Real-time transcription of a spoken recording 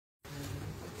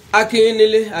Akin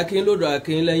nílé, akin lódò,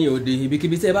 akin lẹ́yìn òde,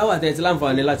 ibikíbi tẹ́ bá wà tẹ́ ti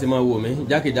láǹfààní láti máa wò mí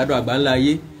jákèjádò àgbáńlá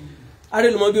ayé.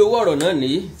 Arélùmọ́ bí owó ọ̀rọ̀ náà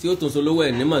nìyí tí ó tún so lówó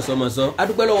ẹ̀ ní mọ̀sánmọ̀sán.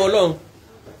 Adúpẹ́ lọ́wọ́ Ọlọ́run.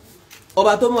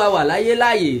 Ọba tó mú wa wà láyé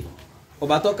láàyè,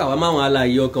 ọba tó kà wá máwọn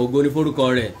alààyè ọkàn ògo ní forúkọ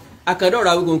rẹ̀. Akandọ̀rọ̀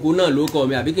Awikonko náà ló kọ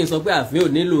mi, àbí kí n sọ pé àfin ò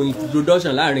nílò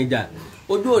introduction láàrin ìjà.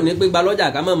 Ojú ò ní pé gba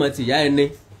lọ́jà ká mọ̀mọ́ tìyá ẹni.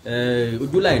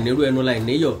 Ojú láì nírú ẹnu láì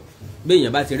níyọ̀. Bí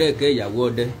èèyàn bá ti rẹ́ẹ̀kẹ́ ìyàwó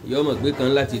ọdẹ, yóò mọ̀ pé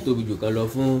kan láti tóbi jù kan lọ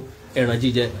fún ẹran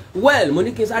jíjẹ. Well, mo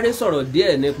ní kí n sáré sọ̀rọ̀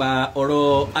díẹ̀ nípa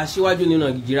ọ̀rọ̀ aṣíwájú nínú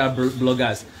Nigeria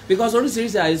bloggers because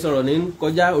oríṣiríṣi àhesọ̀rọ̀ ní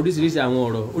kọjá, oríṣiríṣi àwọn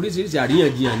ọ̀rọ̀, oríṣiríṣi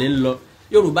àríyànjiyàn ní lọ.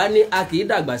 Yorùbá ní a kì í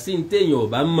dàgbà sí ní téèyàn ò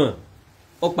bá mọ̀.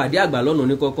 Ó pàdé àgbà lọ́nà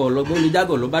ní kọ́kọ́ ọlọ́gbọ́n ní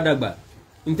jágọ̀ ló bá dàgbà.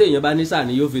 Ní téèyàn bá ní sáà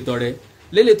ni yóò fi tọrẹ.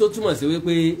 Lélẹ̀ tó túmọ̀ sí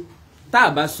wípé tá a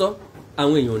bá sọ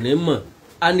àwọn èèyàn ní mọ̀.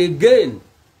 And again,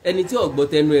 ẹni tí ọ̀gbọ́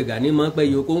tẹnu ẹ̀gà ní mọ́ pẹ́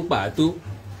yòókù ń pàtó.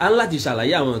 A ń láti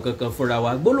ṣàlàyé àwọn nǹkan kan fúnra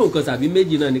wa. Gbólóhùn kan tàbí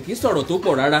méjì náà ni kì í sọ̀rọ̀ tó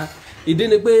pọ̀ rárá. Ìdí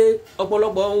ni pé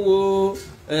ọ̀pọ̀lọpọ̀ ń wo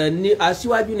ní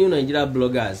aṣíwájú ní Nigeria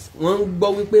bloggers, wọ́n ń gbọ́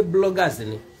wípé bloggers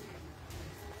ni.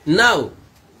 Now,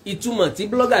 ìtumọ̀ tí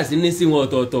bloggers ní sí wọn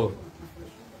ọ̀tọ̀ọ̀tọ̀,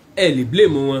 ẹ lè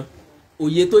blame wọn.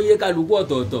 Òye tó yé kálukú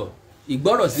ọ̀tọ̀ọ̀tọ̀,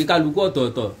 ìgbọ́rọ̀ sí kálukú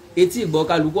ọ̀tọ̀ọ̀tọ̀, etí ìgbọ́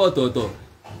kálukú ọ̀tọ̀ọ̀tọ̀,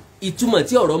 ìtumọ̀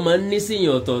tí ọ̀rọ̀ máa ń ní sí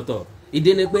yẹn ọ̀tọ̀ọ̀tọ̀.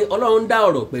 Ìdí ni pé Ọlọ́run dá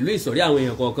ọ̀rọ̀ pẹ̀lú ìsọ̀rí àwọn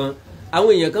èèyàn kọ̀ọ̀kan.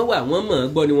 Àwọn èèyàn kan wà wọ́n mọ̀ ọ́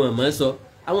gbọ́ ni wọ́n mọ̀ ọ́ sọ.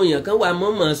 Àwọn èèyàn kan wà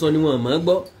wọ́n mọ̀ ọ́ sọ ni wọ́n mọ̀ ọ́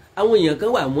gbọ́. Àwọn èèyàn kan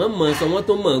wà wọ́n mọ̀ ọ́ sọ wọ́n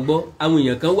tó mọ̀ ọ́ gbọ́. Àwọn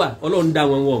èèyàn kan wà Ọlọ́run dá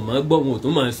wọn wọ́n mọ̀ ọ́ gbọ́ wọn ò tó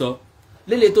mọ̀ ọ́ sọ.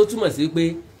 Lélẹ̀ tó túmọ̀ sí pé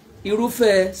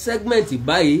irúfẹ́ segment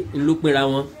báyìí ń ló pinra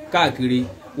wọn káàkiri.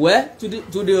 Well,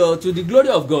 to the glory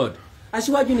of God,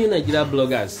 aṣíwájú ní Nigeria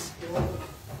bloggers.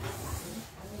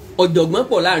 Ọ̀jọ̀gbọ́n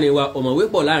pọ̀ láàrin wa, ọ̀mọ̀wé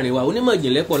pọ̀ láàrin wa, onímọ̀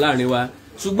ìjìnlẹ̀ pọ̀ láàrin wa.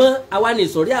 Ṣùgbọ́n àwa ní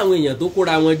ìsọ̀rí àwọn èèyàn tó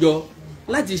kóra wọn jọ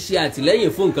láti ṣe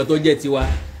àtìlẹ́yìn fún nǹkan tó jẹ́ tiwa,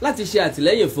 láti ṣe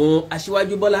àtìlẹ́yìn fún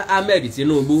aṣíwájú Bọ́lá Ahmed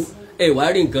Tinubu. Ẹ wá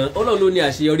rí nǹkan, Ọlọ́run ló ní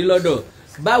àṣeyọrí lọ́dọ̀.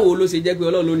 Báwo ló ṣe jẹ́ pé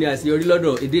Ọlọ́run ló ní àṣeyọrí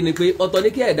lọ́dọ̀? Ìdí ni pé ọ̀tọ̀ ní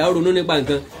kí ẹ̀dá ronú nípa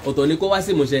nǹkan, ọ̀tọ̀ ní kó wá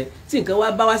sí ìmúṣẹ. Tí nǹkan wá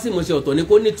bá wá sí ìmúṣẹ, ọ̀tọ̀ ní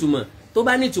kó nítumọ̀. Tó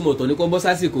bá nítumọ̀, ọ̀tọ̀ ní kó bọ́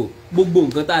sásìkò. Gbogbo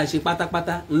nǹkan tá a ṣe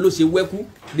pátápátá ń ló ṣe wẹ́kú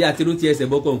bí atirú ti ẹsẹ̀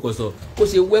bọ́kọ̀ nǹkan sọ. Ó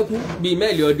ṣe wẹ́kú bí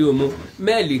mẹ́ẹ̀lì ọdẹ òmu,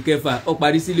 mẹ́ẹ̀lì kẹfà, ó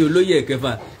parí sílé olóyè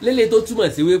kẹfà. Lélẹ̀ tó túmọ̀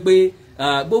sí wípé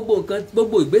gbogbo nǹkan,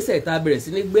 gbogbo ìgbésẹ̀ tá a bẹ̀rẹ̀ sí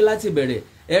ní gbé láti bẹ̀rẹ̀,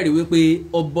 ẹ rí wípé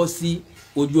ó bọ́ sí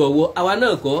ojú ọwọ́. Àwa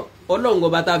náà kọ́, Ọlọ́run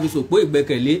ọba tá a fi sòpó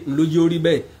ìgbẹ́kẹ̀lé ńlójú orí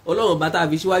bẹ́ẹ̀, Ọlọ́run ọba tá a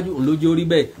fi síwájú ńlójú orí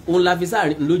bẹ́ẹ̀, òun la fi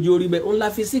sáàrin ńlójú orí bẹ́ẹ̀, òun la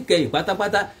fi síkẹyìn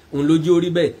pátápátá ńlójú orí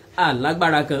bẹ́ẹ̀.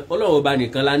 Alágbára kan, Ọlọ́run ọba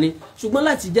nìkan la ní. Ṣùgbọ́n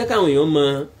láti jẹ́ káwọn èèyàn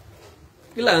mọ̀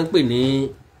kí là ń pè ní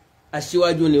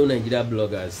aṣíwájú ní Nigeria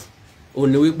bloggers, ó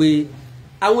ní wípé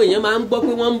àwọn èèyàn máa ń gbọ́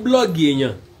pé wọ́n ń blọ́ọ̀gì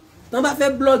èèyàn. Tí wọ́n bá fẹ́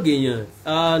blọ́ọ̀gì èèyàn,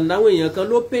 àwọn èèyàn kan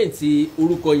ló pèntì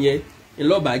orúkọ yẹn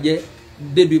ńlọ́bàjẹ́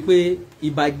débi pé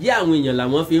ìbàjẹ́ àwọn èèyàn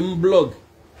làwọn fi ń blog.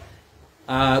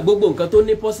 Gbogbo nǹkan tó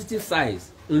ní positive side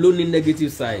ló ní negative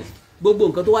side, gbogbo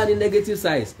nǹkan tó wà ní negative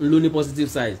side ló ní positive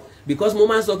side. Because mo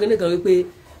máa ń sọ kíní kan wípé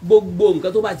gbogbo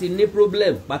nǹkan tó bá ti ní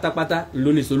problem pátápátá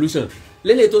ló ní solution.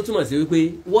 Lélẹ̀ tó túmọ̀ sí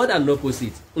wípé word and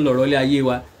opposite ńlọrọ̀ lé ayé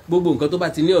wa. Gbogbo nǹkan tó bá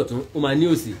ti ní ọ̀tún ó máa ní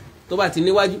òsì, tó bá ti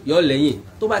níwájú yóò lẹ́yìn,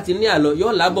 tó bá ti ní àlọ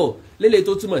yóò lábọ̀. Lélẹ̀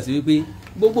tó túmọ̀ sí wípé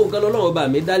gbogbo nǹkan lọ́lọ́run bá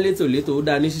mi dá létò létò ó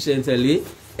dá ní ṣíṣe ń tẹ̀lé.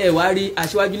 Ẹ wá rí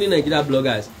aṣíwájú ní Nigeria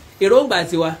bloggers, èròǹgbà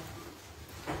tiwa,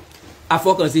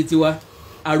 àfọkànsí tiwa,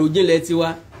 àròjinlẹ̀ tiwa,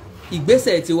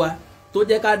 ìgbésẹ̀ tiwa tó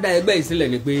jẹ́ ká dá ẹgbẹ́ ìsílẹ̀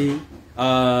ni pé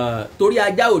torí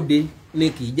ajá òde ni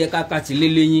kì í jẹ́ ká kàtí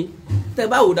léléyìn. Tẹ́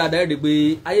bá wò dáadáa rí pé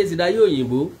ayé ti dáyé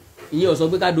òyìnbó, ìyẹn ò sọ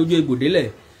pé ká dojú egbò délẹ̀.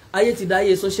 Ayé ti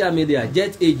dáyé social media,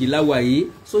 jet age láwa yìí,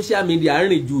 social media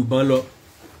rìn ju ìbọn lọ.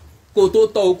 Kó tó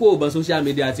tọ́ okó ìbọn social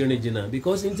media ti rìn jìnnà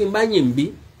because ní ti ń bá yìn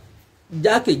bí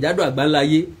jákèjádò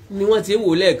àgbáńláyé ni wọ́n ti ń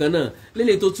wò lẹ́ẹ̀kan náà.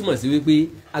 Lélẹ̀ tó túmọ̀ sí wípé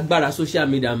agbára social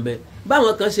media ń bẹ.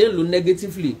 Báwọn kan ṣe ń lò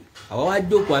negatively, àwa wá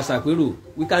jókòó àṣàpérò,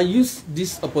 we can use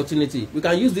this opportunity, we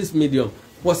can use this medium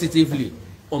positively,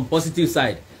 on positive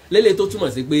side. Lélẹ̀ tó túmọ̀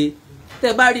sí pé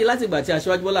tẹ́ bá rí láti ìgbà tí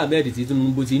aṣíwájú Bọ́lá Ahmed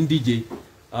Tinubu ti ń díje,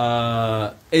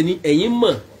 ẹ̀yin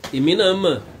mọ̀, èmi náà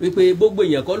mọ̀ wípé gbogbo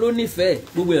èèyàn kọ́ ló nífẹ̀ẹ́,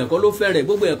 gbogbo èèyàn kọ́ ló fẹ́rẹ̀,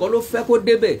 gbogbo èèyàn kọ́ ló fẹ́ kó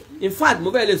débẹ̀. In fact, mo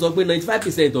fẹ́ lè sọ pé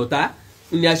 95% ọ̀tá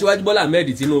ni aṣíwájú Bọ́lá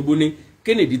Ahmed Tinubu ní.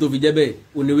 Kí nìdí tó fi jẹ́ bẹ́ẹ̀?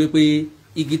 Ó ní wípé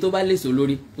igi tó bá léso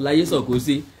lórí láyé sọ̀kò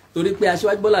sí. Torí pé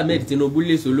aṣíwájú Bọ́lá Ahmed Tinubu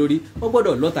léso lórí, wọ́n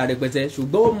gbọ́dọ̀ lọ́ta rẹpẹtẹ,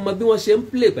 ṣùgbọ́n wọ́n mọ bí wọ́n ṣe ń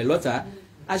play pẹ̀lú ọ̀tá.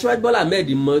 Aṣíwájú Bọ́lá Ahmed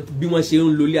mọ bí wọ́n ṣe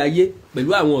ń lólé ayé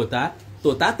pẹ̀lú àwọn ọ̀tá,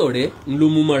 tọ̀tátọ̀rẹ́ ń ló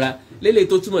mú mọ́ra. Lélẹ̀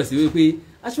tó túmọ̀ sí wípé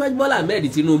aṣíwájú Bọ́lá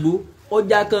Ahmed Tinubu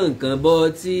ọjà kankan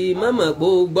bọ́ tí mọ̀mọ́ pé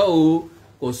ó gbọ́ o,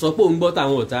 kò sọ pé ó ń gbọ́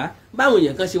tàwọn ọ̀tá. Báwọn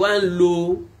èèyàn kan ṣe wá ń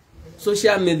lo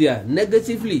social media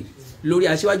negatively lórí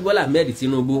aṣíwájú Bọ́lá Ahmed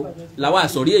Tinubu làwọn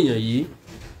àsọ̀rí èèyàn yìí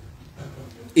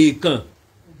èèkàn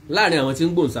láàrin àwọn tí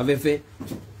ń gbóhùnsáfẹ́fẹ́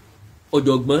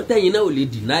ọ̀jọ̀gbọ́n tẹ̀yin náà ò lè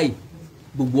deny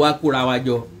gbogbo wa kóra wa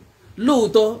jọ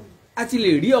lóòótọ́ a ti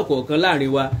lè rí ọ̀kọ̀ọ̀kan láàrin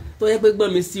wa tó yẹ pé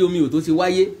gbọ́n mi sí omi ò tó ti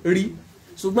wáyé rí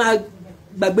ṣùgbọ́n a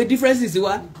gbàgbé differences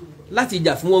wa láti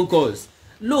jà fún one cause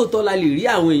lóòótọ́ la lè rí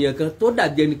àwọn èèyàn kan tó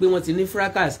dàbí ẹni pé wọ́n ti ní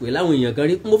fracas pẹ̀lú àwọn èèyàn kan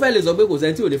rí mo fẹ́ lè sọ pé kò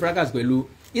sẹ́ni tí ò ní fracas pẹ̀lú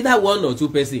either one or two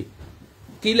person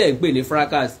kí lẹ̀ ń pè ní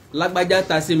fracas lágbájá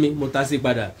ta sí mi mo ta sí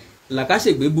padà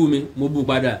làkàṣègbè bú mi mo bú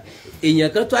padà èèyàn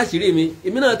kan tó àṣírí mi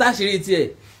èmi náà tá àṣírí tiẹ̀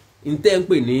ń tẹ́ ń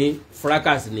pè ní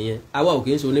fracas nìyẹn àwa ò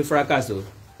kì í ṣe oní fracas o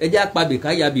ẹ jẹ́ àpabì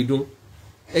káyàbì dún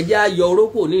ẹ jẹ́ àyọ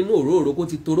orókò nínú òróró kó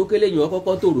ti torókè lẹ́yìn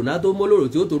ọkọ́kọ́ tòrò náà tó mólòrò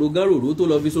tí ó tòrò gán ròrò tó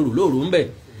lọ fi sòrò lóòrò ń bẹ̀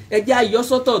ẹ jẹ́ àyọ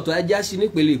sọ́tọ̀ọ̀tọ̀ ẹ jẹ́ àṣì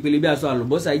nípele ìpele bí aṣọ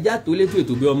àlùbọ́sà ẹ jẹ́ àtòlétò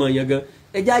ètò bí ọmọ yẹn gan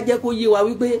ẹ jẹ́ àjẹ́ kó yé wa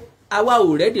wípé àwa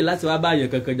ò rẹ́dì láti wá bá yẹn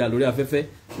kankan jà lórí afẹ́fẹ́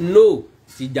no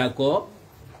tìjà kọ́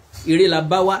eré la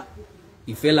bá wá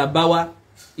ìfẹ́ la bá wá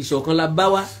ìṣọ̀kan la bá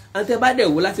wá àti ẹ bá dẹ̀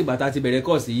wò láti bàtà ti bẹ̀rẹ̀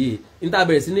kọ́ọ̀sì yìí níta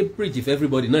bẹ̀rẹ̀ sí ní preach for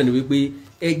everybody náà ni wípé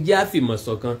ẹ jẹ́ àfìmọ̀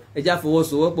ṣọ̀kan ẹ jẹ́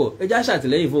àfọwọ́sowọ́pọ̀ ẹ jẹ́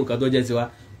àṣàtìlẹ́yìn fún nǹkan tó jẹ́ tiwa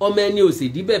ọmọ ẹni ò sì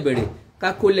dí bẹ̀bẹ̀rẹ̀ ká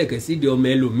kó lẹ̀kẹ̀ sí di ọmọ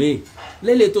ẹlòmíì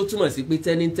lélẹ̀ tó túmọ̀ sí pé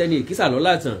tẹ́nítẹ́ní ìkísà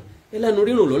lọ́la tàn ẹlẹ́nu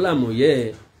rírùn lọ́la mọ̀ yẹ́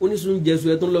ẹ oníṣun jẹsu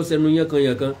ẹ tó ń lọ sẹnu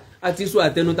yankan àti sọ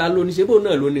àtẹnuta lóní ṣe bó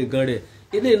náà ló ní nǹkan rẹ̀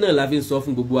ilé náà la fi ń sọ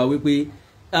fún gbogbo wa wípé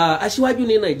aṣíwájú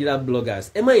ní Nigeria bloggers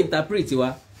ẹ má interpret wa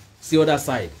sí other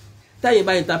side táyìn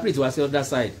bá interpret wa sí other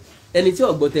side ẹni tí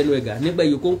ọ̀gbọ́ tẹnu ẹ̀gà nígbà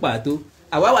yìí kó ń pàtó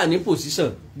àwa wà ní position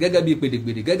gẹ́gẹ́ bí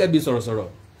pèdèpèdè gẹ́gẹ́ bí sọ̀rọ̀sọ̀rọ̀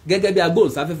gẹ́gẹ́ bí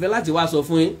agbóhùnsáfẹ́fẹ́ láti wá sọ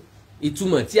fún yín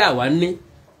ìtumọ̀ tí àwa ní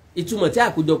ìtumọ̀ tí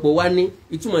àkójọpọ̀ wa ní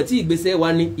ìtumọ̀ tí ìgbésẹ̀ wa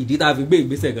ní ìdí tá a fi gbé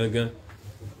ìgbésẹ̀ gangan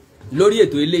lórí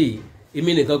ètò eléyìí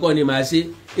èmi nìkan kọ́ ni màá ṣe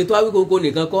ètò Awikonko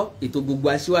nìkan kọ́ ètò gbogbo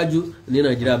aṣíwájú ní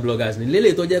Nigeria bloggers ní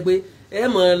lélẹ̀ tó jẹ́ pé ẹ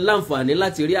mọ̀ láǹfààní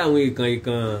láti rí àwọn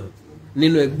ìkàn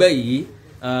nínú ẹgbẹ́ yìí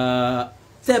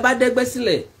tẹ́ ẹ bá dẹ́gbẹ́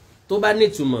sílẹ̀ tó bá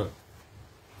nítumọ̀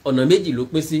ọ̀nà méjì ló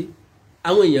pín sí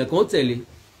àwọn èèyàn kan tẹ̀lé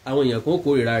àwọn èèyàn kan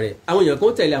kórìíra rẹ̀ àwọn èèyàn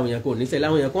kan tẹ̀lé àwọn èèyàn kan ò ní tẹ̀lé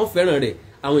àwọn èèyàn kan fẹ́ràn rẹ̀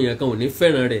àwọn èèyàn kan ò ní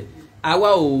fẹ́ràn rẹ̀ àwa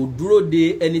ò dúró de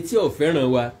ẹni tí ò fẹ́ràn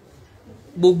wa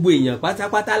gbogbo èèyàn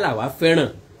pátápátá làwa fẹ́ràn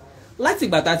láti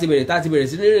ìgbà tá a ti bẹ̀rẹ̀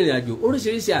sí ní rìnrìn àjò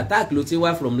oríṣiríṣi attack ló ti wá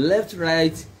from left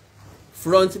right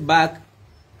front back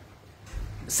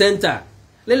center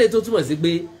lélẹ̀ tó túmọ̀ sí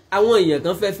pé àwọn èèyàn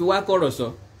kan fẹ́ fi wá kọ̀rọ̀ sọ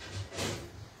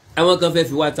àwọn kan fẹ́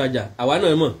fi wá tajà àwa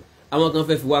náà mọ̀ àwọn kan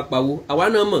fẹ́ fi wá pawó àwa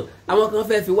náà mọ̀ àwọn kan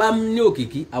fẹ́ fi wá ní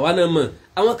òkìkí àwa náà mọ̀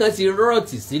àwọn kan ti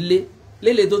rọ́ọ̀tì sílé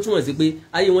lélẹ̀ tó túmọ̀ sí pé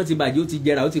ayé wọn ti bàjẹ́ ó ti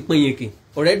jẹrà ó ti pín yín kì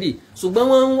already ṣùgbọ́n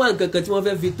wọ́n ń wá nǹkan kan tí wọ́n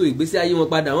fẹ́ fi to ìgbésí ayé wọn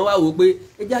padà wọ́n wá wò pé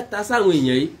ẹjá ta sáwọn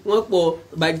èèyàn yìí wọ́n pọ̀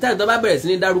bàjẹ́ táwọn tó bá bẹ̀rẹ̀ sí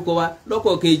ní dárúkọ wa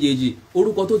lọ́kọ̀ọ̀kan èjèèjì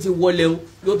orúkọ tó ti wọlé ń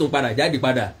yóò tún padà jáde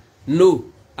padà no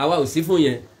àwa ò sí fún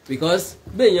yẹn because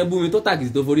bẹ́ẹ̀ yẹn bú mi tó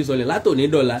tàkìtì tó forí sọlẹ̀ látòní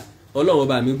dọ̀la ọlọ́run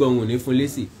ọba mi gbọ́ òun ò ní fún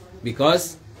lésì because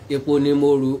epo ni mo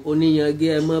rù oníyanjú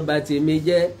ẹ mọ́ bá tèmi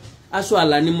jẹ́ aṣọ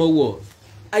àlà ni mo wọ̀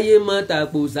ayé mọ́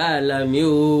tàpò sáàlà mi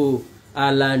o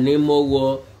àlà ni mo wọ̀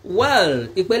well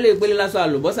ìpele lásọ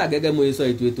àlùbọ́sà gẹ́gẹ́ mo sọ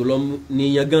ètò lọ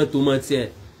níyan gan tó mọ́ tiẹ̀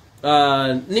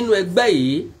nínú ẹgbẹ́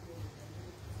yìí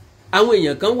àwọn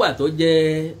èèyàn kan wà tó jẹ́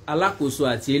alákòóso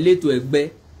àti elétò ẹgbẹ́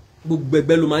gbogbo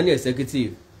ẹgbẹ́ ló máa ní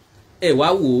executive ẹ wá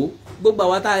wò ó gbogbo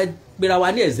àwa tá a gbéra wa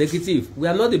ní executive we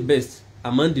are not the best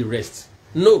among the rest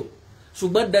no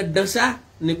ṣùgbọ́n dandan ṣá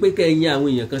ni pé kẹ́yìn àwọn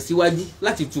èèyàn kan síwájú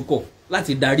láti tukọ̀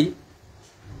láti darí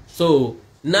so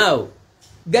now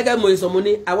gẹ́gẹ́ mo sọ mo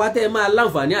ní àwa tẹ́ ẹ máa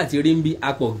láǹfààní àti rí ń bí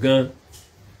apọ̀ gan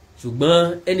ṣùgbọ́n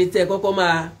ẹni tẹ́ ẹ kọ́kọ́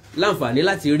máa láǹfààní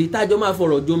láti rí tájọ́ máa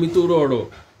fọ̀rọ̀ jomi tó rọrọ̀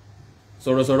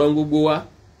sọ̀rọ̀sọ̀rọ̀ ń gbogbo wa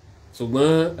ṣùgbọ́n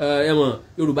ẹ mọ̀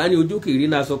Yorùbá ní ojú kìí rí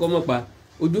náà sọ kọ́mọ̀ pa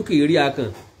ojú kìí rí akàn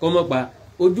kọ́mọ̀ pa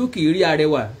ojú kìí rí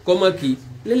arẹwà kọ́mọ̀ kì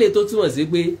lélẹ̀ tó túmọ̀ sí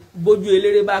pé bójú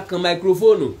eléré bá kan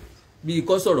máikrófóònù bíi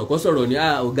kọ́sọ̀rọ̀ ní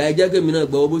ọ̀gá ẹjẹ́ kèmí náà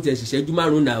gbọ́ bó ti ẹ̀ ṣìṣẹ́jú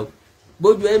márùn-ún náà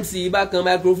bójú MC bá kan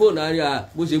microphone àríyá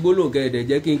bó ṣe gbólóhùn kẹrẹ̀dẹ̀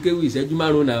jẹ́ kí n kéwì ìṣẹ́jú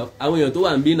márùn-ún náà àwọn èèyàn tó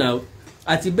wà ń bí náà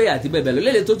àti bẹ́ẹ̀ bẹ́ẹ̀ lọ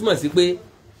lélẹ̀ tó túmọ̀ sí pé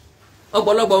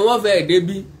ọ̀pọ̀lọpọ̀ wọn fẹ́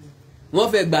débí wọ́n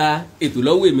fẹ́ gba ètò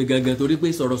lọ́wọ́ èmi gangan torí pé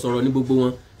sọ̀rọ̀sọ̀rọ̀ ní gbogbo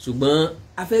wọn ṣùgbọ́n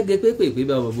a fẹ́ gé pépèpé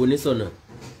bá bàbá onísọ̀nà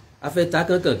a fẹ́ ta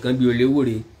kankan bí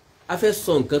oléwòre a fẹ́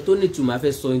sọ nǹkan tó nítumọ̀ a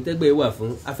fẹ́ sọ ìtẹ́gbẹ́ wà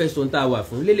fún a fẹ́ sọ ń tá a wà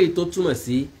fún lélẹ̀ tó túmọ̀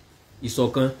sí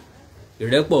ìṣọ̀kan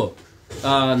ìrẹ́pọ̀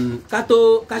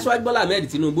káṣíwájú Bọ́lá Ahmed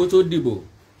Tinubu tó dìbò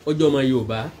ọjọ́ ọmọ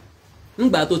Yorùbá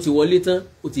ńgbà tó ti wọlé tán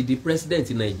ó ti di president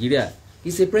Nàìjíríà kì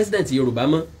í ṣe president Yorùbá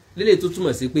mọ́ lélẹ̀ tó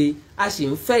túmọ̀ sí pé a sì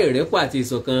ń fẹ́ ìrẹ́pọ̀ àti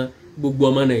ìṣọ̀kan gbogbo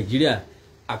ọmọ Nàìjíríà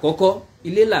àkọ́kọ́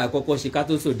ilé là àkọ́kọ́ ṣe ká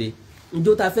tó sòde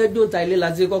njó ta fẹ́ jó ń ta ilé la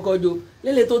ti kọ́kọ́ jó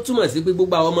lélẹ̀ tó túmọ̀ sí pé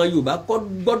gbogbo àwọn ọmọ Yorùbá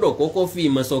gbọ́dọ̀ kọ́kọ́ fi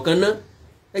ìmọ̀ ṣọ̀kan ná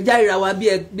ẹjá ríra wa bí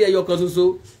ẹyọ kan ṣoṣo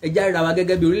ẹjá ríra wa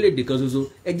gẹ́gẹ́ bí orílẹ̀-èdè kan ṣoṣo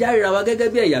ẹjá ríra wa gẹ́gẹ́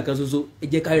bí ẹ̀yà kan ṣoṣo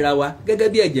ẹjẹ́ ká ríra wa gẹ́gẹ́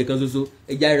bí ẹ̀jẹ̀ kan ṣoṣo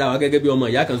ẹjá ríra wa gẹ́gẹ́ bí ọmọ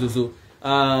ìyá kan ṣoṣo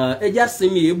ẹja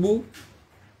sinmi èébú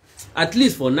at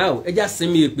least for now ẹja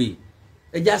sinmi èpè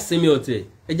ẹja sinmi ọ̀tẹ̀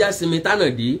ẹja sinmi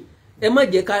tánàdí ẹ má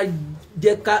jẹ́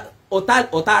ká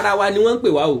ọ̀tá ara wa ni wọ́n ń pè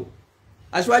wá o.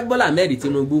 Aṣíwájú Bọ́lá Ahmed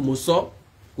Tinubu mo sọ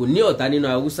kò ní ọ̀tá nínú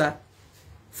Haúsá,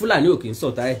 Fúlàní ò kì í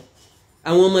ṣọ̀tá ẹ̀,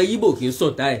 àwọn ọmọ Yíbò kì í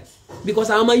ṣọ̀tá ẹ̀ because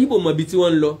àwọn ọmọ Yíbò mọ ibi tí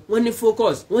wọ́n ń lọ, wọ́n ní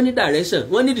focus, wọ́n ní direction,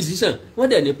 wọ́n ní decision, wọ́n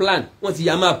dẹ̀ ní plan, wọ́n ti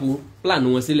ya máàpù plan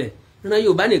wọn sílẹ̀. Ìran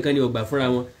Yorùbá nìkan ni ò gbà fúnra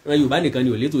wọn, ìran Yorùbá nìkan ni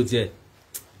ò létò tiẹ̀.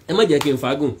 Ẹ má jẹ́ kí n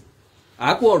fagùn,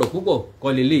 àákó ọ̀rọ̀ púpọ̀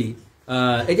kọ́ lélẹ́yìí.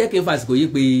 Ẹ jẹ́ kí n fàsìkò yìí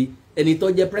pé ẹni tó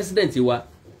jẹ́ president wa,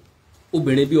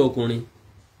 obìnrin bí ọkùnrin,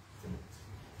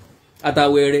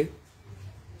 àtàwẹ̀rẹ̀,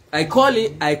 I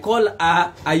call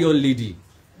her iron lady,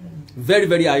 very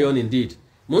very iron indeed.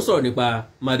 Mo ń sọ̀rọ̀ nípa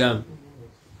Madam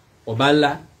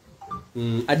Ọbánlá,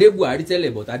 Adé Buhari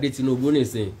tẹ́lẹ̀ but Adé Tinubu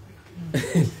nìsín.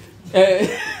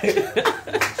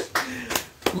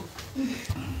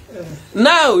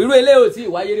 Now irú ilé ò tí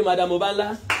ìwáyé rí Madam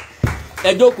Ọbánlá,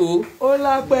 ẹ jókòó. Ó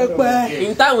lápẹ́pẹ́.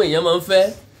 Ohun táwọn èèyàn máa ń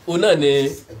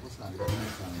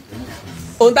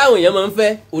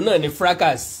fẹ́ òun náà ni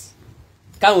fracas,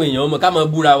 káwọn èèyàn ọmọ ká máa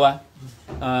búra wa.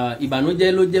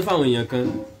 Ìbànújẹ́ ló jẹ́ fáwọn èèyàn kan,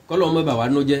 kọ́lọ́ ọmọ bàwá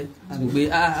ló jẹ́ pé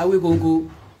Awikonko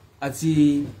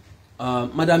àti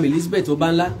Madam Elizabeth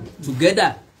Ọbánlá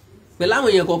together pẹ̀lú àwọn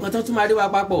èèyàn kọ̀ọ̀kan tó tún máa rí wa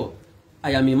papọ̀.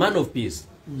 I am a man of peace,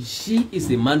 she is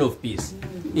a man of peace.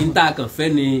 Níta kan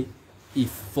fẹ́ ni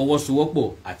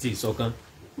ìfọwọ́sowọ́pọ̀ àti ìṣọ̀kan.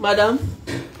 Madam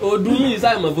ọdún yìí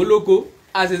ṣàìmọ̀ fọlọ́kọ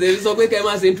àṣẹṣẹ sọ pé kẹ́ ẹ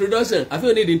máa ṣe introduction, I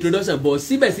feel need introduction but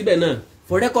síbẹ̀síbẹ̀ náà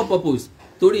for record purpose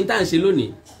torí n tá à ń ṣe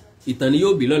lónìí ìtàn ni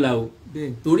yóò bí lọ́la o,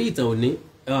 torí ìtàn ò ní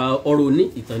ọ̀rọ̀ ò ní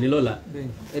ìtàn ní lọ́la.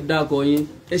 Ẹ dákọ yín,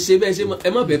 ẹ ṣe bẹ́ẹ̀ ṣe ẹ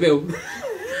má bẹ̀bẹ̀ o.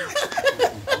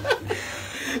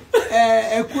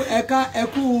 ẹ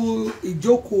kú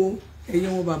ìjókòó ẹ̀yin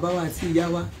wọn bàbá wa àti ìyá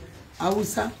wa,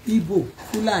 Haúsá, Ìgbò,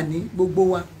 Fúlàní, gbogbo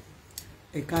wa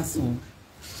ẹ káàsán.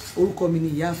 Orúkọ mi ni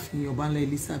ìyáàfin Ọbánlá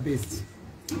Elizabeth.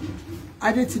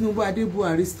 Adé Tinubu, Adé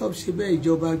Buhari, stop ṣe bẹ́ẹ̀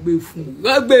ìjọba gbé fún.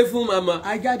 Wọ́n gbé fún màmá.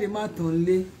 Ajáde má tàn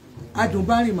lé,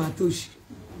 adùnbárìn má tòṣì.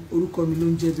 Orúkọ mi ló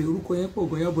ń jẹ́ bẹ́ẹ̀, orúkọ yẹn pọ̀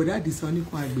gan-an, bọ̀dá Àdìsá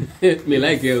oníkan àgbẹ̀. Mi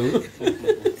láìkẹ́ o.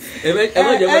 Ẹ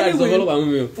má jẹ́ bọ́lá àdìsá fọlọ́pàá mú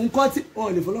mi o. Nǹkan tí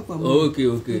wọ́n lè fọlọ́pàá mú mi.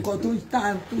 Okay. Nǹkan tó ń tà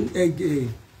ẹ̀gẹ̀.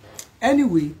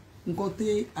 Anyway, nǹkan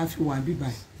tí a fi wà bíbá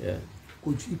kò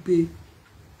ju pé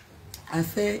a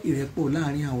fẹ́ ìrẹ́pọ̀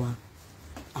láàrin àwọn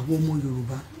ọmọ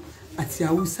Yorùbá àti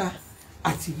Haúsá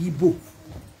àti Ìgbò.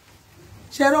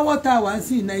 Ṣé rọ́wọ́ tá a wá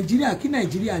sí Nàìjíríà, kí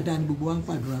Nàìjíríà dá ní gbogbo wa ń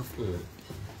pàdúrà fún.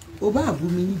 Ó bá bú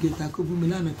mi ní gẹ̀ta kó bú mi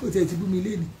lánàá kó tiẹ̀ ti bú mi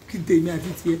lẹ́nu kí n tèmi àti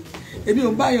tiẹ̀. Èmi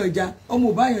ò ń báyàn jà, ọmọ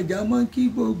ò báyàn jà, ọmọ ń kí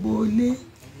gbogbo ilé.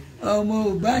 Ọmọ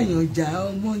ò báyàn jà,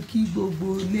 ọmọ ń kí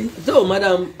gbogbo ilé. So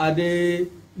Madam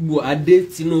Adé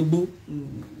Tinubu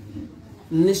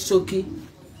ní ṣókí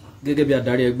gẹ́gẹ́ bí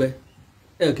adarí ẹgbẹ́,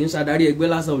 ẹ kì í ṣe adarí ẹgbẹ́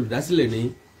lásán, olùdásílẹ̀ ní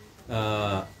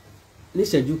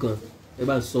níṣẹ́jú kan ẹ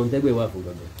bá ń sọ ǹtẹ́gbẹ́ wà fún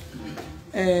gbọ̀ngàn.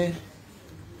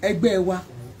 Ẹgbẹ́ wa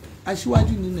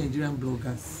aṣíwájú ní Nigerian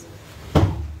bloggers,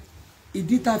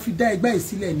 ìdí tá a fi dá ẹgbẹ́ yìí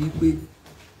sílẹ̀ ni pé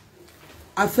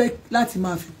a fẹ́ láti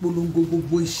máa fi polongo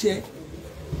gbogbo iṣẹ́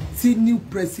tí new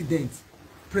president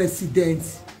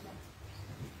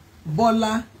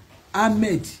Bọ́lá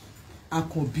Ahmed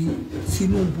Akànbí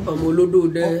Tinubu, ọmọ olódò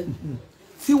dẹ,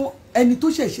 tí ẹni tó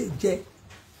ṣẹ̀ṣẹ̀ jẹ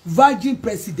virgin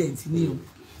president ni o,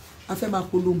 a fẹ́ máa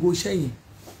polongo iṣẹ́ yẹn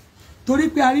torí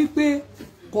pé a rí pé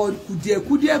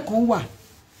kùdìẹ̀kùdìẹ̀ kan wà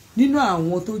nínú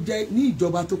àwọn tó jẹ́ ní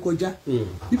ìjọba tó kọjá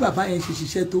bí bàbá yẹn ṣe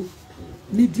ṣiṣẹ́ tó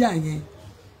mídíà yẹn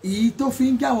èyí tó fi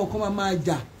ń jẹ́ àwọn kan máa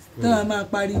jà táwọn máa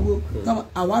pariwo,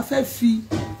 àwa fẹ́ fi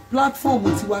platform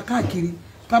tiwa káàkiri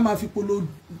ká máa fi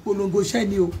polongo iṣẹ́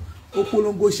ni o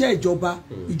polongo iṣẹ́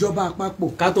ìjọba àpapọ̀.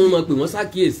 Ká tó mọ̀ pé wọ́n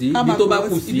ṣàkíyèsí ibi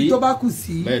tó bá kù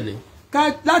sí.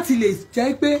 Láti lè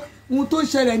jẹ́ pé ohun tó ń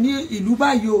ṣẹlẹ̀ ní ìlú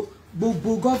báyìí o,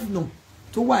 gbogbo gọ́fìnà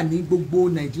tó wà ní gbogbo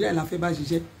Nàìjíríà la fẹ́ bá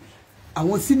ṣiṣẹ́,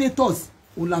 àwọn senators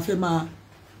òun la fẹ́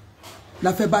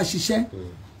bá ṣiṣẹ́,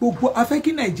 gbogbo a fẹ́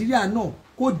kí Nàìjíríà náà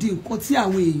kó di nǹkan tí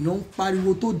àwọn èèyàn ń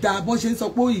pariwo tó dáa, bọ́n ṣe ń sọ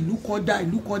pé ìlú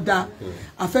kan dáa,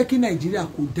 a fẹ́ kí Nàìjíríà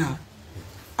kó dáa.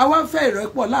 Àwa ń fẹ́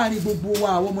ìrẹ́pọ̀ láàrin gbogbo wa,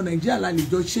 àwọn ọmọ Nàìjíríà la lè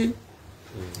jọ ṣe.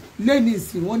 Lẹ́ni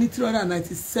ìsìn wọ́n ní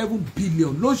 397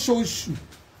 billion lóṣooṣù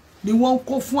ni wọ́n ń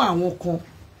kó fún àwọn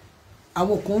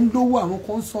kan ń lówó, àwọn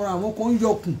kan ń sanra, àwọn kan ń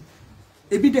yọkùn,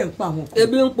 ebi dẹ̀ ń pa àwọn kan.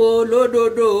 Ebi ń po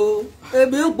lódodo,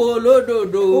 ebi ń po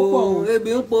lódodo,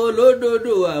 ebi ń po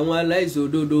lódodo, àwọn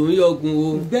aláìṣòdodo ń yọkùn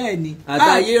o. Bẹ́ẹ̀ni.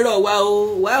 Àtàyè rọ̀ wá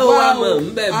o, wá mọ̀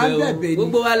ń bẹ̀bẹ̀ o,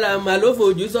 gbogbo wa la mà ló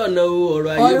fojú sọ̀nà o,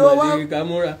 ọ̀rọ̀ ayé mọ̀ ní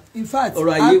kámúra, in fact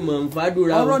ọ̀rọ̀ ayé mọ̀ ń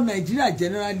fàdúrà o. Ọ̀rọ̀ Nàìjíríà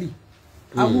generally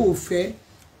àwọn ò fẹ́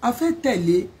a fẹ́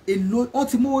tẹ̀lé èlò wọ́n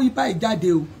ti mú ibà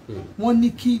ìjáde o wọ́n ní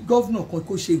kí gọ́vnà kan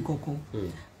kó ṣe nǹkan kan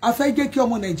a fẹ́ jẹ́ kí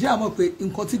ọmọ Nàìjíríà mọ̀ pé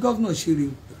nǹkan tí gọ́vnà ṣe rèé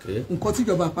o nǹkan tí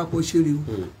ìjọba àpapọ̀ ṣe rèé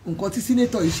o nǹkan tí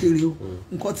sínétọ̀ yìí ṣe rèé o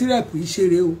nǹkan tí rẹ́pù yìí ṣe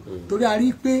rèé o torí a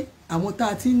rí pé àwọn tá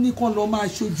a ti ní kán lọ máa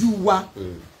ṣojú wa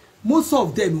most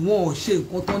of them wọn ò ṣe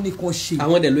nǹkan tán ní kan ṣe.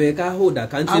 àwọn dẹ̀ ló yẹ ká hold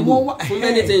accountable for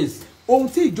many things. ohun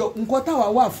tí nǹkan táwa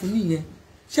wà fún nìyẹn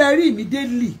ṣe rí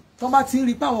immediately tó bá ti ń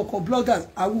rí pé àwọn kan bloggers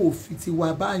àwọn òfin ti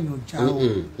wà báyàn já o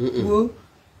wo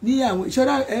ní àwọn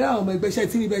ìṣọ́ra ẹ̀rọ àwọn ọmọ ẹgbẹ́ iṣẹ́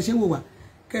tí níbẹ̀ ṣe ń wò wá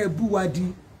kẹ́ ẹ bú wa di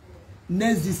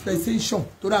next dispensation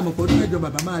tó dà mọ̀ pé ọdún mẹ́jọ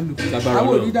bàbá máa lò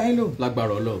àwọn ò ní dá yín lò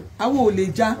lágbára Ọlọ́run àwọn ò lè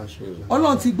já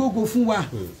Ọlọ́run ti gbógo fún wa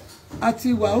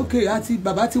àti wà ókè àti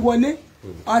bàbá ti wọlé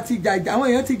àti jàjà àwọn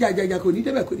èèyàn ti jàjà kò ní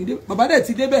débẹ̀ bàbá dẹ̀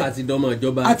ti débẹ̀ àti dọmọ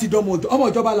ìjọba ọmọ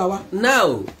ìjọba la wa.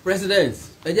 now president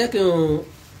ẹ jẹ́ kí n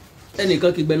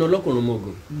ẹnìkan kí gbẹnu ọlọ́kùnrin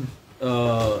mọ̀gùn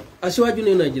aṣíwájú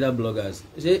ní Nigeria bloggers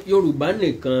ṣé Yorùbá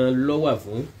nìkan ló wà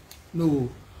fún. no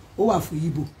ó wà fún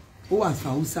Ìgbò ó wà fún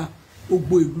Haúsá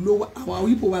gbogbo ìlú ló wà àwọn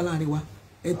Ìgbò wà láàrin wa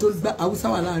ẹ tó gba Haúsá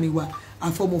wà láàrin wa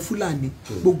àfọmọ Fúlàní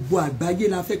gbogbo àgbáyé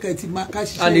la fẹ́ ká ti máa ká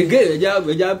ṣiṣẹ́. àdégé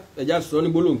ẹja sọ ní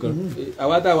gbólóhùn kan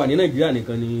àwa tá a wà ní Nàìjíríà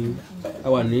nìkan ni a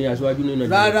wà ní aṣíwájú ní Nàìjíríà.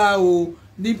 rárá o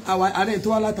ní àwọn ààrẹ tó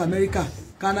wá láti Amẹ́ríkà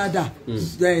Canada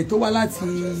tó wá láti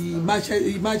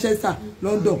Manchester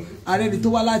London ààrẹ tó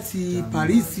wá láti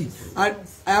Paris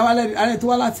ààrẹ tó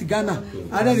wá láti Ghana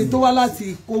ààrẹ tó wá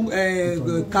láti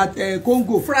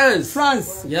Congo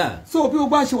France yeah. so bí o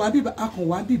bá ṣe wà bíbá akàn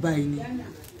wà bíbá yìí ni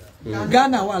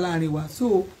Ghana wà láàrin wa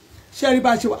so ṣẹ́rí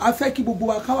bá ṣe wà á fẹ́ kí gbogbo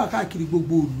wa káwà káàkiri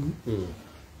gbogbo ìlú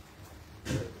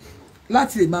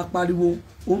láti lè máa pariwo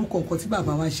orúkọ nǹkan tí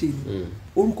bàbá wa ṣe ni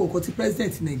orúkọ nǹkan tí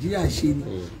president Nàìjíríà ṣe ni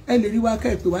ẹ lè rí wa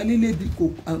kẹ́ ẹ pè wá nílé bí kò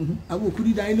àwọn òkú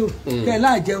dídá yín lò kẹ́ ẹ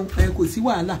láàjẹun kò sí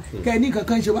wàhálà kẹ́ ẹ ní nǹkan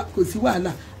kan ṣe wá kò sí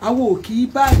wàhálà àwọn ò kì í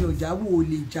bá àyàn jà àwọn ò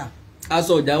lè jà.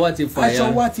 aṣọ ọjà wa ti fàya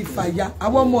aṣọ wa ti fàya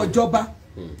àwọn ọmọ ìjọba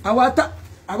àwa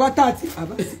tá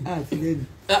àti lẹ́nu.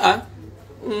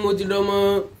 mo ti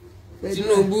dọmọ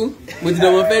Tinubu mo ti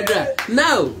dọmọ federal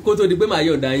now kó tó di pé màá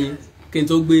yọ̀ǹda yín kí n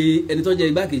tó gbé ẹni tó jẹ́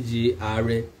igbákejì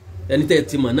ààrẹ ẹni tẹ́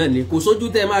ti mọ̀ náà ni kò sójú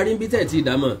tẹ́ máa rí bí tẹ́ ti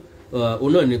dámọ̀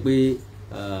òun náà ni pé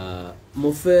mo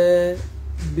fẹ́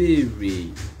béèrè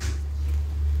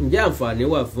ǹjẹ́ àǹfààní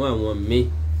wà fún àwọn míì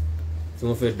tí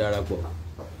wọ́n fẹ́ darapọ̀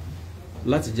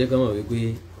láti jẹ́ ká mọ̀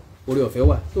wípé oore ọ̀fẹ́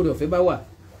wà tó oore ọ̀fẹ́ bá wà.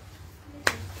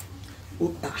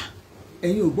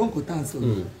 ẹ̀yin ò gbọ́ nǹkan tá à ń sọ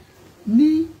ní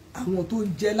àwọn tó ń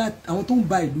jẹ́ àwọn tó ń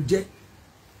ba ìlú jẹ́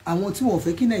àwọn tí wọ́n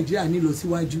fẹ́ kí Nàìjíríà ní lọ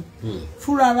síwájú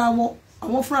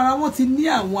fúnra wọn ti ní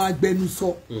àwọn agbẹnusọ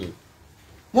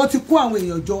wọ́n ti kó àwọn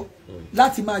èèyàn jọ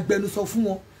láti máa gbẹnusọ fún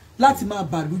wọn láti máa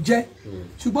bàlú jẹ́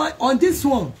ṣùgbọ́n on this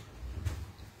one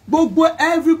gbogbo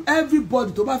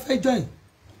everybody tó bá fẹ́ join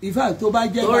in fact tó bá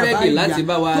jẹ́ bàbá ìyá láti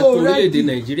bá wa tó orílẹ̀-èdè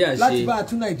Nàìjíríà ṣe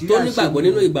tó nígbàgbọ́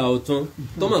nínú ìgbà ọ̀tun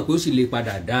tó mọ̀ pé ó sì lè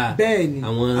padà dáa. bẹ́ẹ̀ni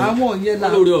àwọn yẹn la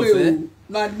pé o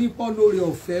la nípọn lórí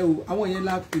ọ̀fẹ́ o àwọn yẹn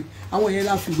la pè àwọn yẹn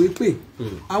la fìwé pè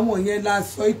àwọn yẹn la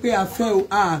sọ pé a fẹ́ o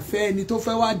a fẹ́ ẹni tó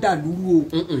fẹ́ wá dà lúrú o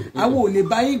àwọn ò lè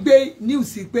bá yín gbé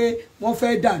news pé wọ́n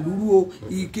fẹ́ dà lúrú o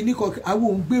ìkíní kan àwọn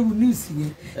ò ń gbèrú news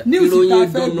yẹn news tá a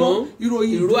fẹ́ gbọ́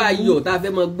ìró ayọ̀ tá a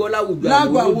fẹ́ máa gbọ́ láwùjọ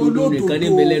àwọn olódodo nìkan ní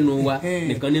bẹ lẹ́nu wa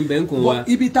nìkan ní bẹ ń kún wa.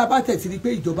 ibi tá a bá tẹ̀ sí ni pé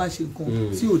ìjọba ṣe nǹkan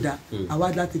tí ò dáa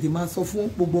àwa dá tètè máa sọ fún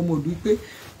gbogbo ọmọ ìlú pé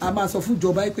a máa sọ fún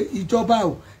ìjọba pé ìjọba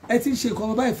o ẹ ti ń ṣe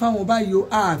nǹkan báyìí fáwọn báyìí o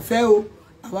àfẹ́ o.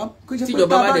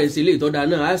 tíjọba bá dẹ̀ sílé ìtọ́da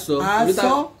náà á sọ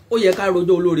ó yẹ ká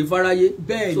rojọ́ olórí fáráyé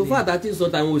so fún àtàtì ń sọ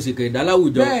táwọn òṣìkè ìdá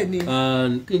láwùjọ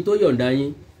kí n tó yọ̀ǹda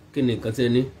yín kí ni nǹkan tí ẹ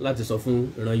ní láti sọ fún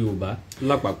ìran Yorùbá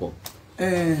lápapọ̀.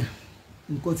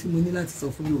 nǹkan tí mo ní láti sọ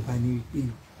fún Yorùbá ni wípé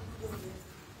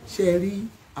ṣe rí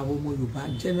àwọn ọmọ Yorùbá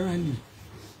generally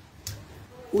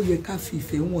ó yẹ ká fi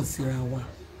ìfẹ́ wọn síra wa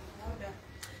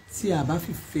tí a bá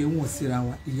fi ìfẹ́ wọn síra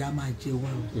wa ìyà máa jẹ wá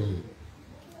o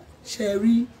ṣe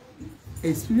rí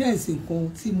experience nǹkan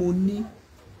tí mo ní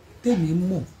tèmi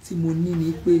mọ̀ tí mo ní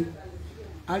ni pé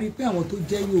a rí pé àwọn tó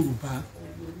jẹ́ Yorùbá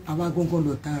àwa gangan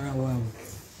lọ ta ara wa o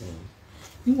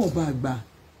níwọ̀nba àgbà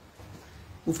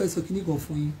mo fẹ́ sọ kíní kan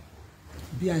fún yín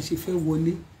bí a ṣe fẹ́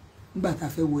wọlé nígbà tá a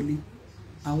fẹ́ wọlé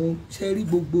àwọn ṣe rí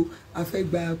gbogbo a fẹ́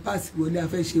gba páàsì wọlé a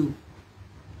fẹ́ ṣe o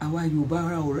àwa Yorùbá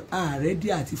ààrẹ dí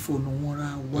àti fọ̀nà wọn ra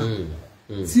wa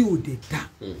tí ò dé ta.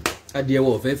 adìẹ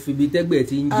wọ̀ fẹ́ fi ibi tẹ́gbẹ̀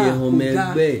tí ń jẹ hàn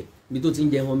mẹ́gbẹ́ ibi tó ti ń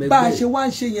jẹ hàn mẹ́gbẹ́. bá a ṣe wá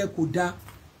ń ṣe yẹn kò dáa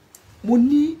mo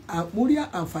rí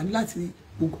àǹfààní láti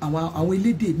àwọn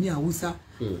elédè ní Haúsá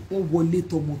wọ́n wọlé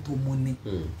tọmọtọmọ ni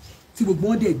tí gbogbo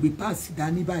wọn dẹ̀ gbé páàsì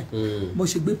dání báyìí mo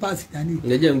ṣe gbé páàsì dání.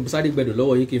 ẹ jẹ́ n sáré gbẹ̀dọ̀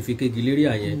lọ́wọ́ yín kí n fi kéegi lérí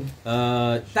àyẹn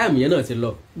táìmù yẹn náà ti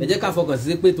lọ ẹ jẹ́ ká fọkàn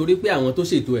sí pé torí pé àwọn tó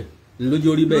ṣètò ẹ̀ lójú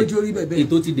orí bẹ́ẹ̀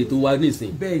ètò ti dè tó wá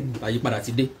nísìn bẹ́ẹ̀ni àyípadà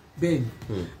ti dé. bẹ́ẹ̀ni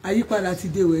àyípadà ti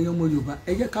dé ẹ̀yin ọmọ Yorùbá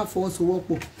ẹ jẹ́ ká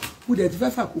fọwọ́sowọ́pọ̀ mo dẹ̀ ti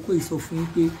fẹ́ fàkókò ìsọ fún yín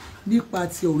pé nípa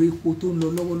ti ọ̀rọ̀ epo tó ń lọ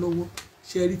lọ́wọ́lọ́wọ́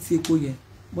ṣe rí ti epo yẹn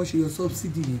bọ́n ṣe yọ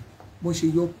subsidy yẹn bọ́n ṣe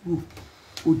yọ kúrò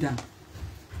ó dáa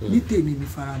ní tèmi mi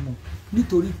faramọ́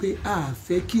nítorí pé a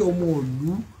fẹ́ kí ọmọ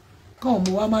ìlú káwọn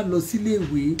ọmọ wa máa lọ sílé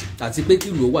ìwé àti pé kí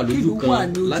ìlú wà lójú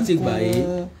kan láti gbà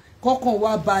yín kọ́kàn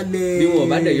wá balẹ̀ bí wọn ò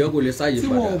bá dẹ̀ yọ kò lè sáyè padà tí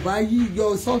wọn ò bá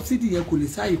yọ subsidy yẹn kò lè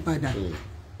sáyè padà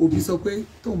Òbí sọ pé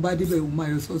tóun bá débẹ̀ òun máa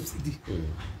yọ subsidy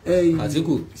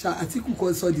Àtíkù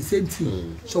kan sọ the same thing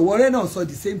Ṣọ̀wọ́rẹ́ náà sọ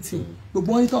the same thing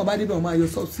gbogbo wọn ní tóun bá débẹ̀ òun máa yọ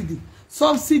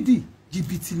subsidy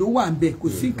jìbìtì ló wà nbẹ kò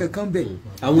sí nǹkan kan bẹ.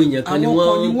 àwọn èèyàn kan ni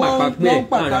wọ́n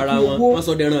pàpà pẹ́ ara wọn wọ́n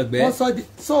sọ dẹran ẹgbẹ́.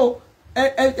 so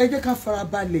ẹ jẹ́ ká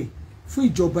farabalẹ̀ fún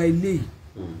ìjọba ilé yìí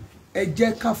ẹ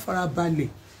jẹ́ ká farabalẹ̀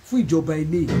fún ìjọba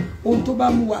ilé yìí ohun tó bá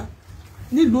mú wa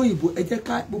nílùú òyìnbó ẹ jẹ́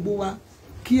ká gbogbo wa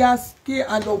kí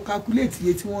a lọ calculate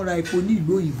iye tí wọ́n ra epo ní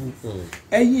ìlú òyìnbó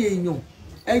ẹ̀yin èèyàn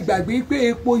ẹ gbàgbé pé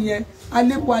epo yẹn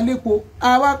alépo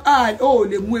àwa ò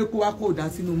lè mú epo wa kó dà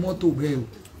sínú mọ́tò bẹ́ẹ̀ o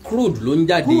crude ló ń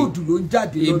jáde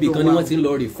lọ́dọ̀ ibì kan ni wọ́n ti ń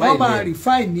lọ refine wọ́n máa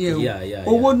refine ẹ̀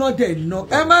o owó náà dẹ̀ ná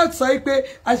ẹ má sọ pé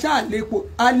aṣá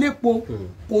alépo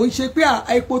kò ń ṣe pé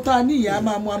epo tá a níyà a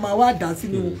máa wá dà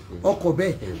sínú ọkọ̀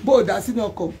bẹ́ẹ̀ bó o dà sínú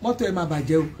ọkọ̀ mọ́tò ẹ̀ máa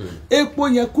bàjẹ́ o epo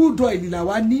yẹn crude oil là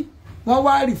wá ní wọ́n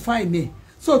wá refine ẹ̀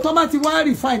so tó bá ti wá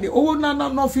refine owó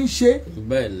náà fi ń ṣe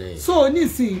so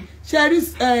nísìnyí ṣe rí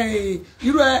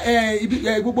irú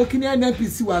gbogbo kíní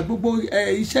NNPC wà gbogbo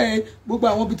iṣẹ́ gbogbo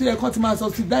àwọn ibi tó yẹ kán ti máa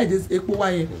subsidize epo wa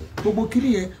yẹn gbogbo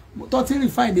kíní yẹn tó ti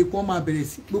refine epo máa bẹ̀rẹ̀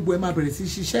sí gbogbo ẹ̀ máa bẹ̀rẹ̀ sí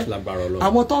ṣiṣẹ́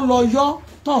àwọn tó ń lọ yọ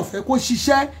tó ń fẹ́ kó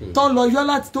ṣiṣẹ́ tó ń lọ yọ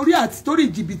láti torí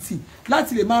jìbìtì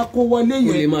láti lè máa kó wọlé yẹn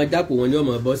kó lè máa jápò wọn ni wọ́n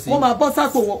máa bọ́ sí wọ́n máa bọ́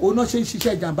sápò wọn òun náà ṣe ń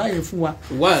ṣiṣẹ́ ìjàmbá yẹn fún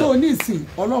wa so nísìn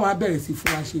Ọlọ́run á bẹ̀rẹ̀ sí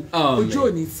fún wa ṣe ojú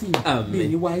òní sí mi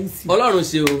ní wáyé sí. Ọlọ́run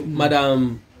ṣe o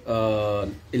Madam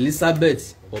Elizabeth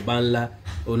Ọbánlá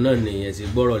òun náà nìyẹn ti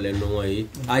gbọ́rọ̀ lẹ́nu wọn yìí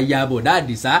ayabọ̀dá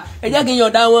Àdìsá ẹ jẹ́ kí n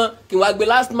yọ̀ǹda wọn kí wọ́n gbé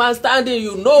last man standing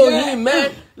you know him man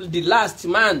the last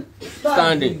man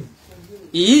standing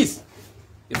he is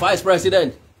the vice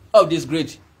president of this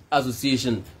great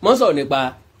association mo sọ̀rọ̀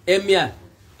nípa Emir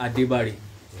Adébárè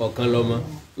Ọ̀kanlọ́mọ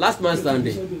last man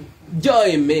standing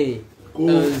join me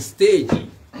on stage.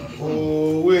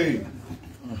 Oh wait.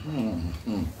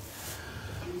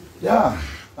 Yeah,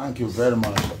 thank you very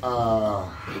much.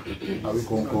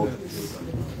 Awikonko.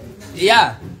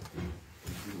 Yeah.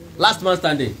 Last man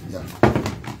standing.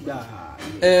 Yeah.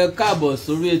 Káàbọ̀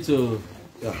sórí ètò.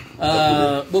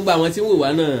 Gbogbo àwọn tí ń wò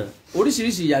wá náà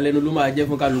oríṣiríṣi ìyàlẹ́nu ló máa jẹ́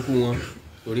fún kálukú wọn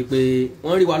torí pé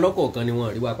wọ́n rí wa lọ́kọ̀ọ̀kan ni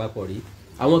wọ́n rí wa papọ̀ rí.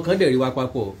 Àwọn kan dẹ̀ rí wa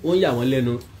papọ̀ ó ń yà wọ́n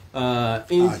lẹ́nu.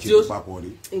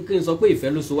 Kí n sọ pé ìfẹ́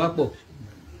ló so wá pọ̀.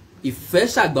 Ìfẹ́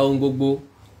ṣàgbà ohun gbogbo.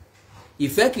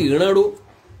 Ìfẹ́ kì í ránró.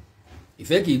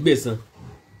 Ìfẹ́ kì í gbẹ̀san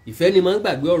ìfẹ́ ni máa ń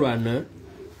gbàgbé ọ̀rọ̀ àná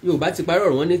Yorùbá ti parí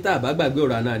ọ̀rọ̀ wọn ní tá a bá gbàgbé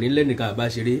ọ̀rọ̀ àná àní lẹ́nìkan àbá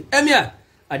ṣeré Emir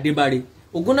Adébárè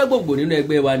ògúnnágbòǹgbò nínú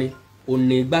ẹgbẹ́ wa ni òun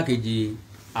ní igbákejì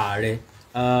ààrẹ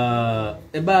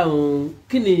ẹ bá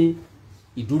kí ni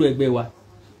ìdúró ẹgbẹ́ wa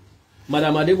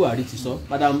Madam Adébùhárí ti sọ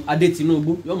Madam Adé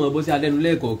Tinubu yóò mọ̀ bó sí alẹ́nu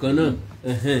lẹ́ẹ̀kọ̀ọ̀kan náà.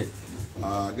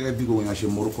 Gẹ́gẹ́ bí gbogbo yẹn ṣe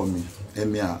morúkọ mi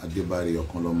Emir Adébárè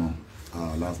Ọ̀kanlọ́mọ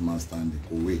last man standing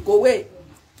kòwé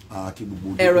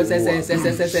ẹ̀rọ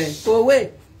sẹ̀sẹ̀ kòwé.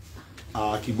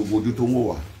 Kí gbogbo ojú tó ń wò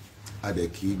wá a dẹ̀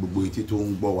kí gbogbo etí tó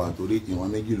ń gbọ́ wa torí ìwọ̀n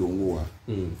méjì ló ń wò wá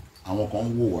àwọn kan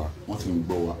ń wò wá wọ́n sì ń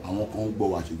gbọ́ wa àwọn kan ń gbọ́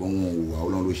wa ṣùgbọ́n wọn ò wò wá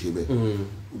Ọlọ́run ló ṣe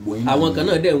bẹ́ẹ̀. àwọn kan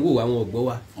náà dẹ̀ ń wò wá wọn ò gbọ́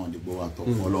wa. wọn lè gbọ́ wa tọ́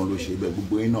Ọlọ́run ló ṣe bẹ́ẹ̀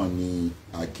gbogbo yín náà ni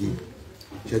àkí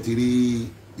ṣe ti rí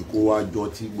ìkówájọ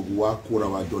tí gbogbo wa kóra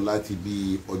wa jọ láti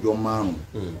bí ọjọ́ 5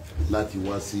 láti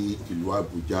wá sí ìlú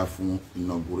Abuja fún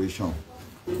inauguration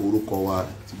orúkọ wa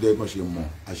ti dẹ́gbọ́n ṣe mọ̀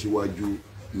Aṣíwájú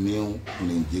New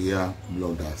Nigeria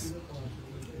Bloggers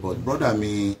but brother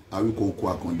mi Awikonko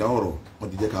Àkàndá ọ̀rọ̀ wọ́n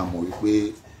ti jẹ́ ká mọ̀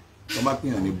wípé wọ́n bá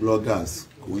pèèyàn ní bloggers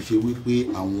kò ń ṣe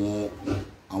wípé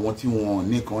àwọn tí wọ́n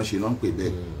nìkan ṣe náà ń pè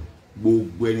bẹ́ẹ̀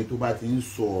gbogbo ẹni tó bá ti ń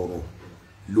sọ̀rọ̀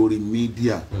lórí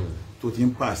mídíà tó ti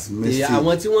ń pass message.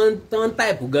 àwọn tí wọ́n tán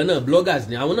type gan náà bloggers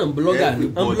ni àwọn náà blogger ni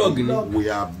blog ni. we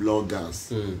are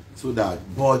bloggers so that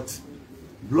but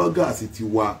bloggers ti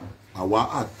wa àwa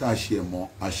àtàṣe mọ́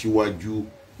Aṣíwájú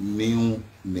New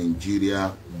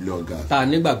Nigeria Bloggers. ta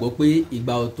nígbàgbọ́ pé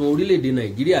ìgbà ọ̀tun orílẹ̀-èdè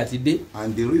Nàìjíríà ti dé.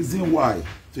 and the reason why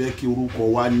tó yẹ kí orúkọ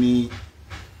wa ní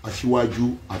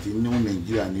Aṣíwájú àti New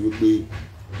Nigeria ni wípé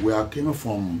we are coming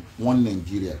from one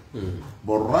Nigeria,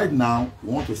 but right now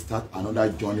we want to start another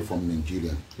journey from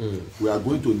Nigeria. We are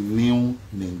going to new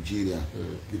Nigeria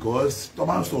because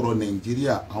Thomas sọ̀rọ̀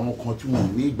Nigeria àwọn kan tí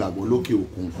wọ́n ní ìgbàgbọ́ lókè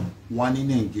òkun wọ́n ní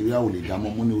Nigeria ò lè dá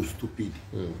mọ́ mú ní stupid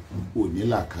ò ní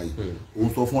làákàyè òun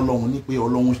sọ fún Ọlọ́run ní pé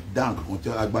Ọlọ́run dá nǹkan tí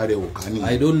agbára ẹ̀ ò ká ní.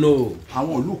 I don't know.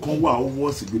 àwọn ìlú kan wà ó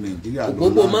wọ́ọ̀sì ju Nigeria lọ.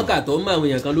 gbogbo mọ́kà tó ń bá àwọn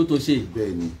èèyàn kan ló tó ṣe.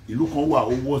 bẹ́ẹ̀ni ìlú kan wà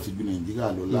ó wọ́ọ̀sì ju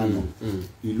Nigeria lọ lánàá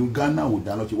ìlú Ghana ò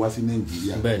dáná ti wá sí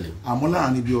Nigeria àmọ́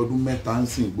láàrin bí ọdún mẹ́ta ń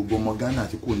sìn gbogbo ọmọ Ghana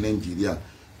ti kó Nigeria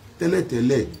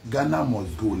tẹ́lẹ̀tẹ́lẹ̀ Ghana must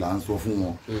go là ń sọ fún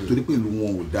wọn torí pé ìlú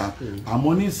wọn ò dá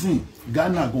àmọ́ nísìn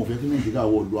Ghana gan ò fẹ́ kí Nigeria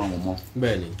wọ̀ lu àwọn ọmọ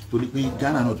torí pé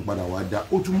Ghana náà ti padà wá dá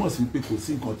ó túmọ̀ sí pé kò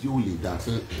sí nǹkan tí ó lè dá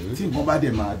tí nǹkan bá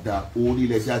dẹ̀ máa dá orí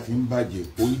ilẹ̀ tí a ti ń bàjẹ́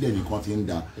orí dẹ̀ nìkan ti ń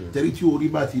dá tẹ́rí tí orí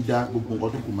bá ti dá gbogbo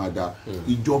nǹkan tó kù máa dá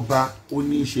ìjọba ó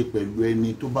ní í ṣe pẹ̀lú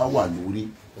ẹni tó bá wà lórí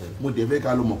mo dẹ̀ fẹ́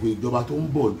ká lọ mọ̀ pé ìjọba tó ń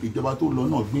bọ̀ ìjọba tó lọ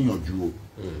náà gbìyànjú o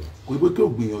kò pé kí o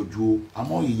gbìyànjú o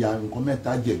àmọ́ ìyà nǹkan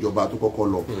mẹ́ta jẹ́ ìjọba tó kọ́kọ́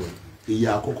lọ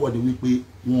ìyà àkọ́kọ́ ni wípé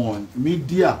wọn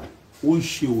mídíà ó ń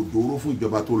ṣe òdòró fún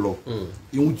ìjọba tó lọ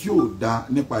ihun tí ò dá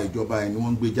nípa ìjọba ẹni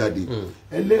wọ́n ń gbé jáde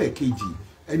ẹlẹ́ẹ̀kejì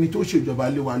ẹni tó ṣèjọba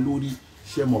lé wa lórí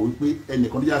ṣe mọ̀ wípé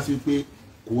ẹnìkan tó já sí pé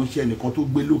kò ń ṣe ẹnìkan tó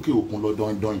gbé lókè òkun lọ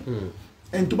dandan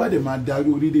ẹni tó bá dẹ̀ máa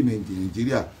darí orílẹ̀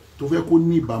Nàìjíríà tó fẹ́ kó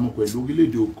ní ìbámu pẹ̀lú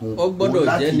orílẹ̀-èdè òkun ó gbọ́dọ̀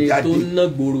jẹ́ ni tó ná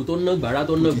gbòòrò tó ná gbàrà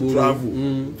tó ná gbòòrò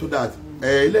so that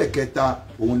ẹlẹ́ẹ̀kẹta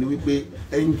òun ni wípé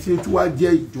ẹni tí ó wá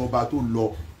jẹ́ ìjọba tó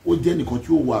lọ ó jẹ́ nìkan tí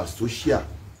ó wà social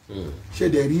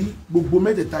ṣẹ̀dẹ̀ rí gbogbo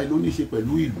mẹ́tẹ̀ẹ̀ta ló ní í ṣe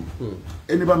pẹ̀lú ìlú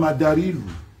ẹni bá máa darí ìlú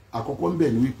àkọ́kọ́ ń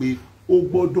bẹ̀ ni wípé ó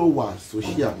gbọ́dọ̀ wà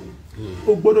social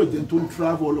ó gbọ́dọ̀ jẹ́ tó ń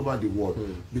travel all over the world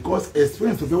because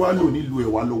experience tó fẹ́ wá lò nílùú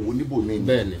ẹ̀ wá lọ wò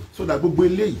níbòmíì so that gbogbo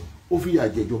eléyìí ó fi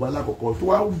àjẹ ìjọba lákọ̀ọ́kọ́ tó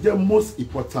wá jẹ́ most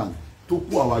important tó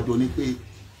kó àwàjọ ni pé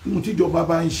ohun tíjọba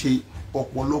bá ń ṣe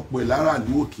ọ̀pọ̀lọpọ̀ ẹ̀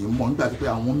láràlú òkè mọ̀ nígbà tí pé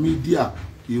àwọn mídíà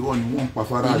irọ́ ni wọ́n ń pa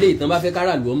fara. ilé ìtàn bá fẹ́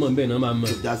káràlú ọmọ bẹ́ẹ̀ náà máa mọ̀.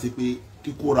 ìjà sí pé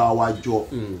kíkóra wa jọ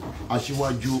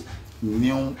aṣíwájú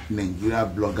new Nigeria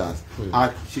bloggers a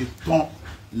ṣe tán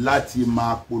láti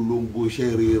máa polongo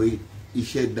iṣẹ́ rere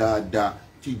iṣẹ́ dáadáa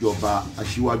tíjọba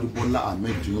aṣíwájú Bọ́lá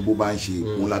Ahmed Tinubu bá ń ṣe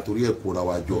òun látòrí ẹ̀ kóra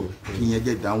wa jọ kí yẹn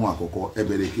jẹ́ dáhùn àkọ́kọ́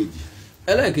ẹbẹ̀rẹ̀ kejì.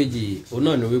 ẹlẹ́ẹ̀kejì òun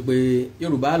náà ni wípé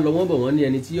Yorùbá lọ wọ́n bọ̀ wọ́n ní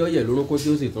ẹni tí ó yẹ̀ lórúnkún tí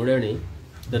ó sì tún rẹ́rìn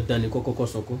dandan ni kọ́kọ́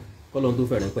sunkún kọ́lọ́n tó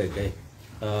fẹ̀rẹ̀ pẹ̀kẹ́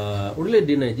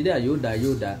orílẹ̀-èdè Nàìjíríà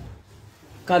yóò dá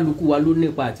kálukú wa ló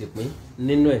nípa àtìpín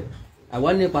nínú ẹ̀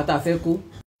àwa nípa tá a fẹ́ kó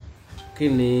kí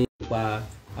ni nípa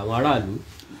àwọn aráàlú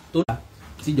tó dá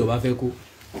tíjọba fẹ́ kó.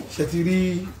 ṣe ti rí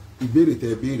ìbéèrè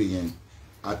tẹ béèrè yẹn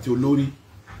àti olórí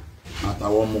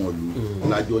àtàwọn ọmọ ìlú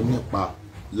lájọ nípa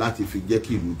láti fi jẹ́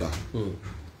kí ìlú dá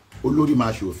olórí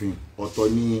máa ṣòfin ọ̀tọ̀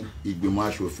ní ìgbìmọ̀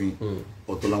aṣòfin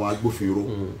ọ̀tọ̀ làwọn agbófinró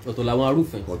ọ̀tọ̀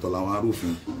làwọn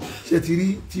arúfin ṣé ti rí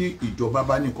tí ìjọba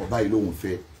bá nìkan báyìí lóhùn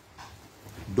fẹ́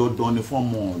dandan ni fún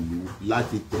ọmọ ìlú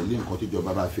láti tẹ̀lé nǹkan tí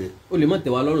ìjọba bá fẹ́. ó lè mọ̀ tẹ́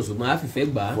wa lọ́rùn ṣùgbọ́n a fìfẹ́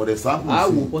gbà á for example a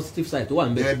wo positive side tó wà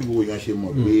ń bẹ. gẹ́gẹ́ bí gbogbo èèyàn ṣe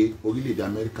mọ̀ pé orílẹ̀-èdè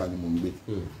Amẹ́ríkà ni mò ń gbé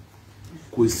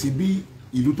kò sí bí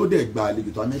ìlú tó dẹ̀ gba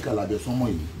àlejò tó Amẹ́ríkà lábẹ́ sánmọ̀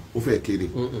yìí ó fẹ́ kéré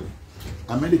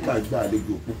Amẹ́ríkà gba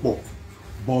àlejò púpọ̀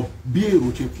bọ̀ bí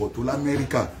èrò ṣe pọ̀ tó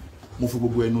l'Amẹ́ríkà mo fi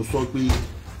gbogbo ẹnu sọ pé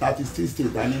 36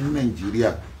 states á ní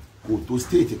Nàìjíríà kò tó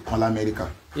state kan l'Amẹ́ríkà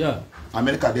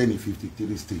Amẹ́ríkà dẹ̀ ní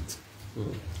 53 states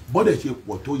bọ́dẹ̀ ṣe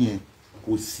pọ̀ tó yẹn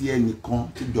kò sí ẹnìkan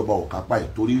tíjọba ò kápá ẹ̀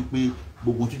torí pé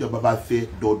gbogbo tíjọba bá fẹ́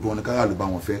dandan ní káràlú bá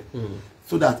wọn fẹ́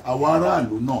so that àwọn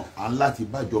aráàlú náà à ń láti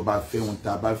bájọba fẹ́ wọn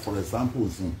tá a bá for example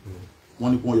sìn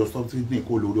wọ́n ní kí wọ́n yọ subsidy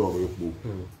kó lórí ọ̀rọ̀ epo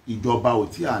ìjọba ò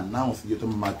tí announce iye tó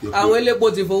máa tẹ epo àwọn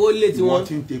elépo ti fowó lé tiwọn wọ́n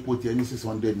ti ń tẹ epo tiẹ̀ ní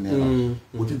 600 naira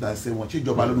kò tí ń ta 7 tí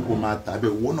ìjọba lónìí kò máa tà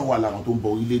bẹ́ẹ̀ owó náà wà láwọn tó ń bọ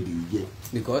orílẹ̀-èdè yìí jẹ́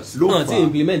because náà ti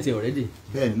implement it already.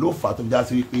 bẹ́ẹ̀ni ló fà á tó já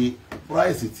sí wípé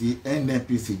price tí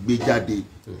NNPC gbé jáde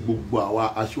gbogbo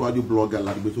àwa aṣíwájú blogger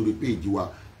láti gbé sórí péèjì wa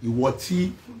ìwọ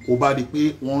tí o bá di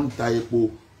pé wọ́n ń ta epo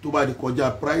tó bá di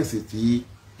kọjá price tí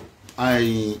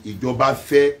ìjọba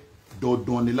fẹ́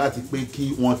dandan ni láti pé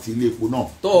kí wọ́n ti ilé epo náà.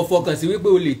 tó o fọkàn sí wípé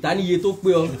o lè ta ní iye tó pé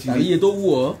ọ tàbí iye tó wù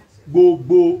ọ.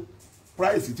 gbogbo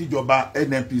price tíjọba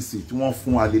NNPC tí wọ́n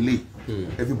fún wa lélẹ̀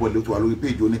everybody ló tó wà lórí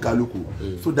péjì oníkálukú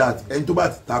so that ẹni tó bá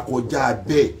ti ta kọjá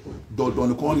bẹ́ẹ̀ dandan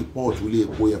ni kàn report ilé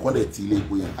epo yẹn kàn dẹ̀ ti ilé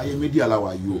epo yẹn ayé mídíà la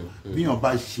wà yìí o bíyàn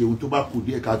bá ṣe ohun tó bá kù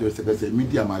díẹ̀ káàtó ẹsẹ̀kẹsẹ̀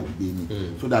mídíà máa gbé ni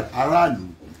so that aráàlú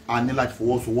a ní láti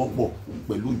fọwọ́sowọ́pọ̀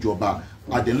pẹ̀lú ìjọba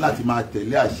a dẹ̀ ní láti máa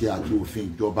tẹ̀lé àṣẹ àti òfin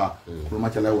ìjọba kó má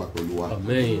ṣàlàyé wà pẹ̀lú wa.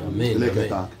 àmín àmín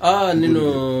àmín. nínú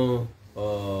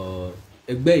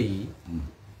ẹgbẹ́ yìí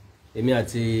èmi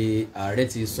àti ààrẹ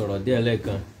ti sọ̀rọ̀ díẹ̀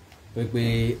lẹ́ẹ̀kan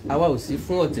pé àwa ò sí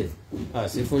fún ọ̀tẹ̀ a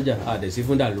sí fún jà a dẹ̀ sí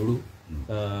fún dàlúrú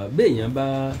béèyàn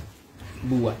bá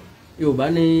bú wa Yorùbá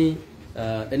ní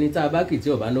ẹni tá a bá kì tí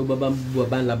ọba ní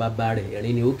bàbá ńlá bàbá rẹ̀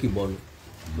ẹ̀rín ni ó kì bọ́nu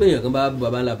lóyìn kan bá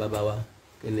bàbá ńlá bàbá wa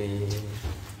kí ni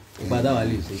ìpadà wà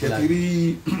lè ṣe. ṣe ti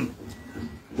rí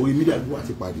orí mídíà gbogbo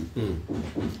àti pàdé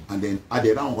and then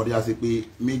adẹ̀rẹ̀ àwọn kọ́dé yà sí pé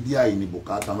mídíà yìí ni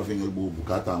bùkátà wọn fi ń gbogbo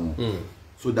bùkátà wọn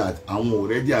so that àwọn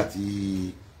already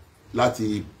àti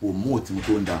láti promote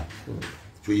tó ń da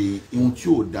so ihun tí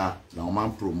ò da làwọn máa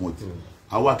ń promote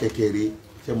àwa kékeré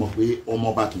ṣe mọ̀ pé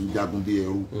ọmọọba kì í jagun bí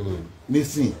ẹrú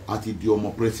nísìn àti di ọmọ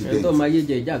president ẹ̀tọ́ máa yé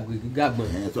jẹ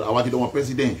ìjàgbọ̀n àwa ti di ọmọ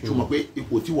president ṣùgbọ́n pé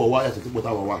ipò tí wọ́n wá yàtọ̀ tí pọ̀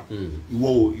táwa wà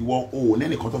ìwọ ò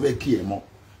nẹ́nìkan tó fẹ́ kí ẹ mọ́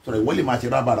sọ̀rọ̀ ìwọ lè máa ṣe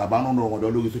rábàràbà nínú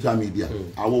ọ̀dọ́ lórí social media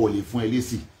àwọ̀ ò lè fún ẹ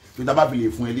lésì tó dábàá fi lè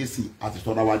fún ẹ lésì àti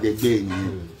sọ̀rọ̀ wa dẹgbẹ́ ènìyàn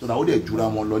sọ̀rọ̀ ó dẹ̀ jura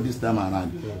wọn lọ this time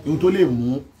around ihun tó lè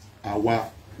mú àwa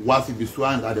wá síbi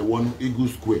swan àdẹ̀wọ́nú Eagle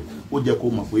Square ó jẹ́ kó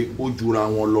mọ̀ pé ó jura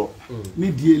wọn lọ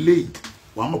nídìí eléyìí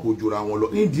wàá mọ̀ kó jura wọn lọ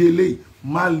nídìí eléyìí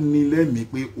má ní lẹ́mìí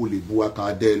pé o lè bu wa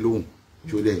ká dẹ́ ẹ lóhùn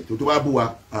ṣọlẹ̀ tó bá bu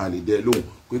wa a lè dẹ́ ẹ lóhùn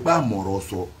pé bá àmọ̀rọ̀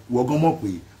sọ wọ́gán mọ̀ pé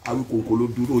Awikonko ló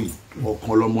dúró yìí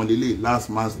ọ̀kan lọmọ lélẹ̀ last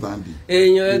man standing.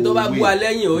 èèyàn ẹ tó bá bu wa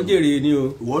lẹ́yìn ó jèrè ni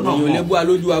o èèyàn ò lè bu wa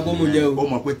lójú agbómo jẹ o ó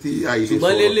mọ̀ pé tí àyè lè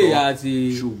ṣùgbọ́n lélẹ̀ àti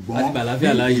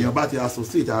bàláfíà láàyè èèyàn bá ti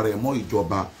associate ara ẹ̀ mọ́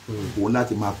ìjọba òun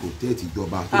láti máa protect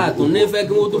ìjọba. àtún ní fẹ́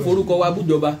kí wọ́n tó forúkọ wa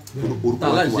bújọba orúkọ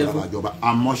wa ti wà lára ìjọba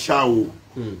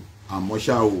àmọ́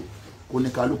ṣá o kó ní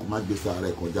kálukú má gbèsè ara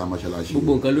ẹ̀ kọjá mọ́ṣáláṣí.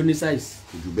 gbogbo nǹkan ló ní size.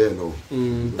 jù bẹ́ẹ̀ lọ.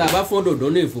 tá a bá fọ́n dòdò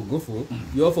ní ìfògùnfò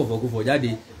yóò fọ̀fọ̀gùnfọ̀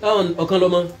jáde ọ̀kan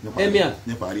lọ́mọ emir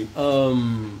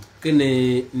kí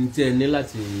ni n tiẹ̀ ní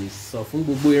láti sọ fún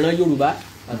gbogbo ìran Yorùbá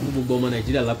àti gbogbo ọmọ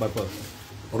Nàìjíríà lápapọ̀.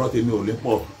 ọ̀rọ̀ tèmi ò lè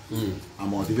pọ̀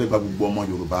àmọ́ tí fẹ́ gba gbogbo ọmọ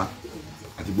Yorùbá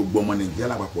àti gbogbo ọmọ Nàìjíríà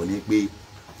lápapọ̀ ní pé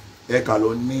ẹ̀ka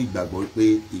lọ ní ìgbàgbọ́ pé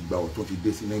ìgbà ọ̀tun ti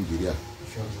dé sí Nàìjíríà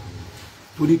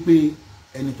torí pé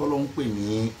ẹni tọ́lọ́ ń pè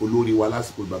ní olórí wa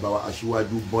lásìkò bàbá wa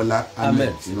Aṣíwájú Bọ́lá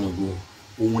Ahmed Tinubu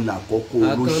òun làkọ́kọ́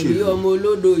olóṣèlú àkànbí ọmọ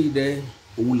olódo ìdẹ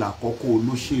òun làkọ́kọ́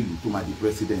olóṣèlú tó máa di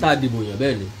president. tá a dìbò yàn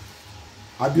bẹ́ẹ̀ ni.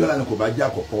 Abíọ́lá ni kò bá jẹ́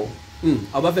àkọ́kọ́.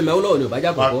 Ọbáfẹ́mi Awólọ́wọ̀ ni ò bá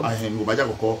jẹ́ àkọ́kọ́. kò bá jẹ́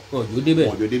àkọ́kọ́. ọ̀jọ́ débẹ̀.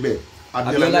 ọ̀jọ́ débẹ̀.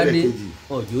 Abíọ́lá dé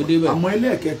ọ̀jọ́ débẹ̀. àmọ́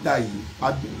ẹlẹ́ẹ̀kẹta yìí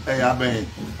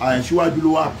Aṣíwájú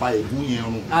ló wà pa ẹ̀gún yẹn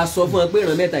run. a sọ fún ẹ pé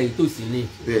ìran mẹ́ta yìí tòsí ni.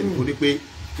 bẹ́ẹ̀ nítorí pé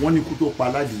wọ́n ní kú tó pa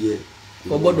aládìyẹ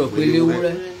kò gbọ́dọ̀ pé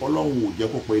léwúrẹ́. Ọlọ́run ò jẹ́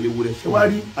kó pé léwúrẹ́ ṣé wàá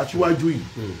rí Aṣíwájú yìí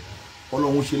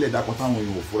Ọlọ́run ṣe lẹ́dàá kan táwọn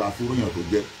èèyàn ò fura sí ròyìn tó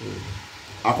jẹ́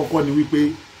àkọ́kọ́ ni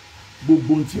wípé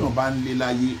gbogbo ohun tí wọn bá ń lé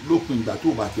láyé lópin ìgbà tó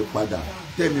bá ti padà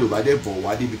tẹ́mi ò bá dẹ̀ bọ̀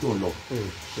wá débi tó ń lọ.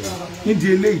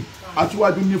 nídìí eléyìí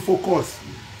Aṣíwájú ní focus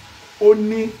ó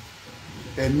ní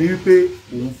ẹ̀mí wípé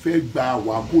òun fẹ́ gba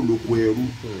wàkó lóko ẹrú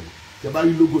tẹ bá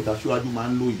rí lógò t'Aṣíwájú máa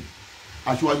ń lò yìí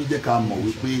Aṣíwájú jẹ́ ká mọ̀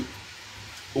wípé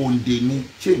òǹdè ni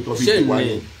chain tó fi ti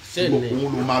wáyé òun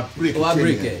ló máa break chain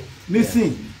yẹn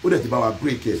nísìn ó dẹ̀ ti bá wa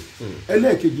break ẹ̀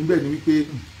ẹlẹ́ẹ̀kejì bẹ́ẹ̀ ni wípé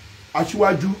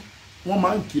Aṣíwájú wọ́n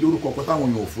máa ń kí lórúkọ ọkọ táwọn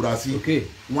èèyàn ò fura sí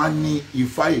wọ́n á ní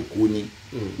Ifá Èkó ni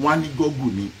wọ́n á ní gọ́gù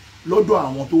ni lọ́dọ̀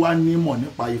àwọn tó wá nímọ̀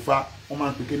nípa Ifá wọ́n máa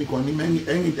ń pe kíní kan ní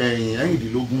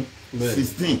ẹ̀rìndínlógún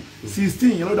 16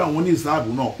 yẹn lọ́dọ̀ àwọn ní ìsáàbù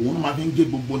náà òun máa fi ń gé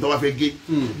gbogbo tó bá fẹ́ gé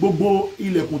gbogbo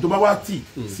ilẹ̀kùn tó bá wá tì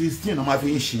 16 náà máa fi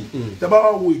ń ṣí tẹ́ bá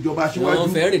wá wo ìjọba Aṣíwájú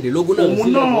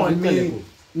òun náà ní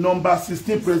nọ́mbà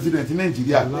 16 president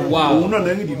Nàìjíríà òun náà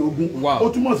lẹ́rìndínlógún ó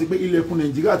túmọ̀ sí pé ilẹ̀kùn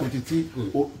Nàìjíríà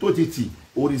tó ti tì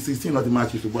orí 16 láti máa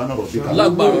ṣe ṣùgbọ́n náà rọ̀bí kan.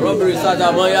 lágbàrọ̀ rọ́bìrì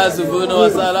sájà mọ́ yá ṣùgbọ́n náà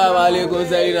sálàmù alaykum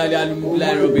sẹ́yìn náà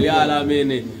alhamdulilayi rabbil alamin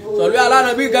sọ̀rọ̀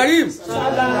alánàbí karim.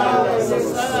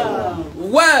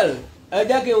 well ẹ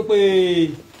jẹ́ kí n pè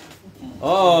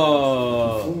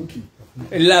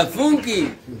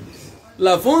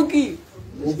Lafunky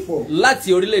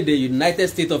láti orílẹ̀-èdè United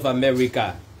States of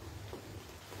America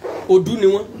ojú ni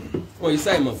wọ́n yìí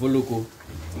ṣàìmọ̀ fọlọ́kọ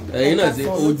ẹ̀yin náà ṣe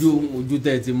ojú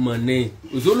tẹ̀ ti mọ̀ ní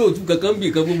òṣòlóòtú kankan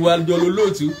bì kan gbogbo àjọ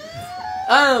lólóòtú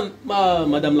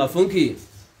Madam Lafunky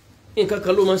nǹkan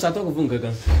kan ló máa ń ṣàtọ́kùn fún nǹkan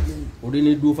kan orí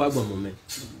ní dúró fágbọ̀n mọ́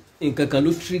nǹkan kan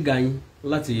ló tírígà yín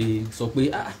láti sọ pé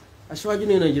Aṣíwájú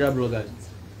ní Nigeria bloggers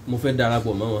mo fẹ́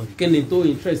darapọ̀ mọ́ wọn kí ni tó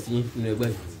interest yín nínú ẹgbẹ́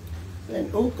yìí.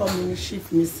 orúkọ mi ni Chief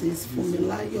Mrs.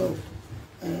 Fúnmiláyọ̀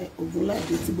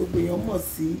Ògúnládé tí gbogbo èèyàn mọ̀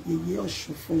sí Yèyé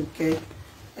Ọ̀ṣun Fúnkẹ́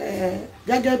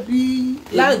gẹ́gẹ́ bí.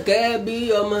 láǹkẹ́ bí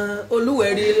ọmọ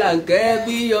olúwẹ̀rí láǹkẹ́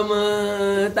bí ọmọ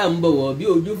tá ń bọ̀wọ̀ bí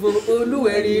ojú fún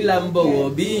olúwẹ̀rí là ń bọ̀wọ̀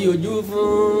bí ojú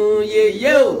fún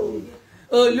yèyé o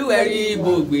olúwẹ̀rí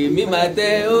ibògbè mi máa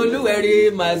tẹ olúwẹ̀rí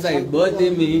máa ṣàìgbọ́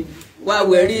tèmi wá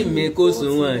wẹ̀rí mi kó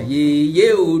sunwọ̀n yèyé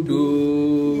odò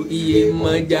iye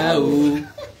mọ́já o.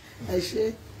 ẹ ṣe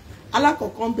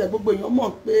alákọ̀ọ́kọ́ ń bẹ gbogbo èèyàn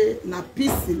mọ̀ pé na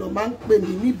peace ló máa ń pè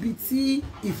mí níbi tí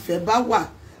ìfẹ́ bá wà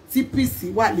tí peace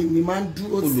wà lèmi máa ń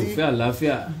dúró sí olùfẹ́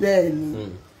àlàáfíà bẹ́ẹ̀ ni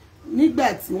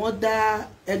nígbà tí wọ́n dá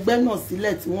ẹgbẹ́ náà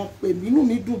sílẹ̀ tí wọ́n pè mí, inú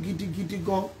mi dùn gidigidi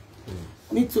gan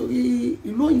nítorí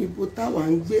ìlú òyìnbó táwa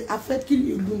ń gbé, a fẹ́ kí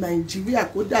ìlú Nàìjíríà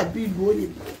kó dàbí ìlú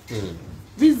òyìnbó.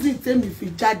 Reason tèmi fi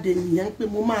jáde nìyẹn pé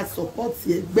mo máa support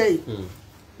ẹgbẹ́ yìí,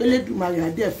 Elédùmarè á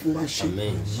dẹ̀ fún wa ṣe.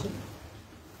 Amen.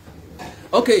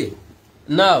 Okay,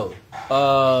 now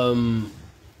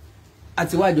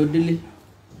àtiwájọ délé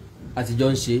àtijọ́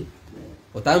ń ṣe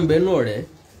ọ̀tá ń bẹ nínú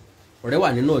ọ̀rẹ́ wà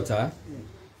nínú ọ̀tá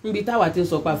níbi táwa ti ń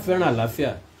sọ pé fẹ́ràn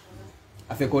àlàáfíà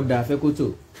afẹ́kọ́ da afẹ́kọ́ tó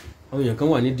àwọn èèyàn kan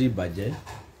wà nídìí ìbàjẹ́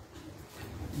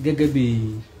gẹ́gẹ́ bí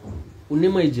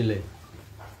onímọ̀ ìjìnlẹ̀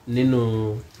nínú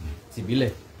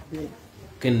tìbílẹ̀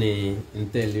kí ni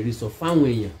ntẹ́ lè rí sọ fáwọn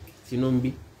èèyàn tínú ń bí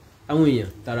àwọn èèyàn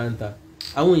taranta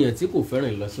àwọn èèyàn tí kò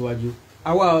fẹ́ràn ìlọsíwájú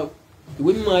àwa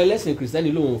ìwé mímọ́ ẹlẹ́sìn kìrìsìtẹ́nì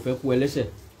lòun ò fẹ́ kú ẹlẹ́ṣẹ̀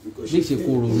bí ṣe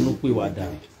kó ronú pé wà dà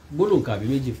gbólóhùn kàbí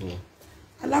méjì fún wọn.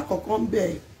 Alákọ̀ọ́kọ́ ń bẹ̀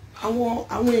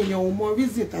àwọn èèyàn ò mọ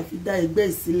reason tá fi dá ẹgbẹ́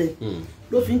ìsílẹ̀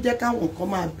ló fi ń jẹ́ káwọn kan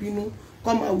máa bínú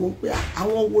kọ́ máa wò ó pé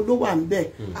àwọn wo ló wà ń bẹ̀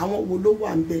àwọn wo ló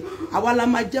wà ń bẹ̀ àwa la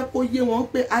máa jẹ́ kó yé wọn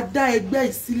pé a dá ẹgbẹ́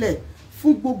ìsílẹ̀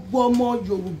fún gbogbo ọmọ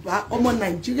Yorùbá ọmọ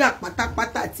Nàìjíríà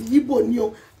pátápátá àti Ìgbò ní o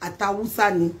àtàwùsá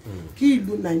ni kí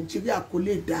ìlú Nàìjíríà kó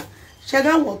lè dá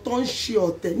ṣẹ́gá àwọn tó ń ṣe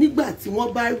ọ̀tẹ̀ nígbà tí wọ́n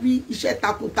bá rí iṣẹ́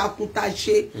takuntakun tá a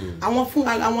ṣe àwọn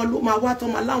fúnra wọn ló máa wá tó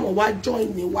máa láwọn wá join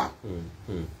ní wa.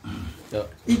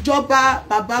 Ìjọba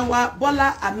bàbá wa Bọ́lá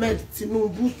Ahmed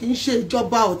Tinubu kì í ṣe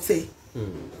ìjọba ọ̀tẹ̀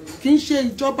kì í ṣe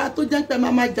ìjọba tó jẹ́ pé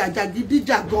máa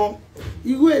jàgídíjàgan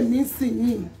irú èmi sì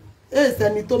yìí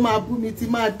èsẹ̀ni tó máa bú mi ti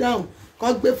máa dáhùn kó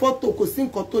gbé fọ́tò kò sí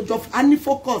nǹkan tó jọ a ní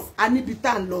focus a níbi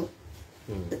tá à ń lọ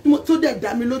tó dẹ̀ dá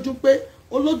mi lójú pé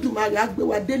Olódùmarè á gbé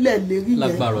wa délẹ̀ lérí yẹn.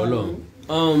 Lágbára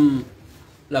Ọlọ́run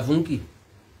Làfúnkì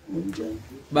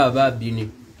bàbá bí ni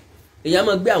èyí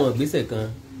máa gbé àwọn ìgbésẹ̀ kan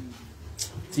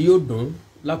tí yóò dùn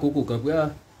lákòókò kan pé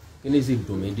kí ni sì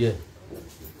dùn mí díẹ̀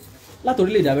láti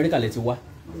orílẹ̀-èdè Amẹ́ríkà lẹ ti wá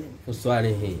ó sọ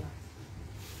àárín hìn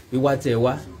wíwá tẹ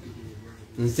wá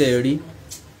ń tẹ́ rí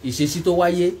ìṣesí tó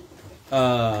wáyé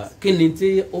kí ni tí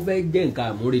ó fẹ́ jẹ́ nǹkan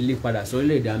àmúrelé padà sí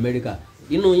orílẹ̀-èdè Amẹ́ríkà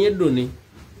inú yín dùn ni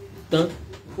tán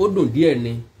ó dùn díẹ̀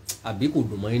ni àbí kò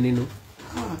dùn mọ́ yín nínú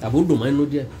tàbí ó dùn mọ́ inú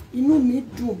díẹ̀. Inú mi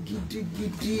dùn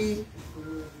gidigidi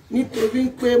nítorí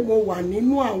pé mo wà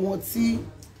nínú àwọn tí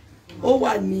ó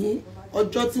wà ní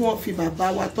ọjọ́ tí wọ́n fi bàbá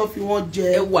wa tó fi wọ́n jẹ.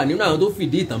 Ẹ wà nínú àwọn tó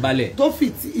fìdí ìtàn balẹ̀. tó fi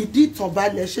ìdí ìtàn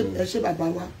balẹ̀ ṣe bàbá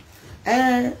wa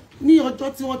ní ọjọ́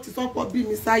tí wọ́n ti sọ́pọ̀ bí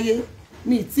mi sáyé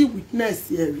mi ti witness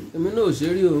ẹ̀ rí. Èmi náà ò ṣe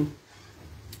rí o.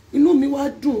 Inú mi wá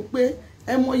dùn pé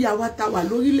ẹ mọ ìyá wa ta wà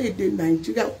lórílẹ̀‐èdè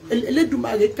Nàìjíríà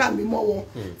Elédùmarè kà mí mọ́ wọn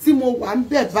tí mo wà ń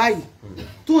bẹ̀ báyìí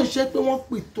tó ń ṣe pé wọ́n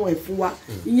pìtàn ẹ̀ fún wa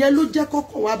ìyẹn ló jẹ́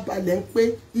kọ́kàn wa balẹ̀ ń pé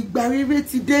ìgbà rere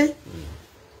ti dé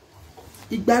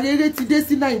ìgbà rere ti dé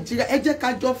sí Nàìjíríà ẹ jẹ́ ká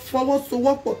jọ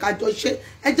fọwọ́sowọ́pọ̀ ká jọ ṣe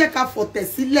ẹ jẹ́ ká fọ̀tẹ̀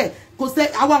sílẹ̀ kò sẹ́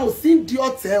àwa ò sí ń di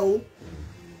ọ̀tẹ̀ o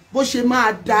bó ṣe máa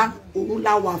da òun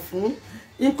la wà fún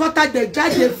nǹkan tá dẹ̀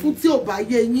jáde fún tí ò bá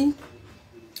yé yín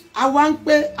àwa ń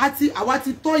pé àwa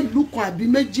ti tọ́ ìlú kan àbí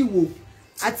méjì wò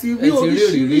àti rí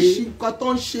oríṣiríṣi nǹkan tó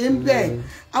ń ṣe ń bẹ̀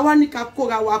àwa ní ká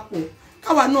kóra wa pọ̀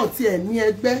káwa náà tiẹ̀ ní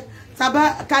ẹgbẹ́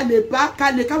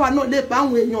káwa náà lè bá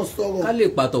àwọn èèyàn sọ̀rọ̀ ká lè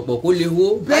pàtọ̀pọ̀ kó lè hó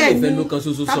ká lè fẹnu kan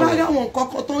ṣoṣo sọ̀rọ̀ tábà rí àwọn nǹkan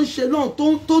kan tó ń ṣe náà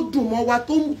tó dùn mọ́ wa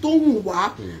tó wù wá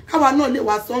káwa náà lè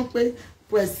wá sọ pé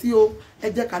pẹ̀sí o ẹ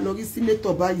jẹ́ ká lọ rí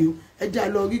sínétọ̀ báyìí o ẹ jẹ́ ká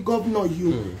lọ rí gọ́vnà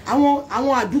yìí o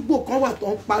àwọn àdúgbò kan wà tó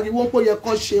ń pariwo pé ó yẹ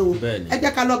kán ṣe o ẹ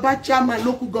jẹ́ ká lọ bá chairman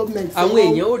local government. àwọn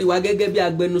èèyàn ò rí wa gẹ́gẹ́ bí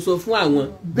agbẹnusọ fún àwọn.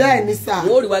 bẹ́ẹ̀ ni sà.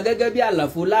 wọ́n ò rí wa gẹ́gẹ́ bí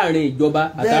àlàfo láàrin ìjọba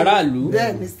àtàràlú.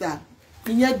 bẹ́ẹ̀ ni sà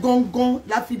ìyẹn gangan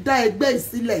la fi dá ẹgbẹ́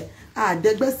ìsílẹ̀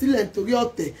àdẹ́gbẹ́ sílẹ̀ nítorí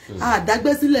ọ̀tẹ̀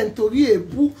àdágbẹ́ sílẹ̀ nítorí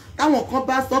èébú táwọn kan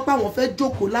bá sọ pé àwọn fẹ́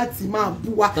jókòó láti máa bú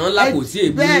wa. tán lákò sí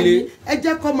èébú bẹ́ẹ̀ nílé. ni ẹ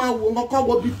jẹ́ kó máa wò wọn kọ́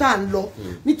wo ibi tá à ń lọ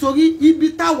nítorí ibi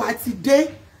táwa ti dé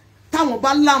táwọn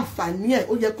bá láǹfààní ẹ̀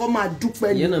ó yẹ kó máa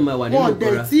dúpẹ́ ni wọn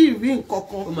dẹ̀ tí ì rí nǹkan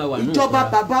kan ìjọba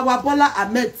bàbá wa Bọ́lá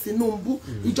Ahmed Tinubu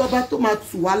ìjọba tó máa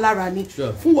tù wá lára ni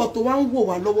fún wọn tó wá ń wò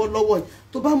wá lọ́wọ́lọ́wọ́ yìí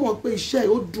tó bá mọ̀ pé iṣẹ́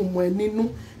ó dùn mọ́ ẹ nínú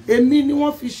èmi ni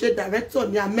wọ́n fi ṣe director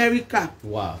ní Amẹ́ríkà.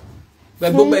 Wow.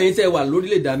 Gbogbo ẹ̀yin tẹ́ wà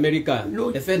lórílẹ̀-èdè Amẹ́ríkà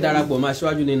ẹ fẹ́ darapọ̀ máa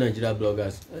ṣíwájú ní Nigeria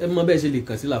bloggers ẹ mọ bẹ́ẹ̀ ṣe lè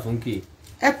kàn sí Làfúnkì.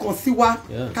 ẹ kàn sí wa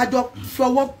kájọ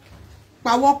fọwọ́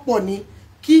pawọ́pọ̀ ni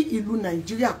kí ìlú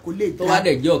Nàìjíríà kò lè dá. tó wá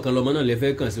dẹ̀ jẹ́ ọ̀kan lọ́mọ náà lè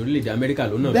fẹ́ kàn sí orílẹ̀-èdè Amẹ́ríkà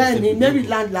lónà. bẹ́ẹ̀ ni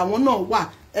Maryland làwọn náà wà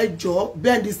ẹ jọ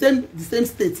bẹ́ẹ̀ the same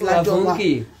state lájọ wa.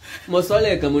 Làfúnkì mo sọ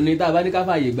lẹ́ẹ̀kan mo ní tá a bá ní ká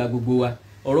fààyè gba gbogbo wa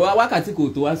ọ̀rọ̀ wa wákàtí kò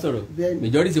tó wá sọ̀rọ̀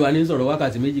majority wa ní sọ̀rọ̀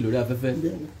wákàtí méjì lórí afẹ́fẹ́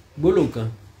gbólóhùn kan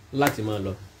láti máa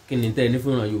lọ kí ni tẹ́ ẹ ní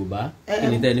fún ìran Yorùbá kí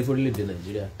ni tẹ́ ẹ ní fún orílẹ̀-èdè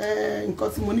Nàìjíríà. nǹkan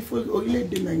tí mo ní fún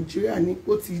orílẹ̀-èdè Nàìjíríà ni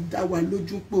ó ti dá wa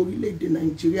lójú pé orílẹ̀-èdè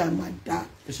Nàìjíríà máa dá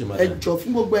ẹ jọ̀ọ́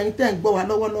fún gbogbo ẹ̀yin tẹ́ ń gbọ́ wa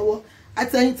lọ́wọ́lọ́wọ́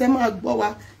àti ẹ̀yin tẹ́ máa gbọ́ wa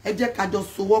ẹ jẹ́ ká jọ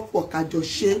sowọ́pọ̀ ká jọ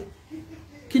ṣe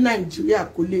kí Nàìjíríà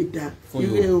kó lè dá.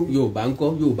 Yorùbá ńkọ́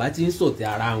Yorùbá ti ń ṣọ̀tẹ̀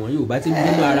ara wọn Yorùbá ti ń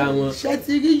bínú ara wọn. ṣé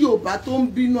ti rí Yorùbá tó ń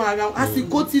bínú ara wọn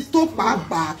àsìkò ti tó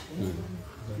pàápàá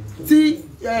tí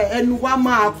ẹnu wa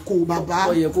máa kò bàbá.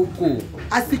 Ó yẹ kó kò.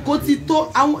 Àsìkò ti tó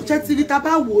àwọn ṣé ti rí tá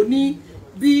bá wò ní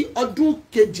bí ọdún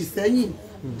kejì sẹ́yìn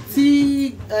tí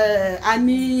a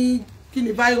ní kí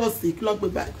ni fáírọ̀sì kí ló ń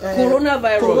pè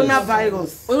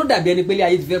coronavirus. Ó dàbí ẹni pé ilé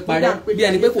ayé ti fẹ́ parẹ́ bí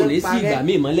ẹni pé kò ní sí ìgbà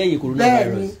míì mọ́ lẹ́yìn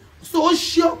coronavirus. So ó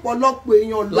ṣe ọ̀pọ̀lọpọ̀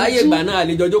èèyàn lójú. Láyé ìgbà náà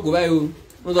àlejò jókòó báyìí o.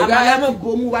 Wọ́n sọ pé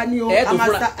bomu wa ní o.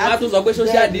 A tún sọ pé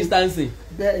social distancing.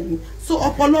 Bẹ́ẹ̀ni so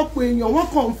ọ̀pọ̀lọpọ̀ èèyàn wọ́n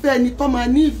kàn ń fẹ́ ẹni tó máa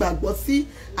ní ìgbàgbọ́ sí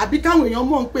àbí káwọn èèyàn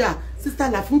mọ̀ ń pé sísá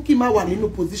Làfúnkì máa wà nínú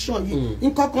position yìí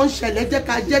nǹkan kan ṣẹlẹ̀ jẹ́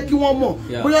ká jẹ́ kí wọ́n mọ̀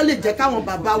bóyá lè jẹ́ káwọn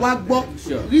bàbá wa gbọ́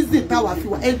reason táwa fi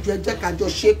wà ẹjọ́ ẹ jẹ́ ká jọ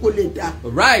ṣe kó lè dáa.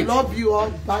 Right. Love you all.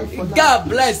 Bye for now. God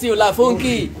bless you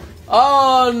Làfúnkì.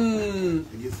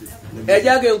 Ẹ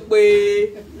jẹ́ kí n pe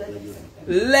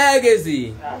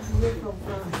Legacy.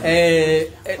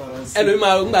 Ẹlòmí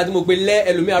máa nígbà tí mo pe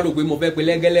ẹlòmí àrò pé mo fẹ́ pe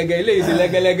lẹ́gẹ́lẹ́gẹ́ eléyìí sí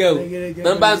lẹ́gẹ́lẹ́gẹ́ o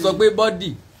náà bá ń sọ pé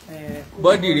body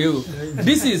rèé o.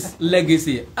 This is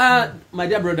Legacy. My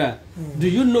dear brother, do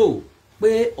you know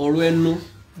pé ọ̀rọ̀ ẹnu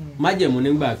májẹ̀mú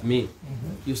nígbà míì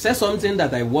you said something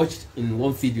that I watched in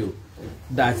one video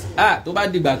that tó bá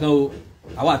dìgbà kan o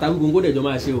àwọn àtàkùn kó dẹ̀jọ́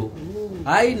máa ṣe o.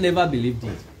 I never believed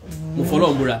it. Mo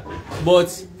fọlọ́ múra but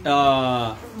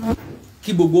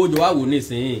kí gbogbo ọjọ́ wà wò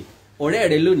nísìnyí ọ̀rẹ́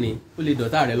rẹ lónìí ó lè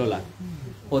dọ̀tá rẹ lọ́la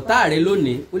ọ̀tá rẹ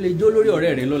lónìí ó lè jó lórí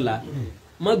ọ̀rẹ́ rẹ lọ́la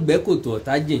mọ́ gbẹ́kòtò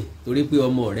ọ̀tá jìn torí pé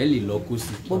ọmọ rẹ lè lọ kó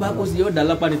sí bó bá kó sí yóò dá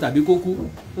lápá ni tàbí kó kú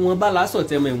ìwọ̀n bá la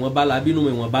sọ̀tẹ́ mọ́ ìwọ̀n bá la bínú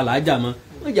mọ́ ìwọ̀n bá la jà mọ́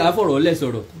wọ́n jà á fọ̀rọ̀ lẹ̀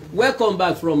sọ̀rọ̀. Welcome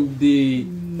back from the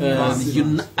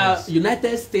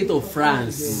United States of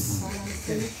France.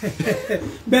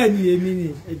 bẹ́ẹ̀ ni èmi ni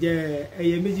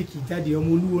ẹyẹ méjì kì í jáde ọmọ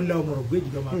olúwo ńlá ọmọ ọ̀gbẹ́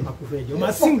ìjọba máa pàkó fẹ́ ẹ̀jọ̀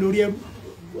máa sìn lórí ẹrú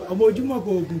ọmọ ojúmọ́ kò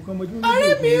oògùn kan ọmọ ojúmọ́ kò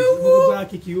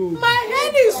oògùn my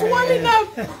head is swelling up.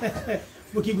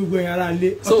 Mo kí gbogbo ẹ̀yin ará ilé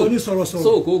ọ̀tọ̀ ní sọ̀rọ̀sọ̀rọ̀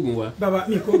so kò oògùn wa bàbá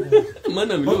mi kò oògùn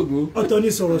mọ́nà mi lóògùn ọ̀tọ̀ ní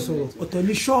sọ̀rọ̀sọ̀rọ̀ ọ̀tọ̀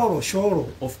ní ṣọ̀rọ̀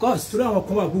of course torí àwọn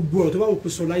kan wà gbogbo ọ̀rọ̀ tó bá wò pé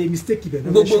sọ láyé mistake ibẹ̀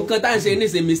náà gbogbo nǹkan tá à ń ṣe ní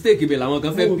ṣe mistake ibẹ̀ làwọn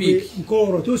kan fẹ́ pick nǹkan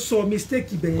ọ̀rọ̀ tó sọ mistake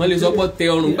ibẹ̀ wọ́n lè sọ pé tẹ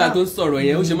ọrùn gbà tó ń sọ̀rọ̀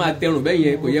yẹn ó ṣe máa tẹrùn bẹ́ẹ̀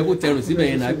yẹn kò yẹ kó tẹrùn síbẹ̀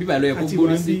yẹn náà bíbà ló yẹ kó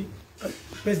gbórí sí.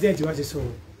 president wa ti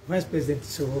sọ̀rọ̀ vice president ti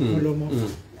sọ̀rọ̀ ọkàn lọ́mọ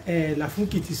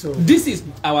Làfúnkì ti sọ̀rọ̀. This is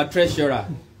our treasurer.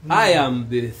 I am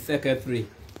the secretary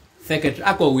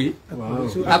akọ̀wé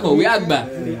àgbà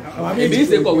èmi ń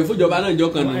ṣe kọ̀wé fúnjọba náà jọ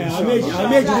kan náà.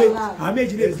 àwọn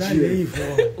méjì lè sáà lẹ́yìn fún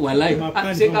ọ. wàláì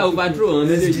ṣé ká o patrol ọ̀hún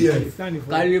méjèèjì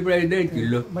kárí president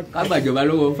lọ kágbàjọba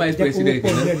lọ́wọ́ vice president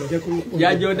náà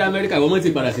yájọ́ dá Amẹ́ríkà wọ́n mọ̀ ti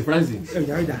padà sí France.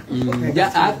 já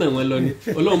a tàn wọn lọ ni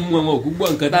Ọlọ́run mú wọn òkú gbọ́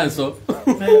nǹkan tá à ń sọ.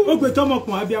 ó gbé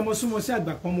tọmọkùn abiyamọ súnmọ́ sí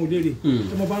àgbà kan mọ lérè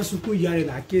tọmọ bá ń sunkún ìyá rẹ̀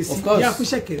là ké sí ìyá kú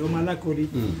ṣẹ̀kẹ̀rẹ̀ ọmọ alákọ̀ọ́lẹ̀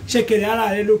ṣẹ̀kẹ̀rẹ̀ ara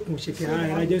rẹ̀ lókun ṣẹ̀kẹ̀rẹ̀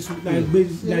ara rẹ̀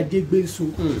lajẹ́ gbé so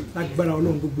lágbára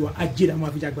Ọlọ́run gbogbo ajé la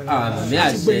máa fi jágbára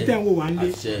àti gbé tẹ́ ń wò wá ń lé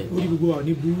orí gbogbo wa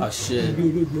ní burú ibi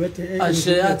olóògbé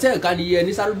àṣẹ àtẹ̀ká ni yẹ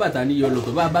ní sálúbàtà ní yọlọ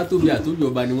tó bá tóbi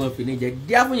àtòjọba ni wọ́n fi ní jẹ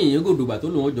díá fún yìnyín gòdògbà tó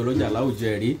lòun jọ lọ́jà láwùjọ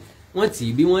ẹ̀rí wọ́n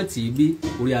tì í bí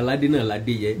orí aládé náà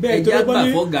ládé yẹ ẹjẹ́ àgbà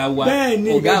fọ́gà wa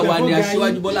ni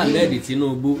Aṣíwájú Bọ́lá Ahmed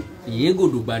Tinubu ìyẹn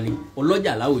gòdògbà ni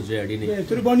ọlọ́jà láwùjọ ẹ̀rí ni.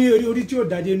 torí bọ́ ní orí tí ó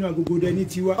dàdé inú agogo dẹ ní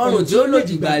tiwa ọrùn tí ó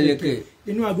lòdì gbà lẹ̀kẹ̀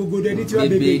inú agogo dẹ ní tiwa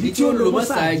bèbè ìdí tí ó lò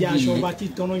mọ́sáàjì aṣọ ọba tí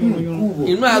tọ́nà yànnà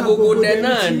inú agogo dẹ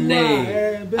náà nẹ̀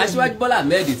Aṣíwájú Bọ́lá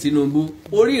Ahmed Tinubu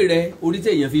orí rẹ orí tí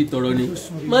èèyàn fi tọrọ ni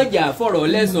mọ̀jà fọ̀rọ̀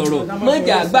lẹ́sọ̀rọ̀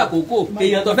mọ̀jà gbà kókó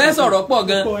èèyàn tó fẹ́ sọ̀rọ̀ pọ̀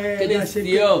gan kéde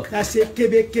sí ọ.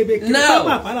 now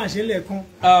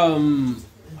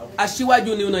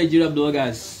Aṣíwájú New Nigeria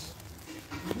bloggers,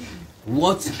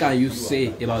 what can you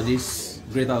say about this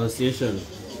great association?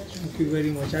 Thank you very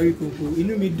much, Awikonko.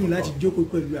 Inú mi dùn láti jókòó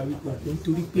pẹ̀lú Awikonko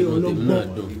nítorí pé ọlọ́gbọ́n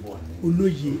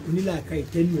olóye onílàáká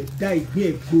ìtẹ́nu ẹ̀ dá ìgbín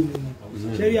ẹ̀ gbóòmù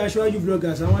ni. Ṣẹ́rí aṣáájú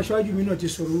bloggers àwọn aṣáájú mi náà ti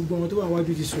sọ̀rọ̀ gbogbo àwọn tó wà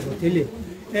wájú ti sọ̀rọ̀ tẹ́lẹ̀.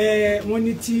 Wọ́n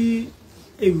ní tí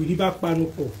ewìrì bá panu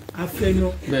pọ̀ afẹ́nà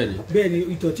bẹ́ẹ̀ ni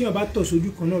ìtọ̀ tí wọ́n bá tọ̀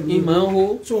sójú kan náà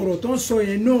ló sọ̀rọ̀ tó ń sọ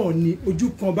yẹn náà ní ojú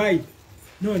kan báyìí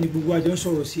náà ni gbogbo àjọ ń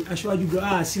sọ̀rọ̀ sí aṣáájú blog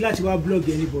sí láti wá blog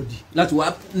anybody. láti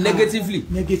wá negatively.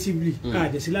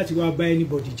 Dẹ̀ sí láti wá bá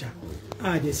anybody jà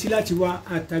dẹ̀ sí láti wá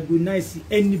antagonize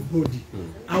anybody.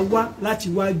 A wá láti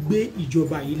wá gbé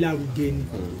ìjọba yìí lárugẹ ni.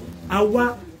 A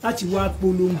wá láti wá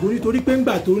polongo nítorí pé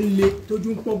ńgbà tó ń le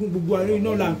tójú ń pọ́gún gbogbo àárín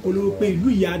iná là ń polówó pé ìlú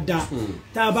ìyá da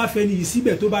tá a bá fẹ́ ní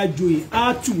ìsíbẹ̀ tó bá joyè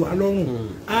á tù wá lọ́rùn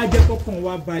á jẹ́ kọ́kàn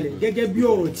wá balẹ̀ gẹ́gẹ́ bí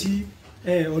ọ̀rọ̀ tí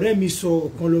ọ̀rẹ́ mi sọ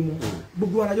ọ̀kan lọ́mọ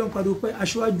gbogbo arájọ́ ń pariwo pé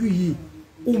aṣáájú yìí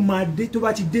ó máa dé, tó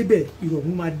bá ti débẹ̀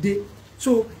ìrọ̀rùn máa dé.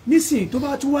 So nísìnyí tó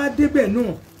bá tún wá débẹ̀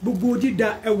náà gbogbo dídá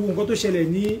ẹ wo nǹkan tó ṣẹlẹ̀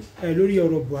ní lórí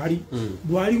ọ̀rọ̀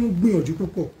Buhari ń gbìyànjú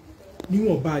púpọ̀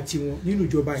níwọ̀nba tiwọn nínú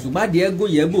ìjọba yìí. ṣùgbọ́n adìẹ gún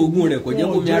yẹ bó ogun rẹ̀ kò jẹ́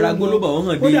kó mi ara gbólóbà wọ́n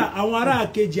hàn dé. kódà àwọn ará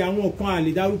kejì àwọn kan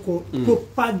àlè dárúkọ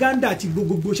propaganda ti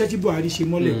gbogbo iṣẹ́ tí Buhari ṣe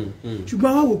mọ́lẹ̀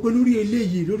ṣùgbọ́n àwọn wò pé lórí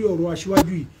eléyìí lórí ọ̀rọ̀ aṣíwájú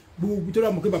yìí gbogbo tó dà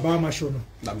mọ̀ pé bàbá wa máa ṣọ̀nà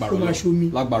kó máa ṣomi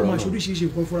kó máa ṣoríṣiríṣi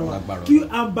nǹkan fúnra wa kí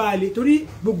à ń bá a lè torí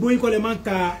gbogbo yín kọ́ lẹ máa ń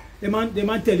ka ẹ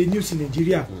máa ń tẹ̀lé news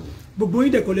Nàìjíríà gbogbo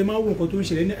yín dẹ̀kọ́ lè máa ń wo nǹkan tó ń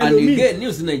ṣẹlẹ̀ ní ẹlòmíì. àlègé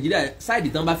news Nàìjíríà sáìdì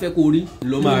tán bá fẹ́ kó rí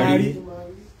ló máa rí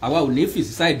àwa ò ní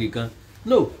fìsí sáìdì kan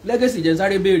no legacy jẹ́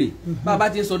sáré béèrè bá a bá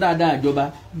ti ń sọ dáadáa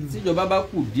ìjọba tíjọba bá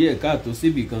kù díẹ̀ káàtó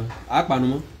síbì kan á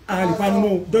panumọ́.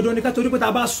 àlìpanumọ́ dandan ní ká torí pé tá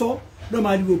a bá sọ lọ́ọ́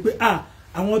máa dìbò pé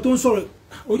àwọn tó ń sọ̀rọ̀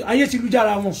ayé ti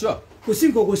lújára wọn kò sí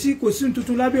nǹkan kò sí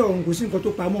tuntun lábẹ́ ọ̀run kò sí nǹkan tó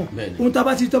pamọ́ ohun tá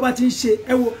a bá ti ń ṣe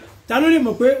ẹ wo ta ló lè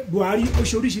mọ̀ pé Buhari ó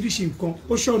ṣe oríṣiríṣi nǹkan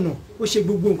ó ṣọ̀nà ó ṣe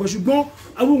gbogbo nǹkan ṣùgbọ́n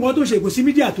àwọn nǹkan tó ṣe kò sí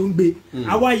mídíà tó ń gbé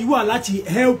àwa yìí wà láti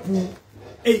help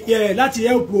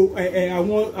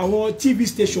àwọn TV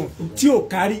station tí ò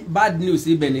kárí. bad news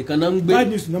ibẹ̀ nìkan náà ń gbé bad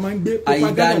news náà máa ń gbé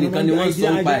àìdá nìkan ni wọ́n sọ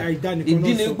ń pa ẹ̀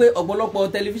ìdí ni pé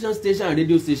ọ̀pọ̀lọpọ̀ television station and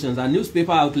radio stations and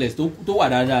newspaper outlets tó wà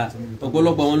dáadáa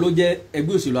ọ̀pọ̀lọpọ̀ wọn ló jẹ́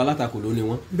ẹgbẹ́ òṣèlú alátakò ló ní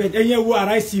wọn. bẹ́ẹ̀ ẹ̀yin wo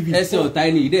Arise TV. ẹsẹ̀ ọ̀tá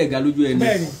ẹni ìdẹ́ ẹ̀ga lójú ẹni.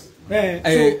 bẹ́ẹ̀ni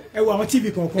ẹ wo àwọn TV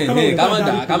kankan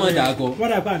kámọ̀ dà kọ wọ́n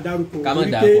dàgbà dárúkọ kámọ̀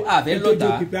dà kọ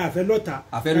àfẹ́ lọ́tà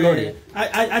àfẹ́ lọ́rẹ̀.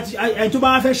 ẹni tó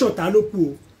bá fẹ́ ṣọ̀tá ló kù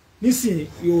o nísìnyí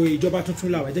ìjọba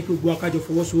tuntun la wà jẹ́ kí gbogbo akájọ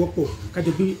fọwọ́sowọ́pọ̀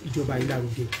kájọ gbé ìjọba yìí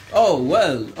lárugẹ. Oh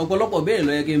well ọ̀pọ̀lọpọ̀ béèrè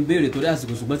ló yẹ kí n béèrè torí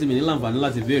àsìkò ṣùgbọ́n tí mi ní láǹfààní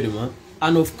láti béèrè mọ́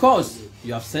and of course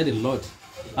you have said a lot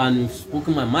and you've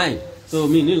spoken my mind so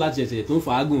mi ní láti ṣẹ̀ṣẹ̀ tó ń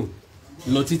fàágùn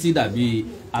lọ títí dàbí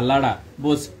alára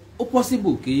but ó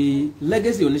possible kí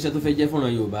legacy oníṣẹ́ tó fẹ́ jẹ́ fúnra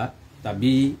Yorùbá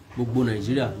tàbí gbogbo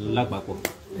Nàìjíríà lápapọ̀.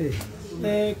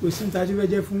 kò sí ní ta tí fẹ́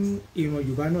jẹ́ fún ìran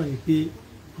Yorùbá náà ni pé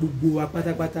gbogbo wa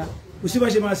pátápátá kò sí bá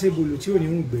ṣe máa ṣe bòlò tí ò ní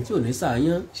ń gbé tí ò ní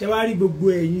sàáyán. ṣé wàá rí gbogbo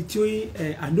ẹ̀yin tí ó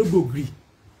ànógbò gírì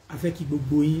afẹ́ kí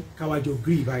gbogbo yín káwájọ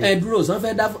gírì báyìí. ẹ dúró sàn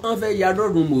fẹ́ ya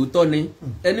dọ́rùn mòótọ́ ni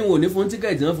ẹni wò ní fún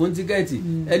tíkẹ́ẹ̀tì náà fún tíkẹ́ẹ̀tì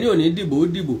ẹni ò ní dìbò ó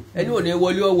dìbò ẹni ò ní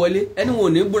wọlé ó wọlé ẹni ò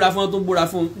ní búra fún ó tún búra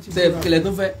fún kílẹ̀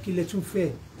tún fẹ́. kílẹ̀ tún fẹ́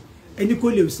ẹni kò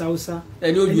lè sáúsá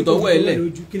ẹni ojú tọwọ́ ẹ lẹ̀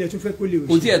kílẹ̀ tún fẹ́ kó lè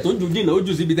kò tí ẹ̀ tó ń ju jìnnà ó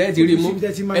jù síbi tẹ́ ti rí mú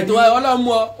ẹ̀tọ́ ọlọ́mú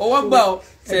ọ ọwọ́ gbà ọ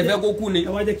sẹ̀fẹ́ kó kú ni. ẹ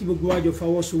wá jẹ́ kí gbogbo wa jọ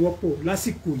fọwọ́sowọ́pọ̀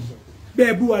lásìkò yìí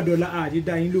bẹ́ẹ̀ bú wa dọ̀la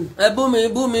àdídá yín lò. ẹ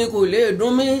bú mi kò lè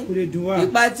dùn mí kò lè dùn wá.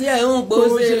 ipa tí ẹ ń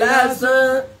pòṣe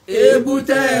lásán èébú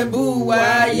tẹ́ ẹ bú wa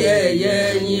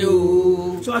yẹ̀yẹ́ yín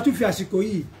o. so a tún fi àsìkò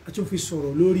yìí a tún fi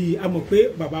sọ̀rọ̀ lórí a mọ̀ pé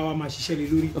bàbá wa máa ṣiṣẹ́ lé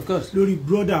lórí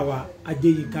brọ́dà wa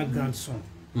Adéyínká grandson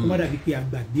kó má dàbí pé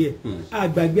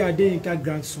àgbàgbé Adéyínká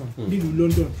grandson nílùú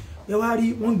London ẹ wá rí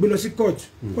wọ́n ń gbé lọ sí court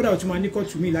kódà ó tún máa ní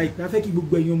court mi láìpẹ́ a fẹ́ kí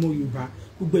gbogbo ẹ̀yin ọmọ Yorùbá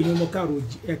gbogbo ẹ̀yin ọmọ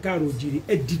káàrọ̀ òjìrì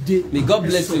ẹ dìde. May God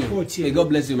bless you May God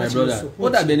bless you my brother. ó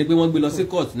dàbí ẹni pé wọ́n gbé lọ sí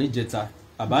court níjẹta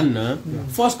àbáná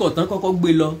first court tán kọ́kọ́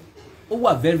gbé lọ ó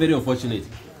wà very very unfortunate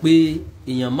pé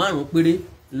èèyàn 5 péré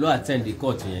ló attend the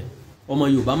court yẹn ọmọ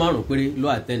Yorùbá 5 péré ló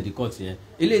attend the court yẹn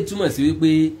eléyìí túmọ̀ sí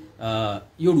wípé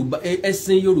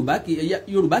ẹ̀sìn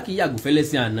Yorùbá kì í yàgò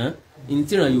fẹ́lẹ́sìn àná ní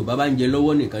tíran Yorùbá bá ń jẹ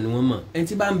lọ́wọ́ nìkan ni wọ́n mọ̀ ẹni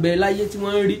tí bá ń bẹ láyé tí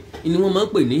wọ́n ń rí ni wọ́n máa ń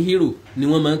pè ní hero ni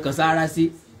wọ́n máa ń kan sáárá sí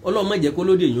Ọlọ́run má jẹ́ kó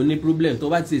lóde èèyàn ní problem tó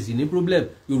bá ti ṣèṣì ní problem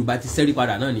Yorùbá ti sẹ́rí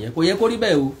padà náà nìyẹn kò yẹ kó rí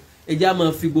bẹ́ẹ̀ o ẹ jẹ́ á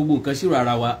máa fi gbogbo nǹkan ṣírò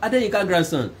ara wa Adéyínká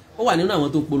grandson ó wà nínú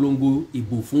àwọn tó polongo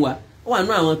ìbò fún wa ó wà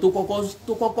nínú àwọn tó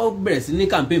kọ́kọ́ bẹ̀rẹ̀ sí ní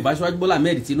campaign fáṣíwájú Bọ́lá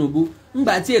Ahmed Tinubu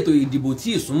ńgbà tí ètò ìdìbò tí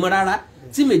ì súnmọ́ rárá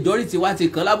tí majority wa ti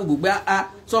kàn lábùkù pé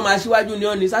sọmọ aṣíwájú ni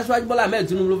ọ ni aṣíwájú Bọ́lá Ahmed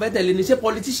Tinubu ló fẹ́ tẹ̀lé ni ṣé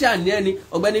politician ni ẹni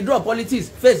ọ̀gbẹ́ni draw politics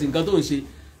face nǹkan tó ń ṣe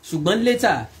ṣùgbọ́n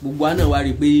later gbogbo àná wa rí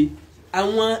i pé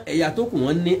àwọn ẹ̀yà tó kù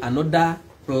wọ́n ní another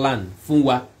plan fún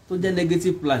wa tó jẹ́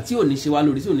negative plan tí ò ní ṣe wá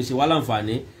lórí tí ò ní ṣe wá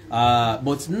láǹfààní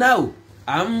but now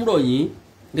à ń rọ̀ yín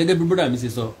gẹ́gẹ́ bí brother mi ṣe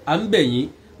sọ à ń bẹ̀ yín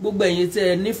gbogbo ẹ̀yin tẹ́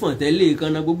ẹ nífọ̀n tẹ́lẹ̀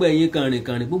kanna gbogbo ẹ̀yin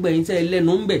kànrìnkànrìn gbogbo ẹ̀yin tẹ́ ẹ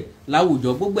lẹ́nu ń bẹ̀ láwùjọ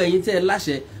gbogbo ẹ̀yin tẹ́ ẹ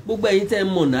láṣẹ gbogbo ẹ̀yin tẹ́ ẹ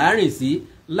mọ̀nà àárín sí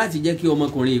láti jẹ́ kí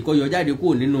ọmọkùnrin yìí kó yọ jáde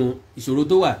kúrò nínú ìṣòro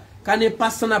tó wà ká ní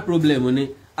personal problem ni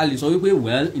a lè sọ wípé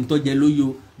well ntọ́jẹ ló yọ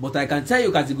but I can tell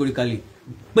you categorically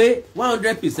pé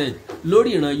 100% lórí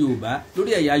ìran Yorùbá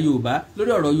lórí ẹ̀yà Yorùbá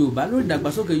lórí ọ̀rọ̀ Yorùbá lórí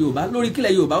ìdàgbàsókè Yorùbá lórí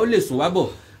kílẹ̀ Yorùbá ó lè sùn wá bọ̀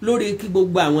lórí kí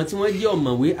gbogbo àwọn tí wọ́n jẹ́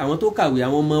ọ̀mọ̀wé àwọn tó kàwé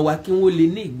àwọn ọmọ wa kí wọ́n lè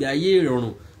ní ìgbé ayé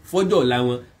ìrọ̀rùn fọ́jọ́ ọ̀la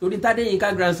wọn torí Tádéyínká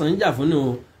grandson ń jà fún ni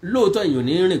wọn lóòótọ́ èèyàn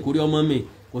ní rìn kórí ọmọ mi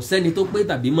kò sẹ́ni tó pé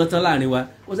tàbí mọ́tán láàrin wa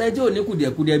kò sẹ́ni tí ò ní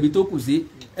kùdìẹ̀kudìẹ̀ ibi tó kù sí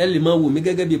ẹ lè mọ wò mí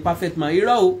gẹ́gẹ́ bí perfect man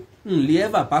irọ́ o lè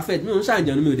ever perfect mi ò ń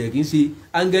ṣàjànú mi ò dẹ̀ kí n ṣe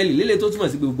áńgẹ́lì lélẹ̀ tó túmọ̀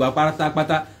sí gbogbo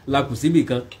apátápátá la kù síbì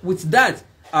kan with that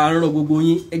àrùn gbogbo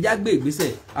yín ẹjá gbé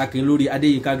ìgbésẹ̀ akin lórí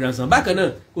Adéyínká grandson bákan náà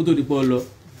kó tó di pọ́ lọ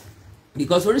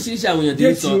because oríṣiríṣi àwọn èèyàn ti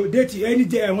ń sọ. déètì ẹni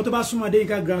jẹ ẹwọn tó bá súnmọ́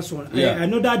Adéyínká grandson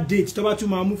another date tó bá tún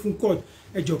máa mú fún court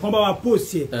ẹjọ kan bá wa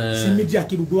post ẹ sí media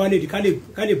kí gbogbo wa lè di ká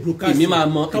lè broadcast. èmi máa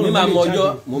mọ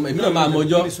ọjọ́ èmi náà máa mọ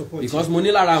ọjọ́ because mo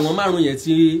ní lára àwọn márùn yẹn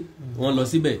tí wọ́n lọ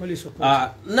síbẹ̀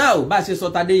now bá a ṣe sọ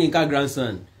Adéyínká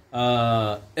grandson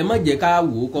ẹ má jẹ́ ká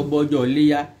wò ó kọ́ bọ́jọ́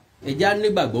léyà ẹjá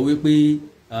nígbàgbọ́ wípé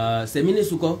sẹ́mínì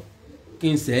sukọ́ kí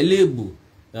n sẹ́ léèbù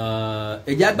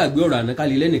ẹjá gbàgbé ọ̀rọ̀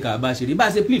ànákálẹ̀ lẹ́nìkan bá ṣe rí bá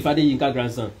ṣe plead Adéyínká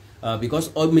grandson because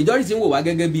majority ń wò wá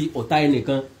gẹ́gẹ́ bí ọ̀tá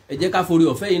ẹnìkan ẹ jẹ́ ká forí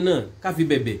ọ̀fẹ́ yìí náà ká fi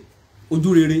bẹ̀bẹ̀ ojú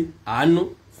rere àánú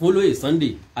fún olóyè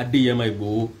Sunday Adéyẹmọ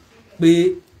Ìgbòho pé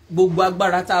gbogbo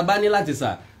agbára tá a bá ní láti sà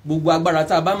gbogbo agbára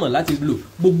tá a bá mọ̀ láti lò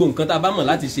gbogbo nǹkan tá a bá mọ̀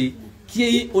láti ṣe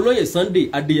kí olóyè Sunday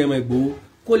Adéyẹmọ Ìgbòho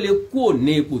kó lè kúrò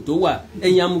ní ipò tó wà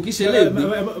ẹ̀yin amúkíṣe lè gbé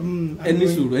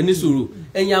ẹni sùúrù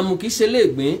ẹ̀yin amúkíṣe lè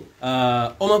gbé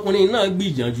ọmọkùnrin náà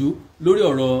gbìyànjú lórí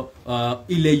ọ̀rọ̀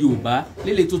ilẹ̀ Yorùbá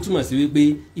lílẹ̀ tó túmọ̀ sí wípé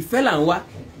ìfẹ́ là ń wá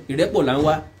ìrẹ́pọ̀ là ń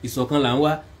wá ìṣọ̀kan là ń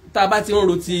wá tá a bá ti ń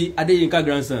ro ti Adéyínká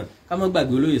grandson ká má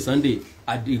gbàgbé olóyè Sunday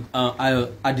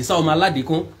Àdìsá ọmọ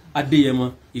aládìkún Adéyẹmọ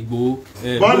Ìgbòho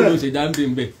bọ́ọ̀lù ló ṣe jáde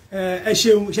ń bẹ̀. ẹ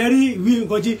ṣeun ṣe rí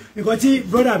nǹkan tí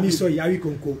brother mi sọ ìyá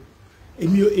Awikonko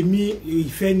èmi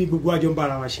ìfẹ́ ní gbogbo àjọ ń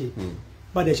bára wa ṣe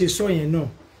padà ṣe sọ yẹn náà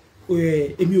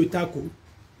èmi ò takò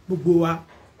gbogbo wa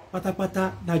pátápátá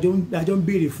lájọ ń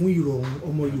béèrè fún ìrọ̀rùn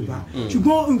ọmọ Yorùbá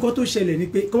ṣùgbọ́n nǹkan tó ṣẹlẹ̀ ni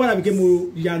pé kọ́ wà lábí kí mo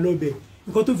ya lọ́bẹ̀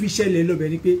nǹkan tó fi ṣẹlẹ̀ lọ́bẹ̀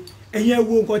ni pé ẹ̀yin ẹ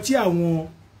wo nǹkan tí àwọn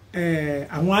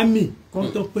àmì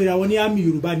kan tó pera wọn ní àmì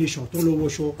Yorùbá nation tó lọ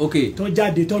wọṣọ tó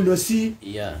jáde tó lọ sí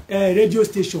radio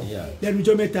station lẹ́nu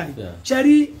ọjọ́ mẹ́ta yìí ṣe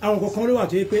rí àwọn kankan ló wà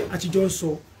tó yẹ pé àtijọ́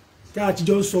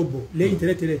ń sọ bọ̀ lẹ́yìn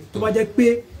tẹ́lẹ̀tẹ́lẹ̀ tó bá jẹ́ pé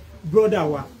brother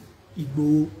wa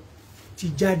Ìgbòho ti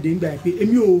jáde nígbà yẹn pé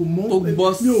èmi ò mọ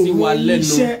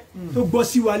iṣẹ́ tó gbọ́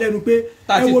sí wa lẹ́nu pé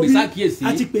ẹ wo bí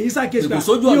a ti pè yín ṣàkíyèsí pé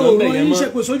mi ò rán iṣẹ́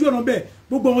kò sójú ọ̀nà bẹ́ẹ̀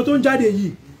gbogbo àwọn tó ń jáde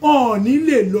yìí ọ̀ọ́ni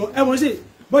lè lọ ẹ wọ́n ṣe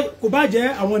kò bá jẹ́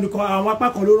àwọn nìkan àwọn apá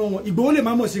kan ló rán wọn Ìgbòho lè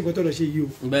má mọ̀ sí nǹkan tó lọ ṣe yìí o.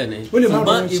 bẹ́ẹ̀ni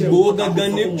ṣùgbọ́n Ìgbòho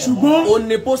gangan ni ṣùgbọ́n òun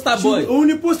ni poster boy. òun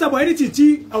ni poster boy ẹni tí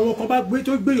àwọn kan bá gbé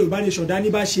tó gbé Yorùbá nation dání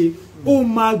bá ṣe ó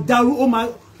máa dárú ó máa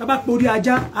tábà porí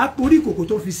ajá á porí ìkòkò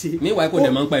tó fi ṣe. mi wà kó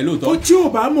dẹ̀ máa ń pa ẹ̀ lóòótọ́. tí ò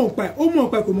bá mọ̀ pa ẹ̀ ó mọ̀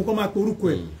pa ẹ̀ kò mọ̀ kó máa porúkọ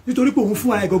ẹ̀ nítorí pé òun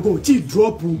fún ara ẹ̀ gangan ò tí ì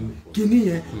dúrọ́ọ̀pù kínní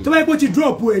yẹn tó bá yẹ kó ti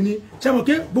dúrọ́ọ̀pù ẹ̀ ni ṣe mọ̀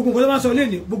pé gbogbo nǹkan tó máa sọ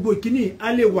lẹ́nu gbogbo ìkíní á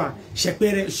lè wà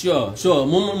ṣẹpẹrẹ. sure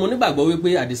mo nígbàgbọ́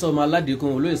wípé Àdìsá ọmọ aládìkún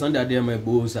olóyè Sunday Adéyẹmọ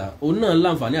Ìgbòho sà òun náà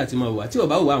láǹfààní àti máa wà tí ò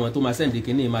bá wù àwọn tó máa sẹ́ǹdì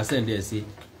kínní máa sẹ́ǹdì ẹ̀ sí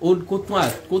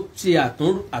kó ṣe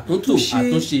àtúntò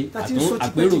àtúnṣe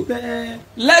àpérò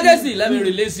legacy let me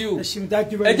release you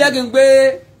ẹ jẹ́ kí n gbé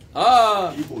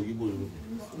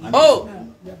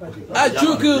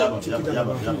Achuku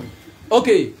ok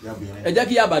ẹ jẹ́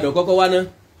kí Ìbàdàn kọ́kọ́ wá ná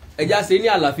ẹ já ṣe ní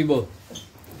àlàfíbọ̀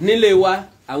nílé wa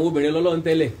àwọn obìnrin lọ́lọ́run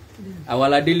tẹ́lẹ̀ àwọn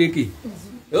aládélékè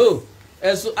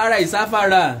ẹ̀sùn ara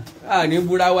ìsáfàrà ní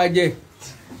búra wá jẹ́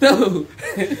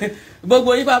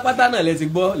gbogbo yín pátá náà lẹ ti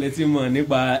gbọ́ lẹ ti mọ̀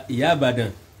nípa Ìyá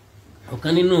Ìbàdàn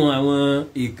ọ̀kan nínú àwọn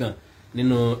ìkàn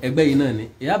nínú ẹgbẹ́ yìí náà ni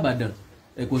Ìyá Ìbàdàn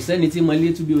kò sẹ́ni tí mo lé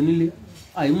tú bí onílé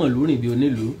àìmọ̀ lórìn bí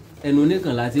onílùú ẹnu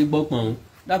oníkan láti gbọ́ pọ̀n ọ́n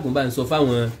dákun bá ń sọ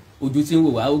fáwọn ojú tí ń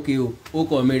wò wá ókè o ó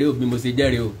kọ́ mẹ́rẹ́ òbí mo ṣe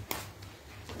jẹ́rìí o.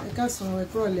 ẹ káàsán ẹ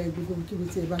kúrò lẹ gbogbo kíbi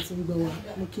tí ẹ bá ti ń gbọ́ wa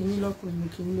mo kí yín lọ́kùnrin mo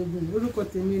kí yín lóbìnrin orúkọ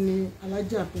tèmi ni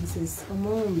Alájà Princess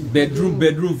Ọmọ́wùnmí.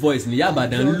 bedroom voice ní Ìyá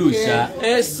Ìbàdàn ń lò ṣá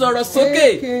ẹ sọ̀rọ̀ sókè.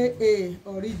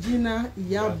 aka original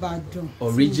Ìyá Ìbàdàn.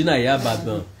 original Ìyá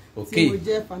Ìbàdàn ok tí mo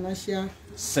jẹ́ financial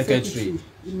secretary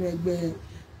inú ẹgbẹ́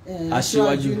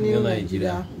aṣíwájú ní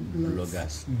Nàìjíríà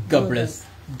bloggers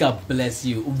God bless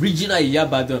you original Ìyá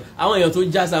Ìbàdàn àwọn èèyàn tó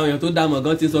jásá àwọn èèyàn tó dámọ̀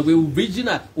gan ti sọ pé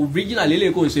original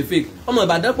lélẹ̀ kò ń ṣe fake ọmọ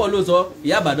Ìbàdàn pọ̀ lóòótọ́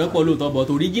Ìyá Ìbàdàn pọ̀ lóòótọ́ but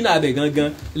original abẹ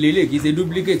gangan lélẹ̀ kì í ṣe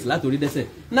duplicate látòrí dẹ́sẹ̀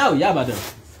now Ìyá Ìbàdàn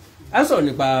a ń sọ̀rọ̀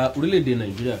nípa orílẹ̀-èdè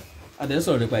Nàìjíríà a dẹ̀ ń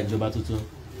sọ̀rọ̀ nípa ìjọba tuntun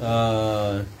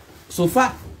so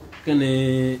far kí ni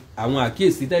àwọn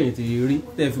àkíyèsí tẹ̀yìn ti rí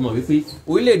tẹ̀ fi mọ̀ wípé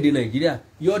orílẹ̀-èdè Nàìjíríà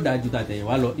yóò dáa ju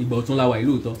tàtẹ̀yìnwá lọ ìgbà ọ̀tún la wà yìí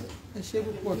lóòótọ́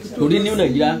torí ní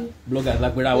Nàìjíríà bloggers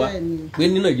lápẹ́ra wa pé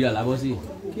ní Nàìjíríà lábọ́ sí.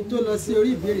 kí n tó lọ sí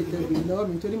orí ìbéèrè tẹ̀gbìn lọ́wọ́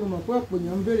mi torí mo mọ̀ pé ọ̀pọ̀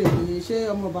èèyàn ń béèrè pé ṣé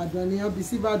ọmọ Ìbàdàn ni wọ́n bí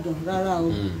sí Ìbàdàn rárá o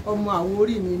ọmọ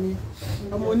Àwórì ni mí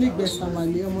ọmọ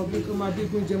onígbẹ̀sàmàlè ọmọ bí kò máa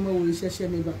bígún jẹ́ mọ́ òwe ṣẹ́ṣẹ́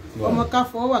mi bá ọmọ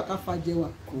káfọ́ wà káfà jẹwà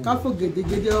káfò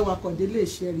gèdègèdè ọwà kọ̀dé lè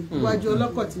ṣe rí iwájú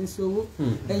ọlọ́kọ̀ tí ń sowó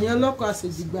ẹ̀yìn ọlọ́kọ̀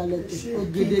àṣejìgbàlẹ̀tẹ̀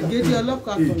ògèdègèdè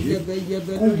ọlọ́kọ̀ àkọ̀yẹbẹ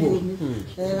yẹbẹ lórí omi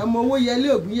ọmọ owó yẹlé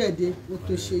ògúnyẹ̀dẹ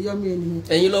òtòṣe yọmí ènìyàn.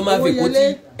 ẹ̀yin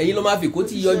ló máa fi kó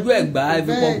tí yọjú ẹ̀gbá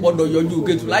ẹ̀fipọ̀ gbọ́dọ̀ yọjú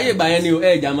kẹtù láyé ìgbà yẹn ni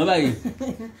ẹ̀ jà mọ́ báyìí.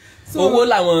 owó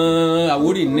làwọn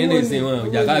Àwórì nínú ìsìn wọn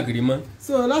ìjà káàkiri mọ́.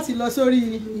 so láti lọ sórí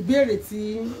ìbéèrè tí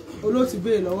olóòtú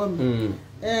béèrè lọ́wọ́ mi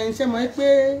ṣe mọ̀ pé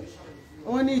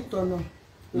wọ́n ní ìtọ̀nà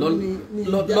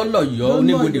lọ́lọ́yọ̀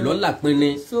oníbodè lọ́làpínní.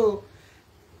 so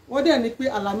wọ́n dẹ̀ ní pé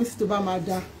Àlàmísì tó bá máa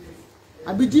da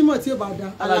àbí Jímọ̀ tí ó bá da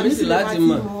Àlàmísì láti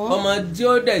mọ̀ ọmọ tí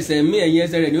ó dẹ̀sẹ̀ mí ẹ̀yìn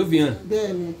ẹsẹ̀ rẹ̀ ni ó fi hàn.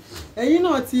 bẹ́ẹ̀ni ẹ̀yin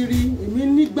náà ti rí èmi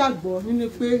nígbàgbọ́ nínú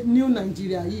pé new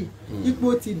Nàìjíríà yìí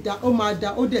ipò ti da ó máa da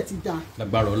ó dẹ̀ ti da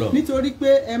nítorí pé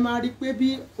ẹ máa rí pé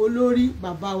bí olórí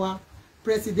bàbá wa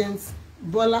President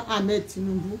Bọ́lá Ahmed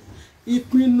Tinubu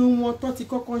ìpinnu wọn tó ti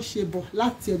kọ́kọ́ ń ṣe bọ̀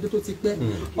láti ọjọ́ tó ti pẹ́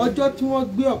ọjọ́ tí wọ́n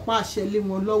gbé ọ̀pá àṣẹ lé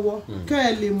wọn lọ́wọ́ kẹ́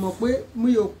ẹ lè mọ̀ pé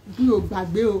mi ò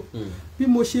gbàgbé o bí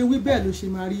mo ṣe wí bẹ́ẹ̀ ló ṣe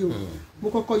máa rí o mo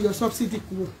kọ́kọ́ yọ subsidy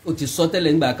kúrò. o ti sọ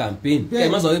tẹ́lẹ̀ nígbà campaign kẹ́ ẹ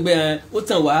má sọ wípé ó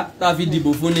tàn wá tá a fi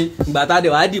dìbò fún ni ìgbà tá a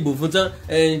dẹ̀ wá dìbò fún tán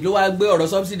ló wá gbé ọ̀rọ̀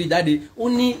subsidy jáde ó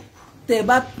ní tẹ́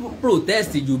bá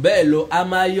protest jù bẹ́ẹ̀ lọ a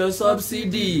máa yọ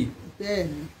subsidy.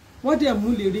 bẹ́ẹ̀ni wọ́n dẹ̀ mú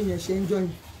lè rí yẹn ṣe ń jọyìn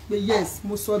pé yes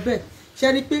mo sọ bẹ́ẹ̀ ṣe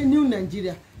rí pé new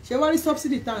Nigeria ṣe wá rí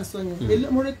subsidy tá à ń sọ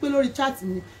yẹn mo rí pé lórí chat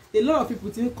mi a lot of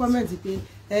people ti ń comment pé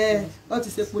wọ́n ti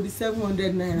ṣe podi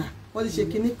 700 naira wọ́n ti ṣe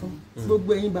kinní kan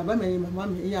gbogbo ẹ̀yin bàbá mi ẹ̀yin màmá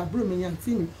mi ẹ̀yin àbúrò mi ẹ̀yin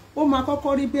àǹtí mi ó máa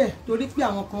kọ́kọ́ rí bẹ́ẹ̀ torí pé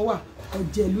àwọn kan wà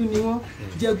ọ̀jẹ̀lú ni wọ́n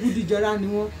jẹgúdújẹrá ni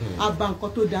wọ́n aba nǹkan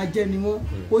tó dáa jẹ́ ni wọ́n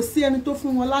kò sí ẹni tó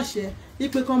fún wọn láṣẹ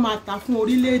ipe kan máa tà fún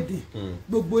orílẹ̀-èdè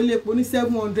gbogbo ilé epo ní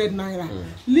 700 naira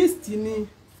list ni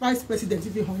vice president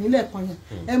fi hàn nílẹ̀ kan yẹn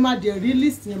ẹ máa dẹ̀ rí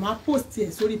list yẹn máa post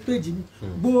ẹ̀ sórí page mi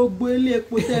gbogbo ilé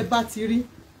epo tẹ́ bá ti rí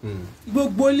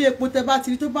gbogbo ilé epo tẹ́ bá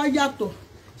ti rí tó bá yàtọ̀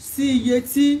sí iye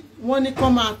tí wọ́n ní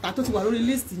kán máa tà tó ti wà lórí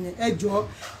list yẹn ẹ jọ̀ọ́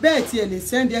bẹ́ẹ̀ tí ẹ lè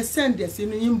send ẹ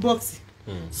sínú inbox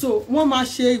so wọ́n máa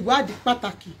ṣe ìwádìí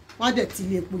pàtàkì wọ́n á dẹ̀ ti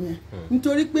ilé epo yẹn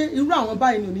nítorí pé irú àwọn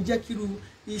báyìí ni ò ní jẹ́ kí irú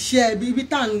iṣẹ́ ibi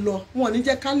tá à ń lọ wọn ò ní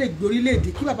jẹ́ ká lè gbé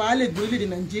orílẹ̀-èdè kí bàbá wa lè gbé orílẹ̀-èdè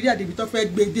Nàìjíríà débi tó fẹ́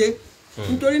gbé dé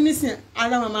nítorí nísìn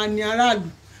ara máa ní aráàlú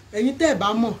ẹ̀yin tẹ́ ẹ̀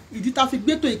bá mọ̀ ìdí tá a fi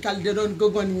gbétò ìkàlẹ̀ dandan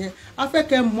gangan nìyẹn a fẹ́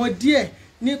kẹ́ mọ̀ díẹ̀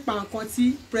nípa nǹkan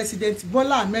tí President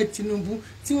Bọ́lá Ahmed Tinubu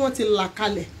tí wọ́n ti là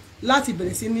kalẹ̀ láti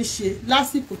bẹ̀rẹ̀ sí ní ṣe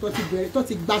lásìkò tó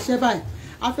ti gbaṣẹ́ báyìí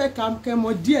a fẹ́ kẹ́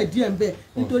mọ̀ díẹ̀ ń bẹ̀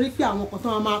nítorí pé àwọn kan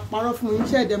tó máa parọ́ fún yín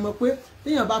ṣẹ̀dẹ̀ mọ̀ pé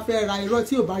téèyàn bá fẹ́ ra irọ́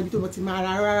tí ò bá ibi tó ti máa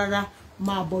ra rárá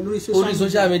máa bọ̀ lórí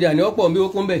social media ni ọ̀pọ̀ mi ó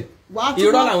kún bẹ̀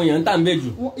irọ́ làwọn èèyàn ń tà ń bẹ̀ jù.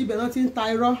 ibẹ̀ náà ti ń ta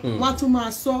irọ́ wọ́n á tún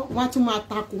máa sọ wọ́n á tún máa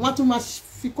takò wọ́n á tún máa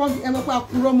fi kọ́ ẹgbẹ́ pé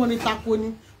àkúrọ́ mọ́ ni tako ni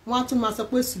wọ́n á tún máa sọ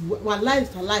pé wàláì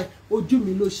tàláì ojú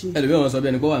mi ló ṣe. ẹlòmíì wọn sọ bí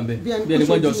ẹni pé wà ń bẹ bí ẹni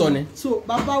pé jọ sọ ni. so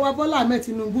bàbá wa Bọ́lá Ahmed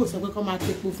Tinubu sọ pé kọ́ máa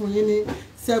tepo fún yín ní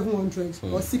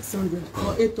 700 or 600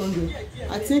 or 800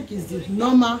 I think is the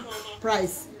normal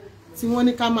price tí wọ́n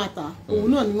ní ká máa tà òun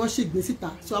náà ni wọ́n ṣègbè síta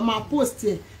so a máa post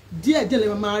ẹ̀ díẹ̀díẹ̀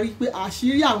lè máa rí pé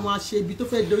àṣírí àwọn aṣebi tó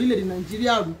fẹ́ dorílẹ̀-èdè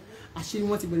Nàìjíríà rú àṣírí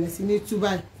wọn ti bẹ̀rẹ̀ sí ní tú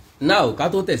báyìí. now ká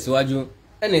tó tẹ̀síwájú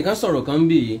ẹnìkan sọ̀rọ̀ kan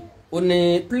bí yìí ó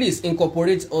ní please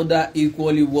incorporate other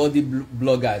equally worthy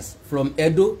bloggers from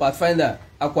Edo, Pathfinder,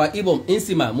 Akwa Ibom,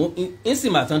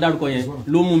 Insima tán dárúkọ yẹn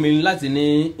ló mú mi láti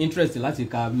ní interest láti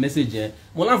ka message yẹn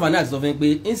mo láǹfààní àti sọ fún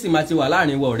pé Insima ti wà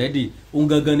láàrin wa already òun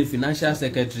gangan ni financial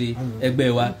secretary ẹgbẹ́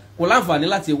wa kò láǹfààní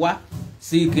láti wá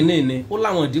sí kinní ni ó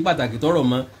láwọn ìdí pàtàkì tọrọ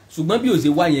mọ́ ṣùgbọ́n bí ó ṣe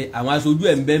wá yẹn àwọn aṣojú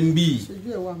ẹ̀ ń bẹ ń bí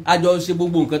àjọ ṣe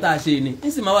gbogbo nǹkan tá a ṣe ni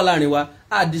Insima wà láàrin wa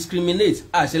a discriminate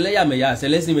àṣẹlẹ́yàmẹ̀yà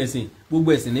àṣẹlẹ́sìnmẹ̀sìn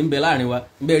gbogbo ẹ̀sìn ní ń bẹ láàrin wa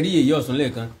ń bẹ rí èyí ọ̀sùn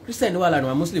lẹ́ẹ̀kan Christian wà láàrin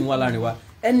wa Muslim wà láàrin wa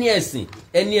ẹni ẹ̀sìn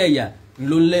ẹni ẹ̀yà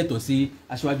ló ń lẹ́tọ̀ọ́ sí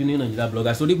aṣáájú ní Nàìjíríà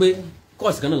blogger sórí pé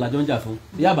kọ́ọ̀sì kan náà lájọ ń jà fún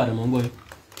bí Àbàdàn mọ̀ ń gbọ́ yẹn.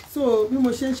 so bí mo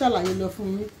ṣe ń ṣàlàyé lọ fún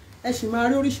yín ẹ sì máa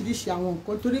rí oríṣiríṣi àwọn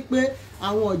nǹkan torí pé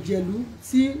àwọn ọ̀jẹ̀lú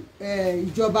tí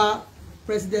ìjọba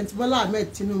President Bọ́lá Ahmed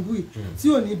Tinubu yìí tí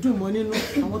ò ní dùn mọ́ nínú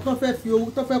àwọn tó fẹ́ fi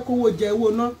owó tó fẹ́ kówó jẹ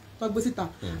owó náà tó gbé síta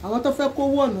àwọn tó fẹ́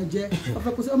kówó ọ̀nà jẹ tó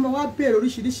fẹ́ kó sí ọmọ wa béèrè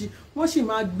oríṣiríṣi wọ́n sì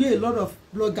máa gbé a lot of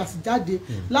bloggers jáde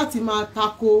láti máa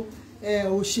tako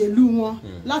òṣèlú wọn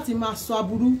láti máa sọ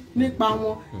aburú nípa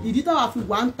wọn ìdí táwa fi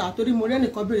wà ń tà torí mo rí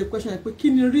ẹnìkan béèrè question pé kí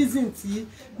ni reason tí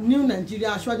New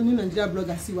Nigeria aṣáájú New Nigeria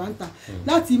bloggers sì wà ń tà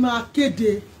láti máa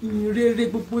kéde ìrere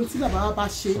gbogbo tí bàbá wa bá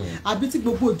ṣe àbí tí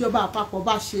gbogbo ìjọba àpapọ̀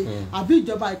bá ṣe àbí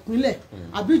ìjọba ìpínlẹ̀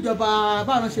àbí ìjọba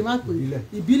báwọn ṣe máa pè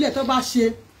ìbílẹ̀ tó bá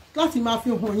ṣe láti máa fi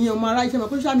hàn yín ọmọ ará iṣẹ́ mọ̀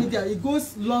social media it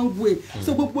goes long way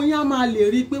so gbogbo yín á máa lè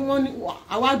rí i pé wọ́n ní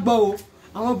àwa gbọ́ o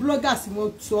àwọn bloggers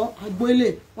wọn sọ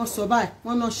agbóélé wọn sọ báyìí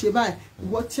wọn náà ṣe báyìí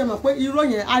ìwọ tí ẹ mọ̀ pé irọ́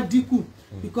yẹn á dínkù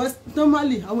because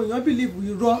normally àwọn èèyàn believe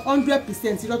irọ́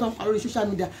 100% irọ́ tó ń pa lórí social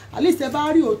media at least ẹ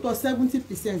bá rí òótọ́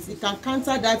 70% it can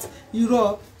counter that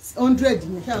irọ́ 100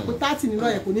 yẹn ṣe àpò 30 nínú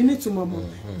yẹn kò ní nítumọ̀ mọ́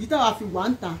ìdí táwa fi wà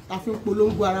ń tà tá fi ń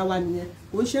polongo ara wa nìyẹn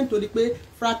kò ń ṣe nítorí pé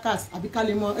fracas àbí ká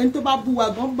lè mọ ẹni tó bá bú wa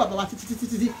gan bàbá wa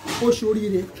títí ó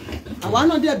ṣoríire àwa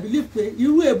náà dẹ̀ believe pé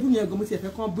irú èébú yẹn gan mo ti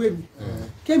ẹ̀fẹ́ kan bú èmi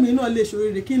kémi náà lè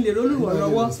ṣoríire kí n lè rólùwọ̀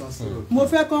lọ́wọ́ mo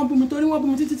fẹ́ kàn bú mi torí wọ́n bú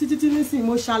mi títí nísìnyí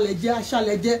mo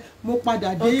ṣàlẹ̀ jẹ mo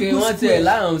padà dé ikú wọ́n tiẹ̀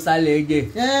láàrùn sálẹ̀ jẹ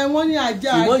wọ́n ní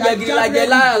ajá ṣùgbọ́n jẹ girilajẹ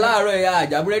láàárọ̀ ẹ̀yà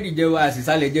àjà búrẹ́dì jẹ o àsì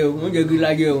sálẹ̀ jẹ o wọ́n jẹ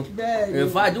girilajẹ o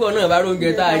ẹ̀fà àjúwọ̀ náà bá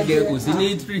róúnjẹ tá a jẹ kò sí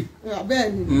ní tírì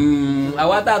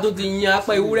àwa tá a tún ti yan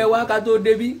apá ewúrẹ́ wá ká tó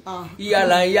débí ìyá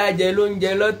là ń yá jẹ ló ń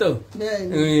jẹ lọ́tọ̀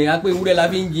apá ewúrẹ́ la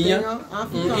fi ń jiyán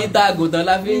ìta àgùntàn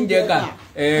la fi ń jẹ kà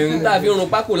n tá a fi rún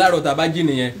pákó láàárọ̀ tàbá jí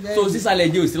nìyẹn tó sísàlẹ̀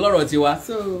jẹ́ òsì lọ́rọ̀ tiwa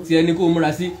tí ẹni kó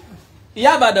múra sí.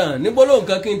 Ìyá Ìbàdàn ní gbólóhùn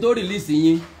kan kí n tó rìlíìsì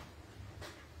yín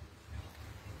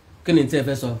kí ni tẹ́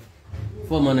fẹ́ sọ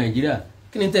fún ọmọ Nàìjíríà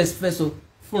kí ni tẹ́ fẹ́ sọ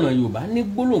fúnra Yorùbá ní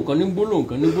gbólóhùn kan ní gbólóhùn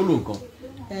kan ní gbólóhùn kan.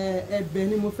 Ẹ̀bẹ̀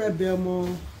ni mo fẹ́ bẹ̀ ọmọ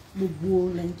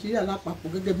gbogbo Nàìjíríà lápapọ̀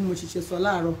gẹ́gẹ́ bí mo ṣe ṣe sọ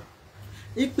láàárọ̀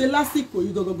ìpè lásìkò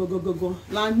yìí gọgọgọgọgọ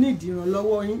la nídìí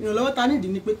ìrànlọ́wọ́ yín ìrànlọ́wọ́ ta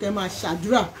nídìí ni pé kẹ́ máa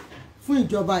ṣàdúrà fún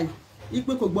ìjọba yìí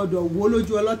ìpè kò gbọdọ̀ wó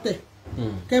lójú ọlọ́tẹ̀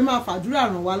kẹ́ máa fàdúrà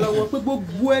ràn wá lọ́wọ́ pé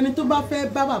gbogbo ẹni tó bá fẹ́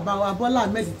bá bàbá wa Bọ́lá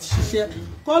Ahmed ṣiṣẹ́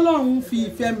kọ́lọ́run fi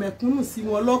ìfẹ́ mẹ̀kúnnù sí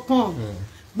wọn lọ́kàn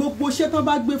gbogbo iṣẹ́ tán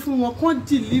bá gbé fún wọn kán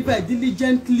deliver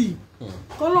diligently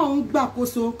kọ́lọ́run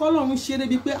gbàkóso kọ́lọ́run ṣe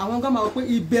débi pé àwọn gan máa wọ pé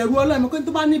ìbẹ̀rù Ọlọ́run pé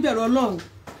tó bá níbẹ̀rù Ọlọ́run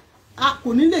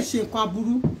kò ní lè ṣe nǹkan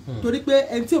aburú torí pé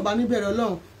ẹni tí ò bá níbẹ̀rù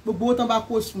Ọlọ́run gbogbo owó tán bá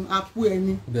kó sun àpò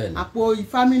ẹni àpò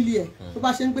fámìlì ẹ tó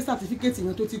bá ṣe ń gbé sàtífíkẹ́tì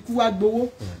yẹn tó ti kú wá gbowó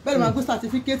bẹ́ẹ̀ ló máa gbé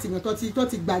sàtífíkẹ́tì yẹn tó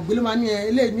ti gbàgbé ló máa ní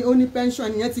eléyìí ó ní pension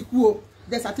yẹn ti kú o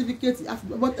jẹ́ sàtífíkẹ́tì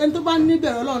but ẹni tó bá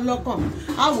níbẹ̀rẹ̀ Ọlọ́run lọ́kàn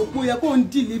á wò pé ó yẹ kó ń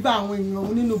deliver àwọn èèyàn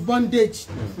òun nínú bondage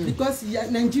because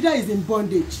Nigeria is in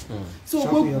bondage so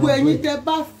gbogbo ẹ̀yin tẹ́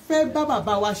bá fẹ́ bá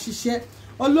bàbá wa ṣiṣẹ́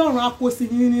Ọlọ́run á kó sí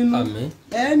yín nínú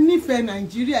ẹ nífẹ̀ẹ́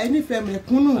Nàìjíríà ẹ nífẹ̀ẹ́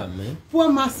mẹ̀kúnnù poor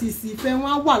masses ìfẹ́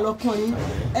wọn wà lọ́kàn yín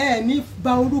ẹ ní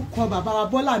bà orúkọ bàbá wa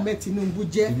Bọ́lá Ahmed Tinubu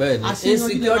jẹ́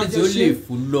insecurity ó lè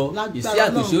fún lọ ìsí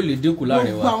àtúnṣe ó lè dínkù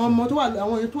láàrin wa gbogbo àwọn ọmọ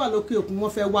tó wà lókè òkun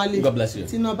wọn fẹ́ wálé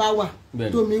tí iná bá wà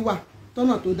tómi wà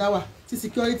tọ́nà tó dá wà tí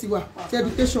security wà tí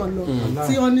education lọ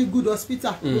tí wọ́n ní good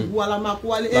hospital gbogbo wa la máa kó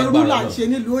wálé ẹrú là ń ṣe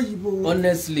nílùú òyìnbó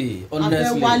honestly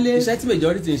iṣẹ́ tí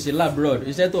majority ń ṣe labroad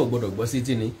iṣẹ́ tó gbọ́dọ̀ gbọ́ sí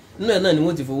ti ni nínú ẹ̀ náà ni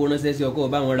wọ́n ti fowó ránṣẹ́ sí ọkọ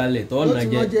bá wọn ralẹ̀ tó ọ̀nà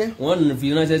jẹ wọ́n fi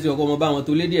ránṣẹ́ sí ọkọ ọmọ bá wọn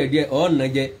tó lé díẹ̀ díẹ̀ ọ̀nà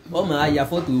jẹ ọmọ àyà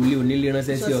fọ́tò ilé onílé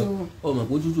ránṣẹ́ sí ọ ọmọ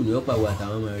kó tútù ní ọ̀pá wo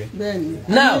àtàwọn ọmọ rẹ.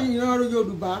 bẹ́ẹ̀ni ìran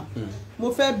Yorùbá mo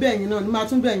fẹ́ bẹ̀yìn náà ni máa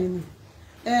tún bẹ̀yìn ni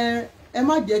ẹ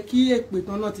má jẹ́ kí èpè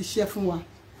tán náà ti ṣẹ́ fún wa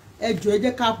ẹ jọ̀ọ́ ẹ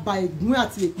jẹ́ ká ba ègún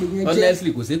àti èpè yẹn jẹ́.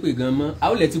 honestly kò ṣépè gan mọ́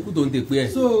àwòlẹ̀ ti kú tó ń tèpè ẹ̀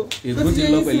ègún ti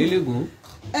lọ pẹ̀lú eléégún.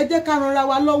 ẹ jẹ́ ká ranra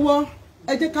wa lọ́wọ́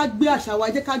ẹ jẹ́ ká gbé àṣà wa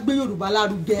ẹ jẹ́ ká gbé Yorùbá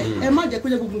lárugẹ ẹ má jẹ́ pé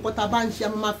gbogbo nǹkan tá a bá ń ṣe a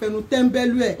máa fẹnu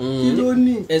tẹ́ńbẹ́lú ẹ̀ kí ló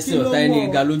ní ẹ̀sìn ọ̀tá ẹni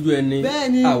ga lójú ẹni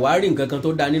àwárí nǹkan kan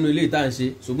tó da nínú ilé ìta ń ṣe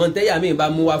ṣùgbọ́n tẹ́yà míì bá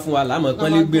mú wá fún wa láàmú pọ́n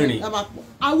lé gbìnrín.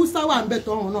 Haúsá wà ń bẹ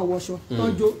tọrùn náà wọṣọ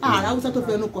tọjọ ààrẹ Haúsá tó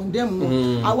fẹnu kọ̀ndẹ́mù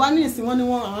náà àwa ní ìsìn wọn ni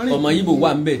wọn àárín. ọmọ Ìgbò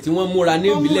wà ń bẹ tí wọ́n múra ní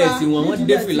ìbílẹ̀ tí wọ́n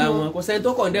dé fìlà wọn kò sẹ́ni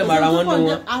tó kọ̀ndẹ́mù ara wọn náà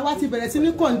wọn. àwa ti bẹ̀rẹ̀ sí ní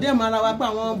kọ̀ndẹ́mù ara wa pé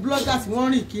àwọn bloggers wọ́n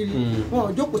rìn kiri wọn ò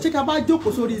jókòó ṣé ká bá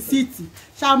jókòó sórí síìtì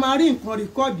ṣá máa rí nǹkan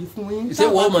rìkọ́ọ̀dì fún yín. ṣé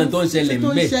wọ́n mọ̀ tó ń ṣẹlẹ̀ ń bẹ̀.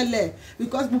 tó ń ṣẹlẹ̀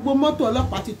because gbogbo mọ́tò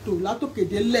ọlọ́pàá ti tò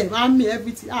látòkèdè lẹ̀ rámì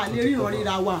everything à lè ríran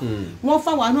ríra wa wọ́n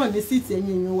fáwa náà ní síìtì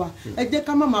ẹ̀yìn èèyàn wa ẹ jẹ́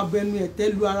ká má máa bẹnu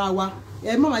ẹ̀tẹ́ lu ara wa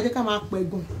ẹ má máa jẹ́ ká máa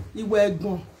pẹ̀gàn ìwà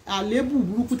ẹ̀gàn àléébù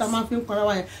burúkú tá a máa fi ń kọ́ra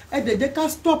wa yẹn ẹ dẹ̀ jẹ́ ká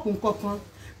stop nǹkan kan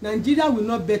Nigeria will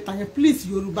not better yẹn please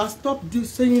Yorùbá stop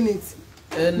saying it.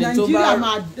 Nigeria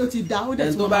máa ó ti da ó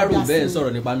dẹ̀ tí wọ́n bá rò bẹ́ẹ̀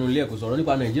sọ̀rọ̀ nípa inú ilé ẹ̀kọ́ sọ̀rọ̀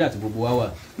nípa Nigeria tí gbogbo wa wà.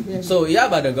 So Ìyá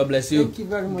Ìbàdàn, God bless you. Thank you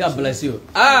very much. God bless you.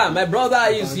 My brother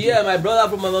is here, my brother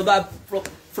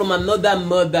from another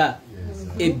mother,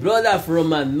 a brother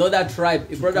from another tribe,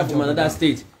 a brother from another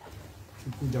state.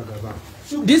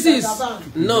 This is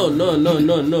no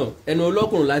ẹnu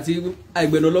ọlọ́kùnrin láti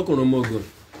àìgbẹ́nu ọlọ́kùnrin mọ́gùn.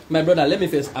 My brother, let me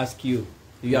first ask you,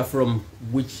 you are from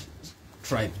which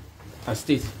tribe and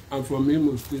state? I'm from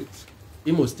Imo State.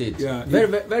 Imo State. Yeah.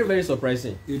 Very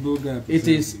surprising. Igbo guy.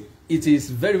 It is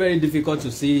very difficult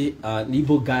to see an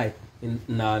Igbo guy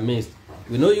in our midst.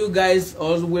 We know you guys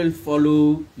also will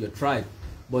follow your tribe,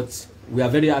 but we are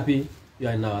very happy you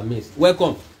are in our midst.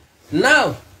 Welcome.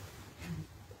 Now,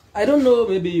 I don't know,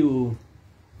 maybe you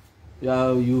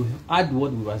heard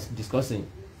what we were discussing.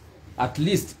 At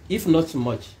least, if not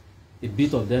much, a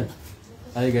bit of them.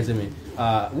 Are you getting me?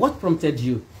 What prompted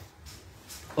you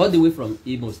all the way from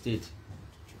Imo State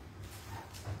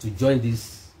to join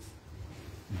this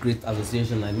great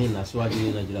association? I mean,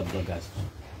 Ashwaju Nigeria Bloggers.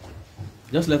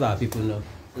 Just let our people know.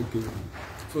 Okay.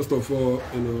 First of all,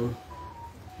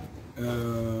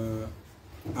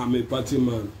 I'm a party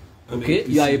man, Okay,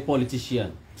 you are a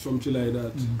politician. Something like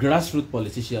that. Grassroots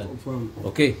politician. Confirm.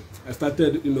 Okay. I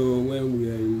started, when we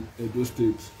were in Edo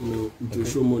State, into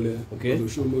Shomole. Okay. So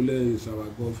Shomole is our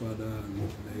godfather and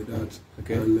like that.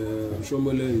 Okay. And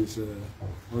Shomole is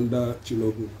under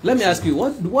Chinobu. Let me ask you,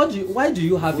 why do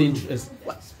you have interest?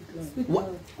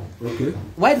 Okay.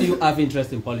 Why do you have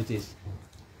interest in politics?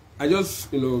 I just,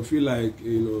 feel like,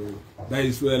 that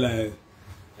is where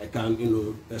I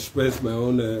can, express my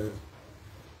own,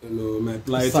 my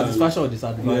plight. Satisfaction or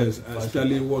disadvantage? Yes,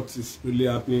 especially what is really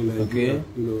happening in Nigeria.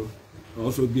 Okay.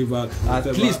 Also give out.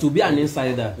 At least to be an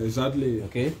insider. Exactly.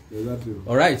 Okay. Exactly.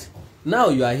 All right. Now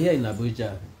you are here in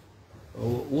Abuja.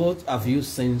 What have you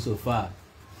seen so far?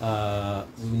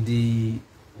 The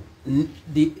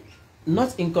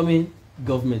not incoming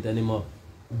government anymore.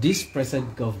 This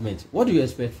present government. What do you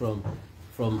expect from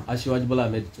Asiwaju Bola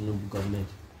Ahmed Tinubu government?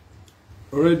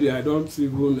 Already, I don't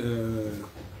even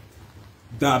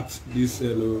doubt this,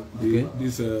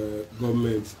 this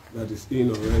government that is in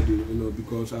already,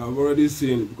 because I've already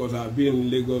seen, because I've been in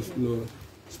Lagos,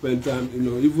 spent time,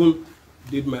 even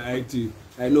did my IT.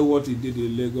 I know what he did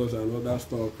in Lagos and other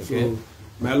stuff. Okay. So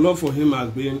my love for him has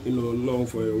been, long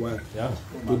for a while. Yeah.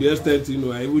 To the extent,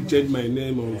 I even changed my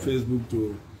name on Facebook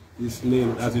to his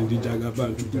name as in the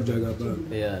Jagaban, Chuku Jagaban.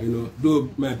 Yeah. Though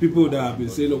my people that have been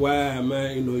saying, why am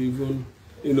I, even,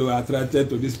 attracted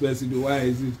to this person? Why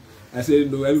is it? I say,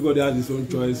 everybody has his own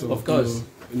choice of course.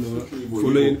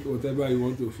 Following whatever you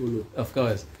want to follow. Of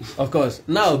course. Of course.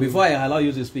 Now, before I allow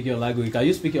you to speak your language, can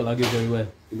you speak your language very well?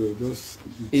 Just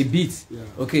a bit. Yeah.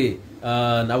 Okay.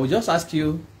 I will just ask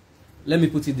you, let me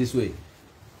put it this way.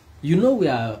 We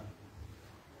are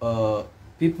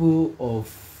people of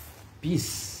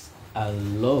peace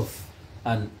and love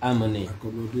and harmony.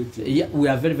 Accommodating. Yeah, we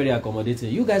are very, very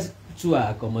accommodating. You guys too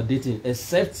are accommodating,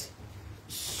 except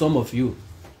some of you.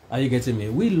 Are you getting me?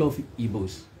 We love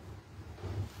Igbos.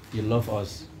 You love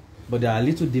us. But there are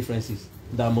little differences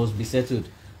that must be settled.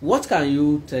 What can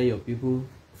you tell your people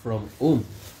from home,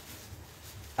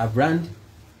 around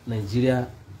Nigeria,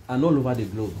 and all over the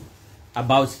globe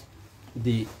about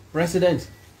the president,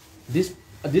 this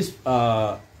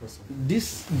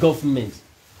government?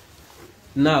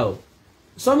 Now,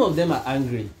 some of them are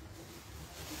angry.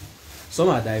 Some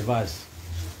are diverse.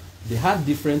 They have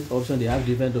different options, they have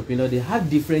different opinions, they have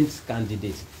different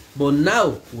candidates. But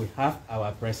now we have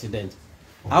our president.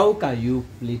 How can you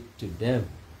plead to them?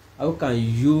 How can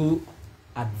you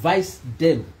advise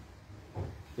them?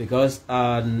 Because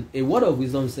a word of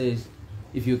wisdom says,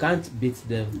 if you can't beat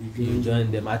them, you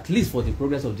join them, at least for the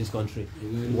progress of this country.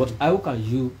 How can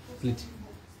you plead?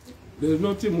 There's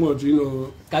nothing much,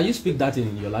 Can you speak that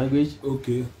in your language?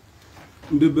 Okay.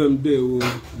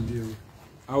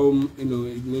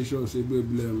 Ignatius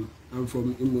Ebeblem. I'm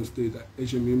from Imo State,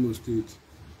 Imo State.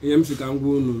 AMC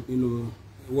Kangunu,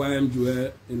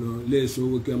 YMJ, Leso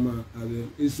Wikema,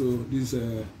 ISO, this,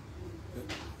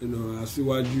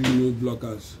 Asiwaju new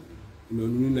blockers,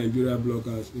 new Nigeria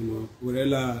blockers,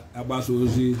 wherever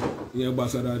Abasozi,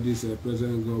 Ambassador, this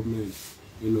present government,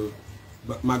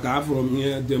 but Maka from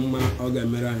here, Demma,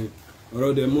 Ogamerai.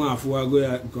 Or the more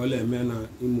Afuago call a man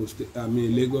in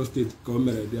Lagos State come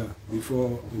there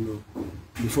before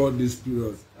this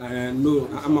period. I know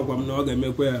I'm not gonna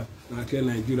make where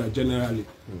Nigeria generally.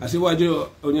 I see what you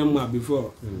on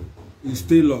before. It's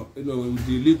Taylor, the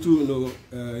little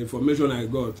information I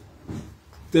got.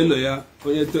 Taylor ya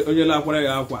onye la kwara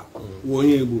ya akwa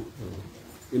wonye Igbo.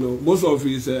 Most of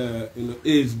his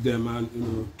aides them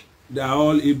and they are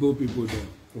all Igbo people there.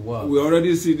 Wow. We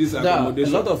already see this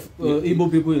accommodation. A lot of Igbo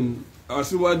people in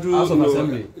Asiwaju, House of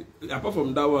Assembly. Apart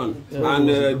from that one,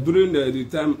 and during the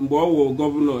time Mbowo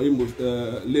governor in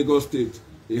Lagos State,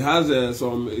 he has it's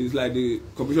like the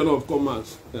Commissioner of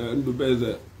Commerce,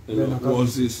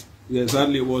 was his,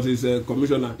 exactly, was his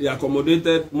commissioner. He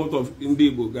accommodated most of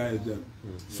Igbo guys there,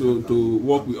 so to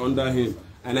work with under him.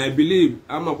 And I believe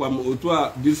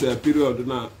this period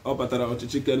now, up at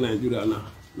Nigeria now.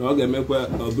 No, get make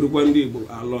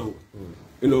along.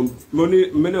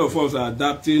 Many of us are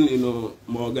adapting.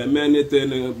 More many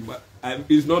things. But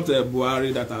it's not a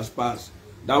Buhari that has passed.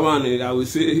 That one, I will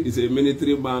say, is a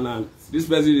military man, and this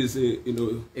person is a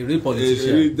real politician,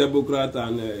 a real Democrat,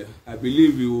 and I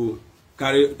believe he will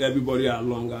carry everybody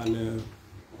along. And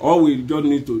all we just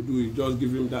need to do is just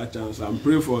give him that chance and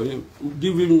pray for him.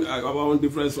 Give him our own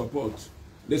different support.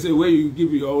 They say when you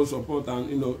give your own support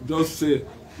and just say,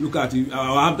 look at it,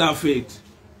 I have that faith.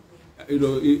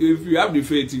 If you have the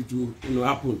faith, it will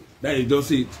happen. That is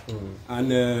just it.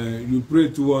 And you pray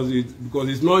towards it, because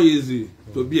it's not easy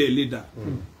to be a leader.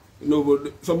 You know,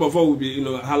 but some of us will be, you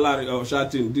know, hollering or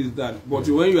shouting this, that. But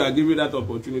when you are given that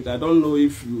opportunity, I don't know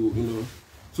if you know.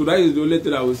 So that is the only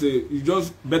thing I would say. You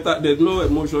just better. There's no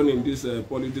emotion in this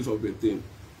politics of the thing.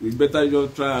 You better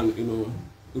just try and, you know,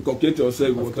 inculcate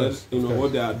yourself with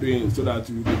what they are doing, so that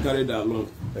you will be carried along.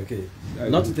 Okay.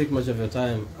 Not to take much of your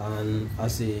time, and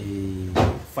as a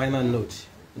final note,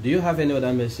 do you have any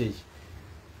other message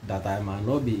that I might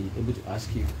not be able to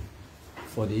ask you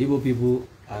for the Igbo people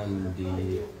and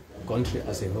the country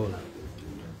as a whole?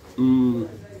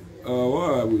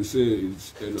 What I will say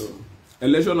is, you know,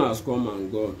 election has come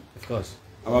and gone. Of course.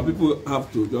 Our people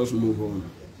have to just move on.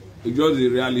 It's just the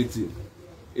reality.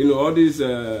 You know, all this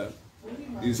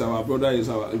is our brother, is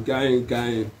our guy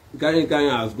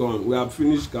has gone. We have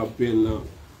finished campaign now.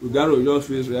 We got to just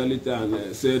face reality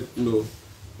and say, no,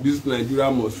 this Nigeria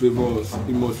must favor us.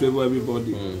 It must favor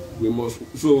everybody. We must.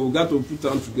 So we got to put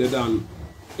them together and,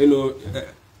 you know,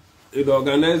 it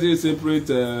organizes separate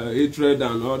hatred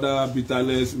and other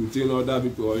bitterness within other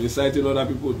people, or inciting other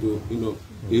people to, you know,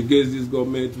 against this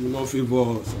government will not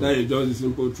favor us. That is just the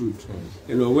simple truth.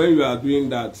 You know, when you are doing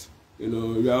that, you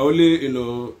know, you are only, you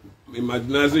know,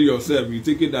 imaginizing yourself. You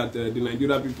think it that the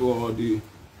Nigerian people or the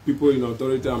people in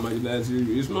authority are marginalizing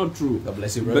you. It's not true. God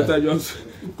bless you, brother. Better just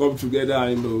come together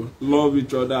and, you know, love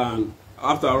each other. And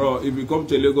after all, if you come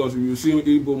to Lagos, you see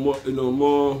Igbo more, you know,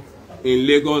 more in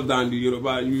Lagos than the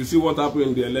Yoruba. You see what happened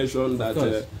in the election,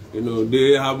 that you know,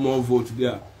 they have more votes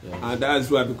there. Yeah. And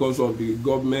that's why, because of the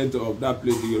government of that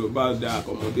place, the Yorubas, they are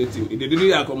accommodating. They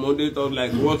didn't accommodate us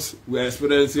like what we're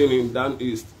experiencing in Dan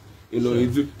East. You know,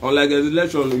 unlike the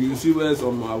election, you see where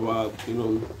some of our, you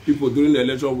know, people during the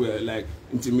election were like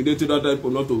intimidated other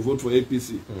people not to vote for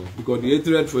APC because the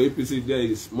hatred for APC there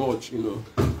is much. You know,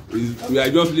 we are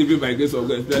just living by grace of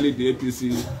God, especially the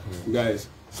APC guys.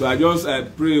 So I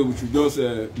pray we should just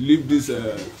leave this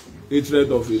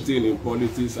hatred of a thing in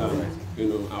politics and, you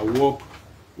know, and work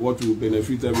what will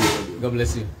benefit everybody. God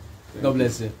bless you. God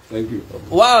bless you. Thank you.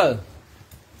 Wow.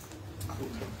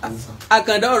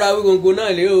 Àkàndá ọ̀rọ̀ Awikonko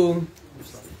náà lé o.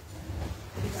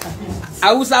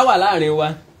 Hausa wà láàrin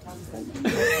wa.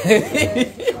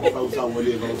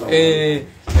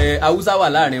 Hausa wà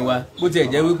láàrin wa. Bó tiẹ̀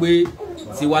jẹ́ wípé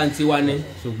tiwantiwa ni,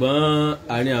 ṣùgbọ́n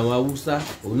àárín àwọn Hausa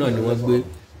òun náà ni wọ́n gbé.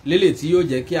 Lélè tí yóò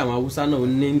jẹ́ kí àwọn Hausa náà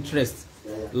ní interest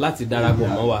láti darapọ̀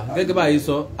mọ́ wa. Gẹ́gẹ́ bá yìí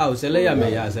sọ, a ò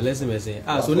ṣẹlẹ́yàmẹ̀yà àṣẹlẹ́sìnmẹ̀sìn,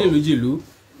 a sọ nílùú jìlú.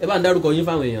 Ẹ bá ń dárúkọ yín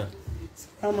fáwọn èèyàn.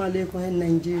 Assalamu alaikum in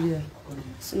Nigeria.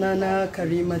 Sunana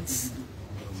Karimat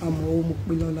Amo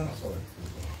Mukbilola.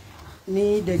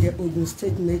 Ni daga Ogun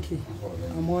State nake.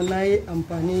 Amma na yi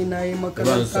amfani na yi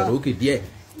makaranta.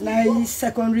 Na yi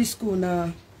secondary school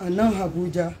na a nan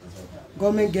Abuja.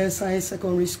 Government Girls Science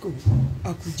Secondary School.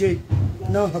 Akuje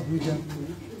nan Abuja.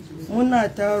 Muna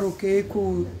ta roke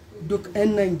ku duk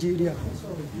 'yan Nigeria.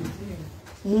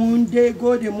 Mun dai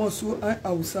gode masu an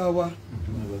Hausawa.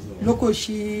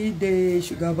 Lokaci da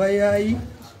shugaba ya yi,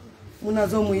 muna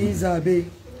zo mu yi zabe,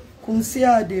 kun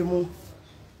siya da mu,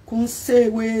 kun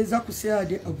sewe za ku siya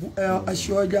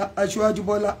da Ashwaju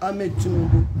Bola Ahmed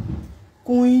Tinubu,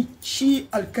 kun shi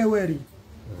alkawari,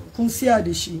 kun siya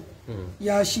da shi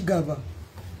ya shi gaba.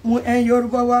 Mu 'yan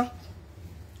Yorubawa,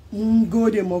 mun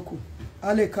gode maku,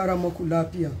 Ale kara maku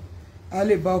lafiya,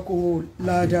 Ale ba ku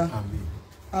lada.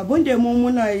 Abun da mu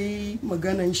muna yi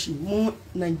maganan shi mu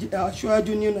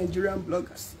Ashwaju New Nigerian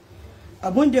Bloggers,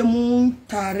 abun da mu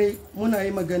tare muna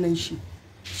yi maganan shi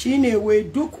shine wai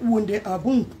duk wanda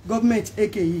abun government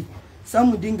yake yi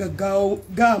samu dinga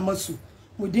ga masu,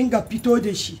 mu dinga fito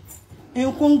da shi.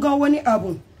 In kun ga wani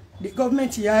abun da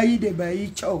government ya yi da bai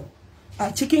yi kyau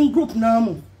a cikin group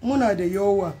namu muna da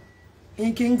yawa.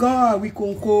 In kin ga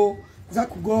Awikonko, za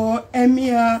ku ga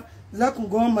Emia, za ku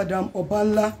ga Madam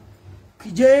Obanla,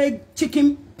 je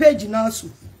cikin page nasu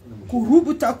ku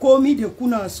rubuta komi da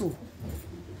kuna so.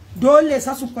 Dole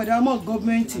sa su fada ma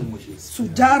gwamnati su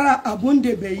jara abun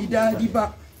da bai yi dadi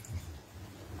ba.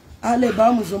 Ale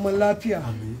ba mu zaman lafiya.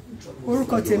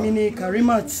 Orúkọ tèmi ni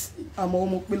Karimat Amo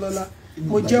Mukbilola.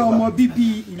 Mo jẹ́ ọmọ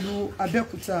bíbí ìlú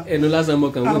Abẹ́òkúta. Ẹnu lásán mo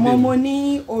kàn wọ́n dé. Àmọ́ mo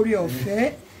ní oore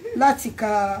ọ̀fẹ́ láti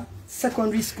ka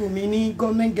secondary school mi ní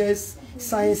Government Girls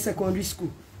Science Secondary School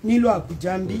nílùú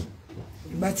Abuja ń bí.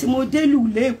 Ìgbà tí mo délùú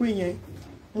léèwé yẹn,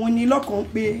 mo ní lọ́kàn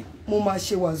pé mo máa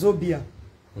ṣe Wazobia.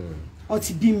 Ó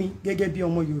ti bí mi gẹ́gẹ́ bí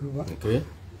ọmọ Yorùbá.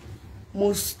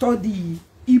 Mo study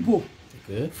Igbo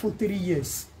for 3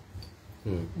 years.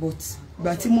 But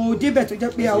ìgbà tí mo débẹ̀ tó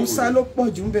jẹ́ pé Hausa ló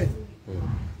pọ̀ jù ńbẹ̀,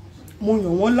 mo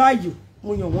yàn wọ́n láàyò,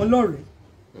 mo yàn wọ́n lọ́rẹ̀ẹ́.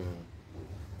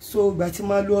 So ìgbà tí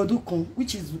máa lò ọdún kan,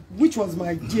 which was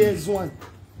my JS1.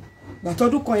 Ìgbà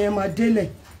tọ́dún kan yẹn máa délẹ̀,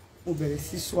 mo bẹ̀rẹ̀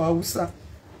sí sọ Hausa.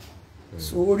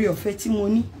 so orí ọ̀fẹ́ tí mo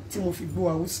ní tí mo fi gbọ́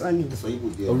Haúsá ni.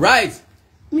 right.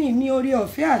 mi ní orí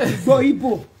ọ̀fẹ́ àti gbọ́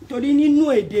Ìgbò torí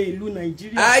nínú èdè ìlú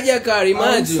Nàìjíríà á jẹ́ kárí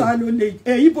máa jù Haúsá ló lè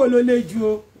Ìgbò ló lè ju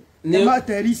o ẹ má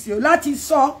tẹ̀rí sí o láti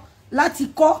sọ láti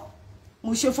kọ́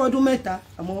mo ṣe fọ́dún 3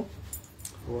 àmọ́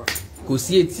kò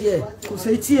sí etí ẹ̀. kò sí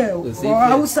etí ẹ̀ o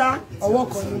Haúsá ọwọ́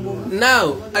kan ni mo.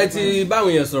 now ẹ ti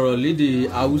báwọn èèyàn sọ̀rọ̀ lédè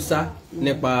Haúsá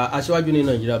nípa aṣáájú ní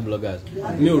Nigeria bloggers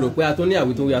mi ò rò pé a tó ní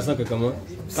àwí tó ń wí asán kankan mọ́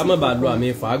ká má bàa lo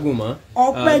àmì fàágùn mọ́.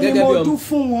 ọpẹ́ ni mo dún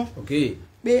fún wọn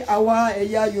pé àwa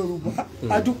ẹ̀yà Yorùbá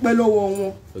a dúpẹ́ lọ́wọ́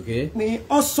wọn pé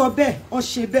ọ sọ bẹ́ẹ̀ ọ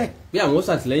ṣe bẹ́ẹ̀ bí àwọn ó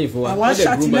ṣàtìlẹ́yìn fún wa àwọn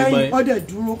ṣàtìlẹ́yìn ọdẹ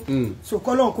dúró so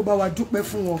kọ́lọ́run kó bá wa dúpẹ́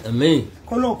fún wọn àmín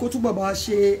kọ́lọ́run kó túbọ̀ bá wa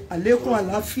ṣe àlékún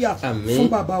àlàáfíà fún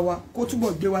bàbá wa kó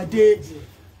túbọ̀ gbé wa dé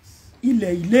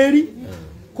ilẹ̀ ìlérí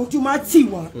kó tún má tì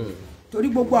wá torí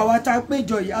gbogbo àwa tá a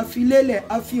péjọ yìí a fi lélẹ̀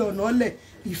a fi ọ̀nà lẹ̀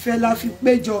ìfẹ́ la fi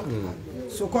péjọ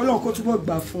so kọ́lọ́run kó túbọ̀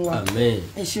gbà fún wa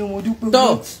ẹ ṣeun mo dúpẹ́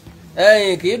tọ́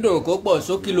ẹ̀yin kì í dùn kó pọ̀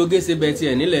sókè ló gèsè bẹ́ẹ̀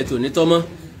tiẹ̀ nílẹ̀ tòní tọ́mọ́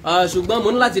ṣùgbọ́n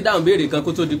mo ní láti dáhùn béèrè kan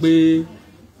kó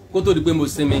tó di pé mo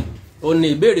sinmi ó ní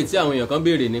ìbéèrè tí àwọn èèyàn kan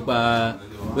béèrè nípa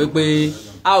wípé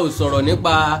a ò sọ̀rọ̀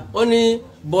nípa ó ní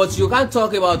but you can't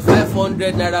talk about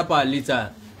 500 naira per litre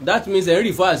that means ẹ̀ ń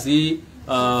refer sí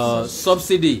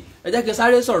subsidy ẹ jẹ́ kí n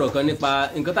sáré sọ̀rọ̀ kan nípa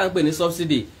nǹkan tá à ń pè ní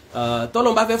subsidy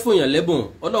tọ́lọ́n bá fẹ́ fún èèyàn lẹ́bùn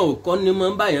ọlọ́run kan ní mọ́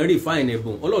ń bá èèyàn refine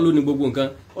ẹ̀bùn ọlọ́run ló ní gbogbo nǹkan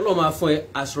ọlọ́run máa fún ẹ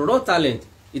as raw talent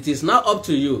it is now up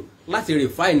to you láti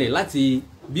refine ẹ láti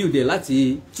build ẹ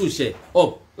láti túṣẹ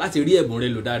up láti rí ẹ̀bùn rẹ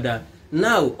lò dáadáa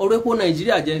now ọ̀rọ̀ epo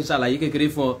Nàìjíríà jẹ́ ń ṣàlàyé kékeré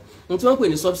fún ọ ohun tí wọ́n pè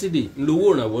ní subsidy ńlówó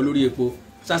ìrànwọ́ lórí epo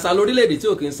ṣàṣà lórílẹ̀‐èdè tí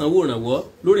ò kì í sanwó ìrànwọ́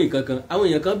lórí nǹkan kan àwọn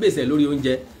èèyàn kan gbèsè lórí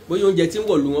oúnjẹ bóyá oúnjẹ tí ń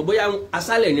wọ̀lú wọn bóyá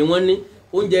aṣálẹ̀ ni wọ́n ní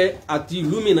oúnjẹ àti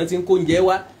ìlú mìíràn tí ń kó oúnjẹ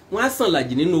wá wọ́n á sàn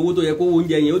làjì nínú owó tó yẹ kó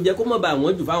oúnjẹ yẹn ó jẹ́ kó má bàa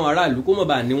wọ́n jù fáwọn aráàlú kó má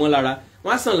bàa ní wọ́n lára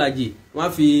wọ́n á sàn làjì wọ́n á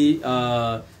fi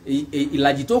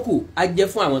ìlàjì tó kù á jẹ́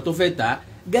fún àwọn tó fẹ́ tà á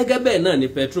gẹ́gẹ́ bẹ́ẹ̀ náà ni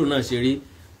petrol náà ṣe rí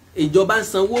ìjọba ń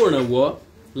sanwó ìrànwọ́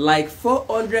like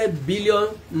 400 billion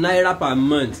naira per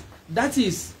month that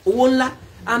is owó ńlá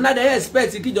and that dey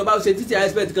expect kíjọba ṣe títí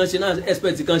expect kan ṣe náà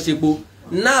expect kan ṣe po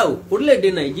now orílẹ̀-èdè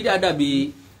Nàìjíríà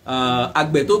dàbí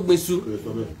àgbẹ̀ tó gbin iṣu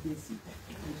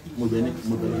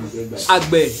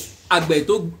àgbẹ̀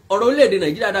tó ọ̀rọ̀ orílẹ̀-èdè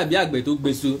Nàìjíríà dàbí àgbẹ̀ tó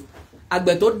gbin iṣu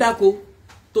àgbẹ̀ tó dáko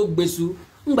tó gbin iṣu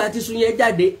ńgbà tí iṣu yẹn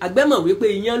jáde àgbẹ̀ mọ̀ wípé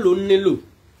iyán ló ń nílò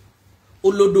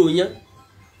olódò yẹn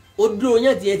odò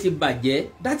yẹn tiẹ̀ ti bàjẹ́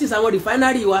that is àwọn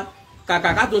refinery wa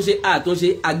kàkà ká tún ṣe àtúnṣe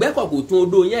àgbẹ̀ kọ̀ kò tún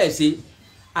odò yẹn ẹ̀ ṣe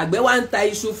àgbẹ̀ wa ń ta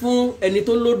iṣu fún ẹni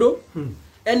tó lódò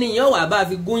ẹni yẹn wà bá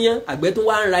fi gúnyán àgbẹ̀ tó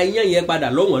wá ń ra iyán yẹn padà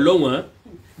lọ́wọ́n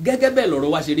gẹ́gẹ́ bẹ́ẹ̀ lọ́rọ̀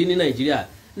wa ṣe rí ní Nàìjíríà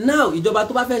now ìjọba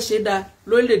tó bá fẹ́ ṣe dá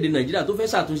lórílẹ̀‐èdè Nàìjíríà tó fẹ́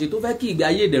ṣàtúnṣe tó fẹ́ kí ìgbé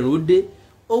ayé ìdẹ̀rùn ó dé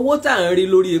owó tá à ń rí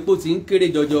lórí epo ti ń kéré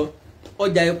jọjọ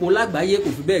ọjà epo lágbàáyé kò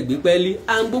fi bẹ́ẹ̀ gbé pẹ́ẹ́lí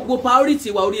and gbogbo priority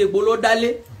wa orí epo ló dálé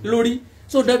lórí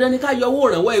so dandan ni ká yọ owó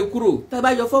ìrànwọ́ yìí kúrò tá a bá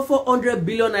yọ 400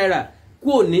 billion naira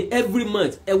kúrò ní every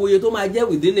month ẹ wo iye tó máa jẹ́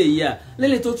within a year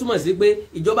lélẹ̀ tó túmọ̀ sí pé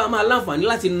ìjọba máa láǹfààní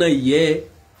láti na ìyẹ́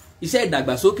iṣẹ́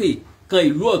ìdàgbàsókè kan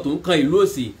ìlú ọ̀tún kan ìlú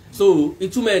òsì so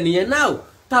ìtumọ̀ ẹ̀ nìyẹn now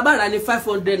tá a bá rà ní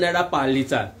 500 naira per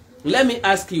litre let me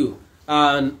ask you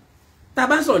tá a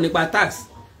bá sọ̀rọ̀ nípa tax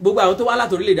gbogbo àwọn tó wá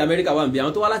láti orílẹ̀-èdè Amẹ́ríkà wà ń bí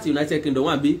àwọn tó wá láti United Kingdom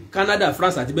wà ń bí Canada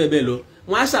France àti bẹ́ẹ̀ bẹ́ẹ̀ lọ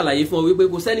wọ́n á ṣàlàyé fún ọ wípé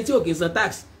kò sẹ́ni tí ò kì í san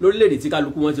tax lórílẹ̀-èdè tí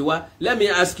kálukú wọn ti wá let me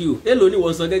ask you èló ni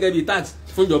wọ́n san gẹ́gẹ́ bí tax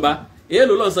fúnjọba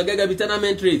èló ló ń san gẹ́gẹ́ bí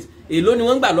tenement rate èló ni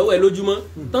wọ́n ń gbà lọ́wọ́ ẹ lójúmọ́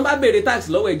tán bá béèrè tax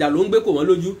lọ́wọ́ ìjà ló ń gbé kò wọ́n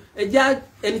lójú ẹjẹ́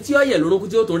ẹni tí ó yẹ lórúkú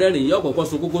tí ó tún rẹ́rìn yóò kọ́kọ́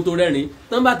sun kókó tó rẹ́rìn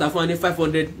tán bá tà fún wa ní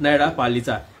 500 naira per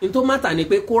litre ní tó má tà ní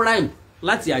pé kó rhyme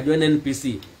láti àjọ NNPC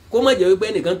kó má jẹ́ wípé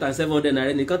ẹnìkan ta 700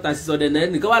 naira ẹnìkan ta 600 naira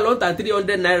ẹnìkan wà lọ́n ta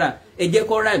 300 naira ẹ jẹ́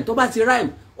kó rhyme tó bá ti rhyme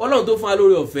Ọlọ́run tó fún wa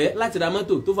lórí ọ̀fẹ́ láti ra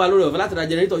mọ́tò tó fún wa lórí ọ̀fẹ́ láti ra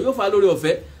jẹnẹrétọ̀ yóò fún wa lórí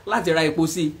ọ̀fẹ́ láti ra epo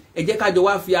sí ẹ jẹ́ kájọ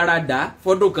wá fi ara dà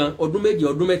fọ́dún kan ọdún méjì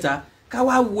ọdún mẹ́ta ká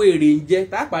wá wo èrè ń jẹ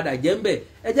tá a padà jẹ́ ń bẹ̀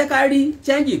ẹ jẹ́ ká rí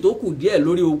chẹ́ǹgì tó kù díẹ̀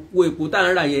lórí owó epo tá à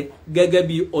ń rà yẹn gẹ́gẹ́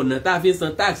bí ọ̀nà tá a fi ń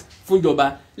san tax fúnjọba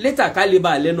létà ká lè ba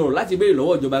àlẹ́ náà láti béèrè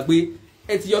lọ́wọ́ ìjọba pé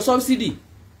ẹ ti yọ subsidy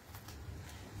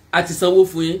àti sanwó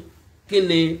fún yín kí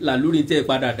ni làlúrin tẹ́ ẹ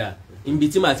padà dà ibi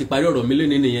tí màá ti parí ọ̀rọ̀ mi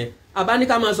lónìí nìyẹn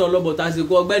àbáníká máa sọ lọ́bọ̀ tá a sì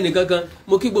kó ọgbẹ́ni kankan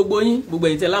mo kí gbogbo yín gbogbo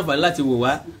ẹ̀yin tẹ́ láǹfààní láti wò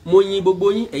wá mo yin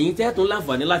gbogbo yín ẹ̀yin tẹ́ tún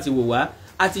láǹfààní láti wò wá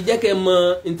àti jẹ́ kẹ́ mọ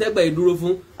ìtẹ́gbà ìdúró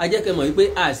fún ajẹ́ kẹ́ mọ̀ wípé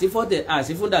àsí fọ́tẹ̀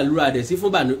àsí fún dàlúrà àdẹ̀ sí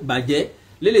fún bàjẹ́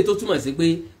lélẹ̀ tó túmọ̀ sí pé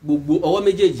gbogbo ọwọ́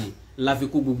méjèèjì la fi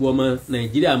kó gbogbo ọmọ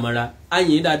Nàìjíríà mọ́ra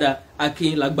ayin dáadáa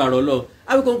akin lágbára Ọlọ́run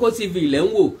Awikonko TV ilẹ̀ ń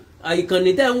wò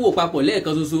ìkànnì tẹ́ ń wò papọ̀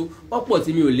lẹ́ẹ̀kan ṣoṣo ọ̀pọ̀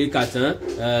tí mi ò lè kà tán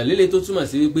lélẹ̀ tó túmọ̀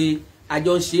sí wípé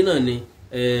àjọ ń ṣe náà ni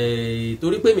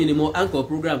torí pé mi ni mo anchor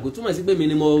program kò túmọ̀ sí pé mi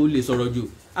ni mo lè sọ̀rọ̀ jù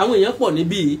àwọn èèyàn pọ̀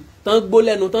níbí tán gbó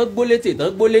lẹ́nu tán gbó létè tán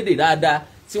gbó lédè dáadáa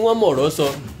tí wọ́n mọ̀ ọ̀rọ̀ sọ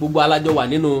gbogbo alájọ wà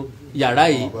nínú yàrá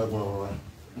yìí.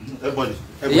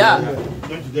 ìyá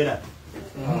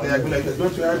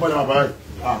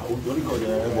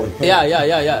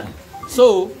yeah. So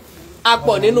a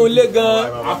pọ̀ nínú ilé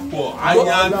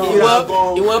gan-an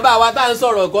ìwọ̀nba wa tá à ń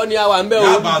sọ̀rọ̀ kọ́ ni a wà ń bẹ̀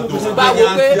o báwo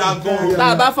pé tá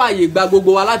a bá fààyè gba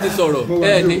gbogbo wa láti sọ̀rọ̀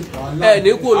ẹ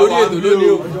ní kú lórí ètò lónìí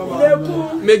o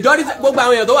majority gbogbo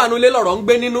àwọn èèyàn tó wà nílé lọ̀rọ̀ ń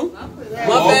gbé nínú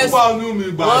wọ́n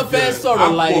fẹ́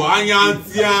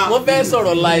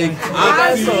sọ̀rọ̀ like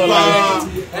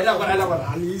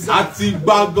àti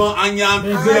gbàgán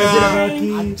ayantia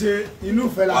inú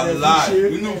fẹ́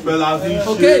la fi ṣe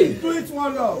okay do it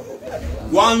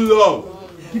one love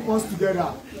keep us together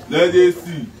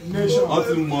legacy nation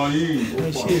ọtí mọ̀ yìí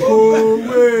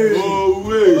òwe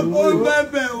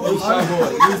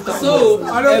so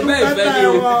ẹgbẹ́ ìfẹ́ ni o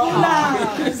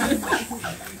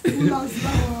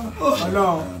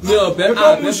mi ò bẹ́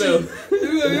àbẹ́bẹ́ o.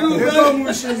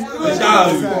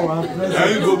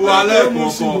 ẹ̀yin gbogbo alẹ́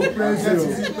kọ̀ọ̀kan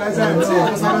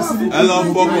ẹ lọ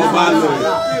fọkàn balẹ̀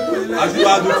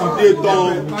aṣíwájú ti dé tán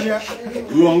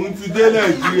ìrọ̀rùn ti dé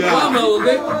Nàìjíríà.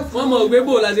 wọ́n mọ̀ ògbé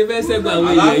bò láti fẹ́ ṣẹ́gun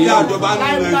àwọn èèyàn yìí. aláàbí àjọba ní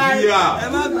Nàìjíríà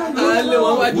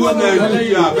good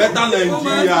Nàìjíríà better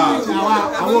Nàìjíríà.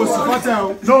 àwọn òsì fọ́tẹ̀ o.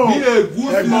 be a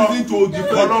good reason to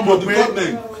defend the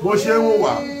government. bó ṣe ń wò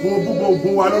wá kó gbogbo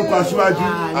wa lórúkọ aṣíwájú.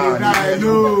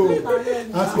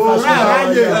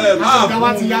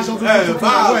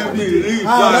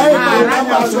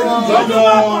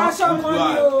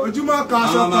 ojúmọ́ kan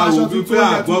aṣọ tuntun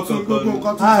àgbọ̀ kankan gbogbo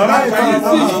nǹkan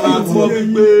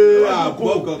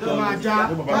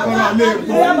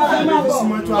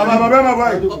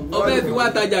ọbẹ̀ fi wá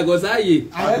tajà kò sáàyè.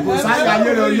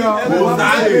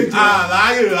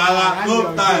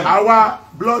 àwa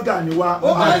blogger ni wa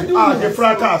the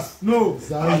fracas no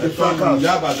the fracas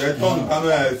yàbàdàn tọ́nù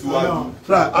kámẹ́rà ẹ̀ síwájú.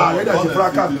 àyẹ̀dà the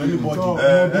fracas anybody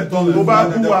tó bá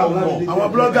bú wa àwọn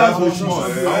bloggers oṣù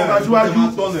àwọn aṣíwájú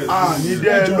ní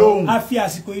dẹ́ lóhùn. a fi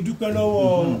àsìkò ìdúpẹ́ lọ́wọ́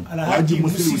Alhaji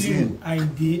Musiliu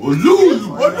Ayinde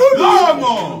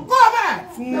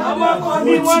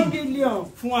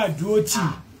fún àdúrótì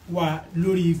wà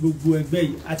lórí gbogbo ẹgbẹ́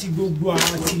yìí àti gbogbo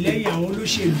àwọn àtìlẹ́yìn àwọn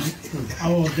olóṣèlú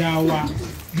àwọn ọ̀gá wa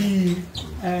bíi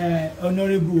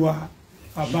honorable wa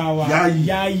bàbá wa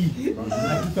Yayi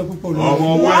àdúpẹ́ púpọ̀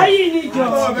lọ́wọ́ Yayi níjọ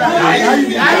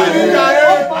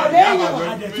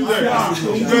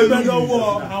àdúpẹ́ lọ́wọ́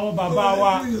àwọn bàbá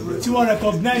wa tí wọ́n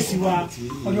recognize wa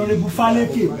honorable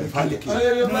Faleke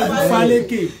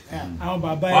àwọn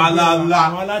bàbá ẹgbẹ́ wa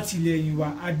àwọn alátìlẹyìn wa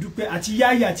àdúpẹ́ àti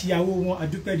Yayi àtìyàwó wọn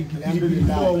àdúpẹ́ gidigidi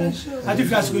lọ́wọ́ wọn àti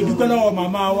fi àsìkò ìdúpẹ́ lọ́wọ́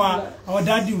màmá wa àwọn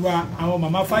dádì wa àwọn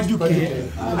màmá Fájùkẹ́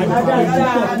àdúpẹ́ púpọ̀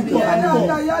lọ́wọ́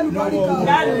wọn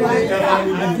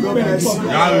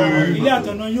ilé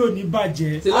àtọ̀nà yóò ní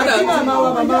bàjẹ́.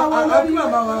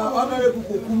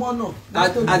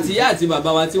 àtìyá àti bàbá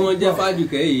wa tí wọ́n jẹ́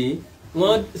Fájùkẹ́ yìí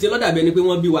wọ́n ṣe lọ́dà bẹ́ẹ̀ ni pé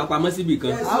wọ́n bí wa pamọ́ síbì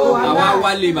kan àwa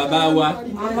wálé bàbá wa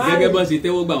gẹ́gẹ́ bọ́n ṣe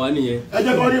tẹ́wọ́ gbà wá nìyẹn. ẹ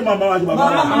jẹ́ kó rí màmá wa ju bàbá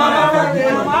wa. màmá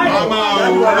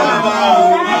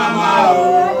o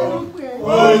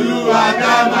Olúwa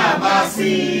dá màmá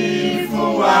sí fún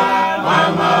wa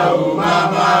màmá o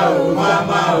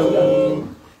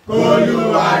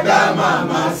Olúwa dá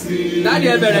màmá sí. Dáàdi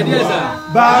ẹ bẹ̀rẹ̀ díẹ̀ sà.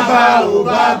 Bàbá o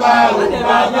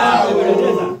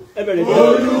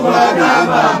Olúwa dá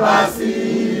màmá sí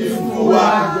fún wa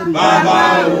bàbá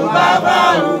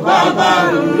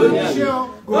o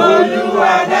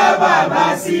Olúwa dá bàbá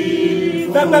sí.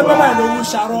 pẹ́pẹ́ bàbá ló ń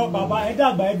ṣàrọ̀ bàbá ẹ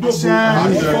dàgbà ẹ dògbò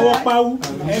ẹ fọwọ́ páwú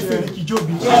ẹ fèrè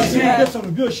kìjọbi ẹ sì ń gbé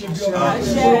sọ̀rọ̀ bí ò ṣe bí ọba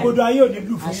gbogbo ayé òní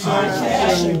lù fún ṣe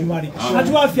Èdùmàrè àti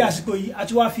wá fi àsìkò yìí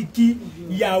àti wá fi kí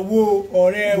ìyàwó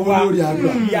ọ̀rẹ́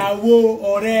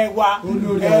wa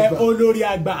olórí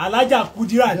àgbà Alájà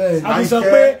Kudirat àti sọ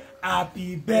pé happy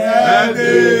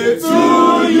birthday to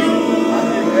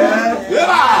you.